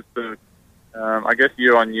aspirations is to, I guess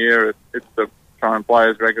year on year, it's to try and play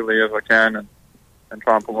as regularly as I can, and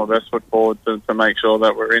try and put my best foot forward to make sure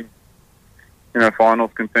that we're in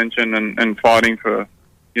finals contention and fighting for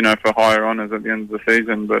for higher honours at the end of the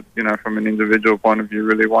season. But from an individual point of view,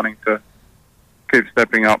 really wanting to keep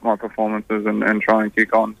stepping up my performances and try and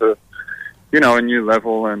kick on to a new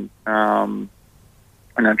level, and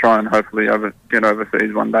then try and hopefully get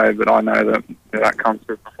overseas one day. But I know that comes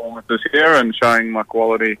through performances here and showing my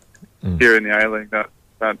quality here in the A-League,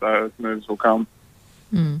 that those moves will come.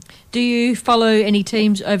 Do you follow any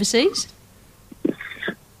teams overseas?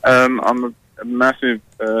 I'm a massive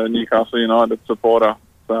Newcastle United supporter,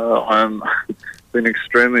 so I'm been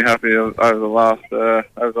extremely happy over the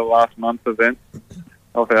last month's event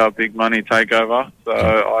of our big money takeover. So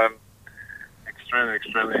I'm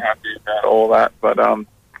extremely happy about all that. But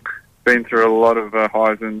been through a lot of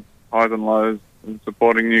highs and lows in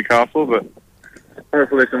supporting Newcastle, but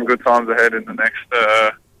hopefully some good times ahead in the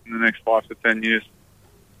next 5 to 10 years.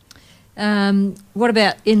 What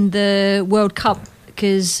about in the World Cup?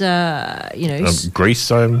 Because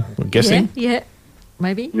Greece, I'm guessing. Yeah,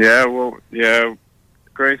 maybe. Yeah, well, yeah.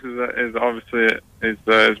 Greece is obviously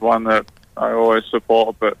is one that I always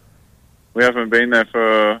support, but we haven't been there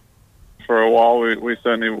for a while. We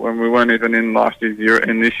certainly, when we weren't even in this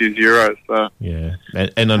year's Euros. So yeah,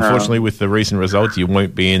 and unfortunately, with the recent results, you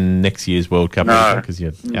won't be in next year's World Cup because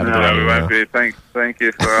you're out of the way. No, we won't be. Thank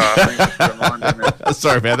you for reminding me.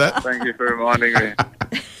 Sorry about that. Thank you for reminding me.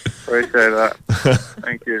 Appreciate that.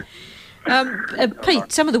 Thank you.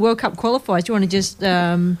 Pete, some of the World Cup qualifiers, do you want to just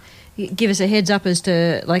give us a heads up as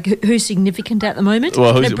to like who's significant at the moment?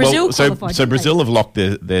 Well, Brazil so qualified. so Brazil have locked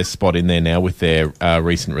their spot in there now with their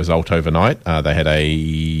recent result overnight. They had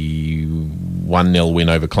a 1-0 win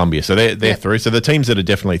over Colombia, so they're through. So the teams that are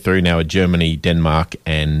definitely through now are Germany, Denmark,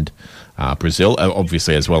 and Brazil,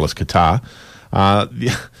 obviously, as well as Qatar.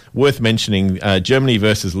 Worth mentioning, Germany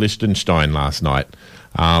versus Liechtenstein last night.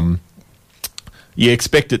 You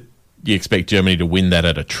expect Germany to win that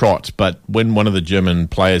at a trot, but when one of the German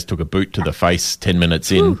players took a boot to the face 10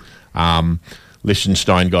 minutes in,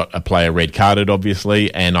 Liechtenstein got a player red carded,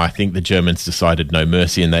 obviously, and I think the Germans decided no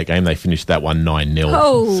mercy in that game. They finished that one 9-0.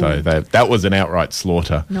 Oh. So that was an outright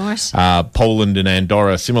slaughter. Nice. Poland and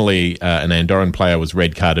Andorra, similarly, an Andorran player was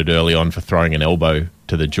red carded early on for throwing an elbow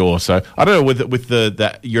to the jaw. So I don't know, with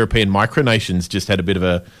the European micronations just had a bit of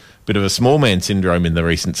a small man syndrome in the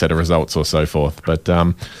recent set of results or so forth. But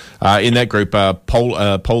in that group,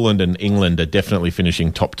 Poland and England are definitely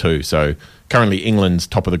finishing top two. So currently England's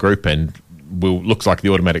top of the group and looks like the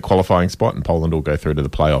automatic qualifying spot, and Poland will go through to the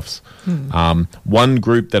playoffs. One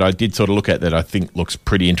group that I did sort of look at that I think looks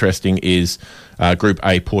pretty interesting is Group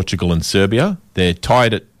A, Portugal and Serbia. They're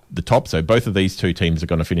tied at the top, so both of these two teams are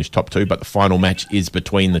going to finish top two, but the final match is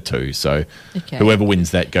between the two. So whoever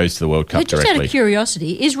wins that goes to the World Cup just directly. Out of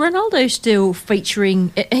curiosity, is Ronaldo still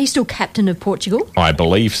featuring? He's still captain of Portugal? I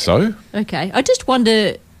believe so. Okay. I just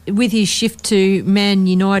wonder, with his shift to Man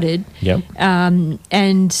United,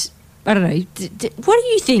 and I don't know, what do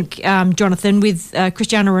you think, Jonathan, with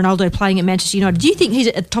Cristiano Ronaldo playing at Manchester United? Do you think he's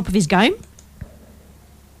at the top of his game?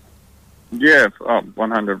 Yeah,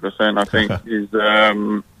 100%. I think he's,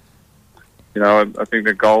 I think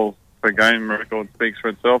the goal per game record speaks for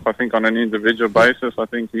itself. I think on an individual basis, I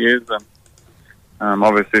think he is. And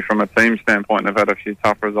obviously from a team standpoint, they've had a few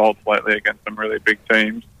tough results lately against some really big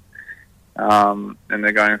teams. And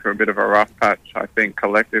they're going for a bit of a rough patch, I think,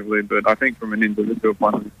 collectively. But I think from an individual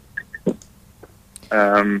point of view,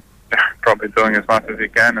 probably doing as much as he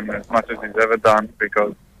can and as much as he's ever done,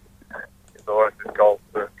 because he's always his goals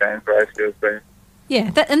to games ratio has been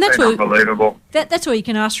that's unbelievable. That's all you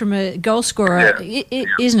can ask from a goal scorer,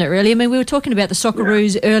 isn't it? Really, I mean, we were talking about the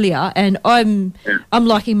Socceroos earlier, and I'm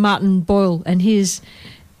liking Martin Boyle and his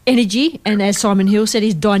energy, and as Simon Hill said,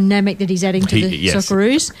 his dynamic that he's adding to the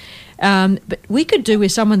Socceroos. But we could do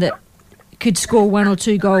with someone that could score 1 or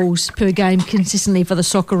 2 goals per game consistently for the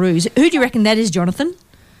Socceroos. Who do you reckon that is, Jonathan?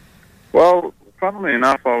 Well, funnily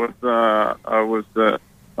enough, I was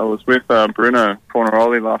with Bruno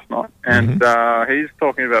Fornaroli last night, and he's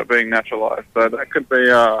talking about being naturalised. So that could be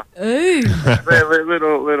a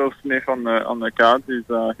little sniff on the cards. He's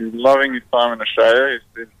loving his time in Australia.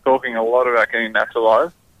 He's talking a lot about getting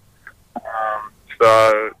naturalised.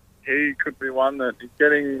 So he could be one that he's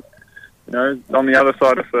getting, on the other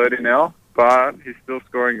side of 30 now, but he's still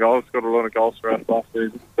scoring goals. Got a lot of goals for us last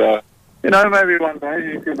season. So maybe one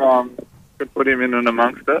day you could put him in and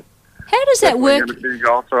amongst it. How does that work?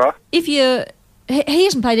 If he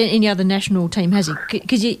hasn't played in any other national team, has he?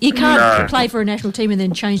 Because you can't play for a national team and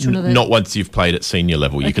then change to another. Not once you've played at senior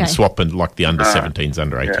level. You can swap in like the under 17s,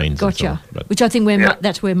 under 18s. Gotcha. Which I think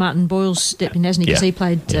that's where Martin Boyle's stepped in, hasn't he? Because he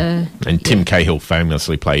played. And Tim Cahill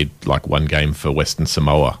famously played like one game for Western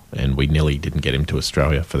Samoa, and we nearly didn't get him to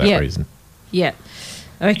Australia for that reason. Yeah.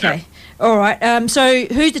 Okay. All right. So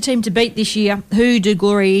who's the team to beat this year? Who do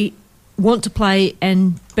Glory want to play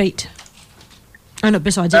and beat? And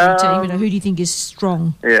besides every team, who do you think is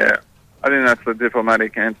strong? Yeah, I think that's the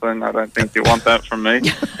diplomatic answer, and I don't think you want that from me.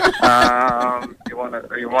 You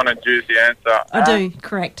want a juicy answer. I do,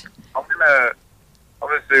 correct. I'm gonna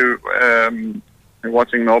obviously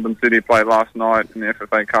watching Melbourne City play last night in the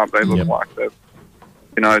FFA Cup. They look like they've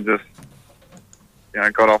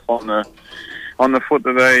got off on the foot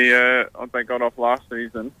that they got off last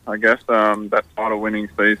season. I guess that title winning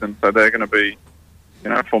season. So they're going to be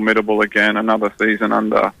formidable again. Another season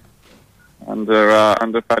under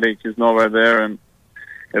Paddy Kisnova there, and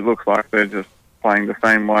it looks like they're just playing the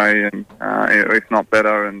same way, and if not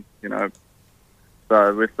better. And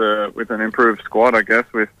so with an improved squad, I guess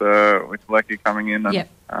with Lecky coming in, and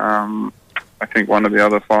I think one of the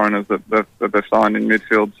other foreigners that they've signed in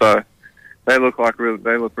midfield. So they look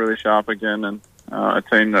really sharp again, and a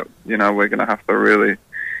team that we're going to have to really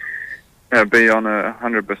be on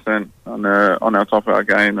 100% on our top of our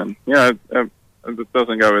game. And it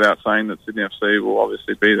doesn't go without saying that Sydney FC will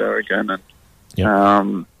obviously be there again, and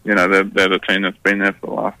they're the team that's been there for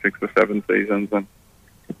the last 6 or 7 seasons, and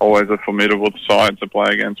always a formidable side to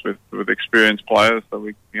play against with experienced players. So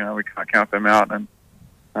we can't count them out. And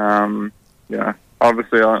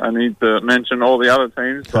obviously I need to mention all the other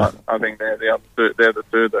teams, but I think they're the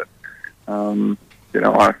two that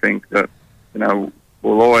I think that,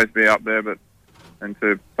 we'll always be up there, and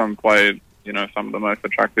to some play, some of the most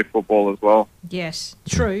attractive football as well. Yes,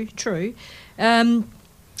 true.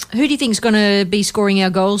 Who do you think is going to be scoring our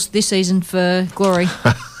goals this season for Glory?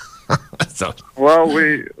 Well,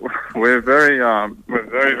 we're very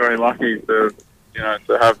very lucky to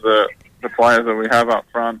to have the players that we have up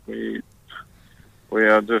front. We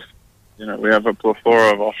are just we have a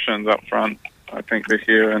plethora of options up front. I think this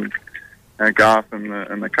year, and Garth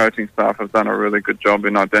and the coaching staff have done a really good job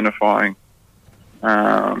in identifying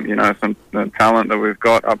some the talent that we've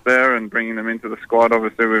got up there and bringing them into the squad.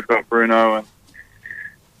 Obviously, we've got Bruno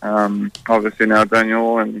and obviously now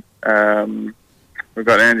Daniel, and we've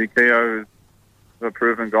got Andy Keogh, who's a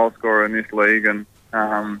proven goal scorer in this league, and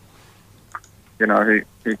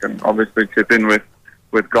he can obviously chip in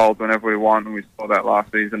with goals whenever we want, and we saw that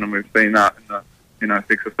last season, and we've seen that in the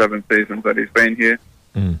 6 or 7 seasons that he's been here.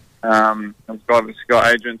 I've obviously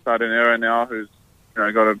got Adrian Sardinero now, who's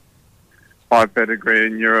got a high pedigree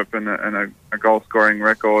in Europe and a goal scoring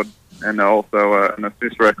record, and also an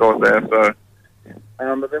assist record there. So,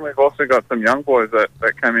 but then we've also got some young boys that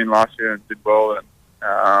came in last year and did well, and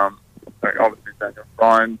like obviously Daniel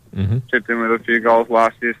Ryan chipped in with a few goals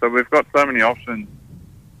last year. So we've got so many options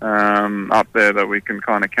up there that we can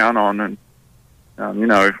kind of count on, and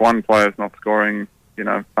if one player's not scoring,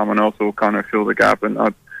 someone else will kind of fill the gap, and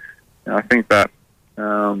I think that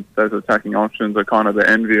those attacking options are kind of the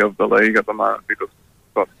envy of the league at the moment, because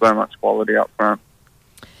we've got so much quality up front.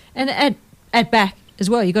 And at back as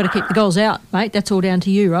well, you've got to keep the goals out, mate. That's all down to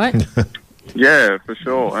you, right? Yeah, for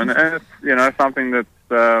sure. And it's something that's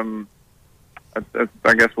it's,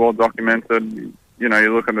 I guess, well documented. You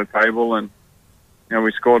look at the table, and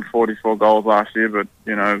we scored 44 goals last year, but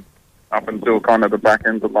up until kind of the back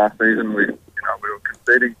end of last season, we were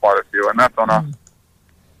conceding quite a few, and that's on us.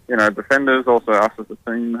 Defenders, also us as a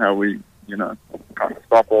team, how we kind of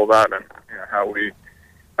stop all that, and how we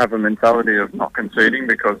have a mentality of not conceding,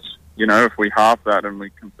 because if we halve that and we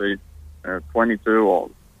concede 22 or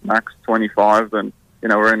max 25, then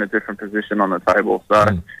we're in a different position on the table.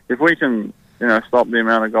 So if we can stop the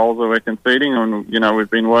amount of goals that we're conceding, and we've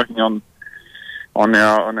been working on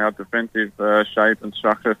our defensive shape and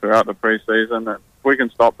structure throughout the pre-season, and if we can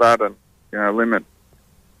stop that and limit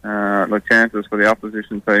the chances for the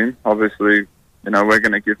opposition team, obviously we're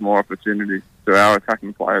going to give more opportunities to our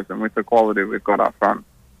attacking players, and with the quality we've got up front,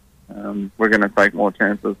 we're going to take more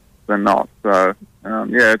chances than not. So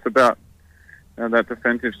it's about that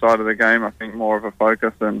defensive side of the game. I think more of a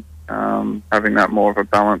focus, and having that more of a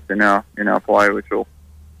balance in our play, which will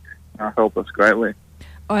help us greatly.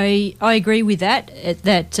 I agree with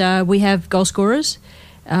that we have goal scorers.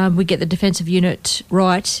 We get the defensive unit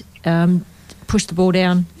right, push the ball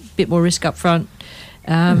down, a bit more risk up front,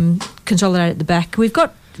 consolidate at the back. We've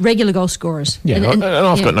got regular goal scorers. Yeah, and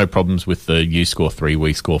I've got no problems with the you score 3,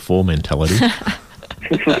 we score 4 mentality.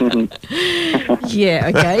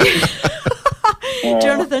 Yeah, okay.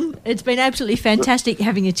 Jonathan, it's been absolutely fantastic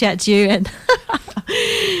having a chat to you,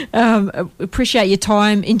 and appreciate your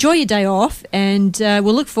time. Enjoy your day off, and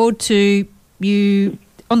we'll look forward to you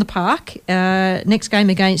on the park next game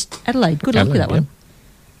against Adelaide. Good luck with that one.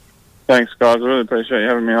 Thanks, guys. I really appreciate you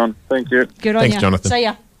having me on. Thank you. Good on you. Thanks, Jonathan. See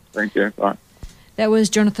ya. Thank you. Bye. That was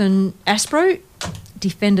Jonathan Aspro,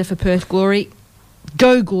 defender for Perth Glory.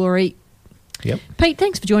 Go Glory. Yep. Pete,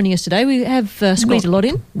 thanks for joining us today. We have squeezed a lot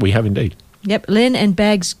in. We have indeed. Yep, Len and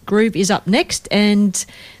Bags Groove is up next, and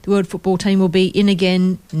the World Football team will be in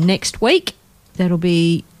again next week. That'll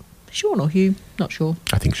be Sean or Hugh, not sure.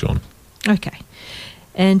 I think Sean. Okay.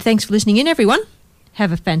 And thanks for listening in, everyone.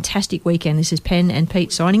 Have a fantastic weekend. This is Pen and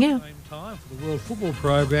Pete signing out. Time for the World Football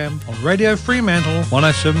Program on Radio Fremantle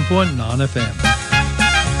 107.9 FM.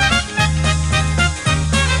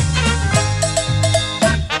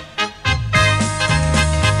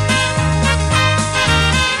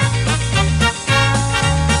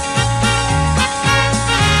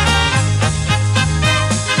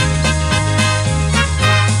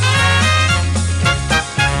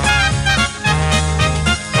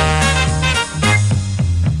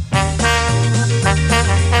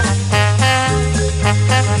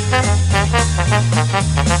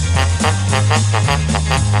 Thank you.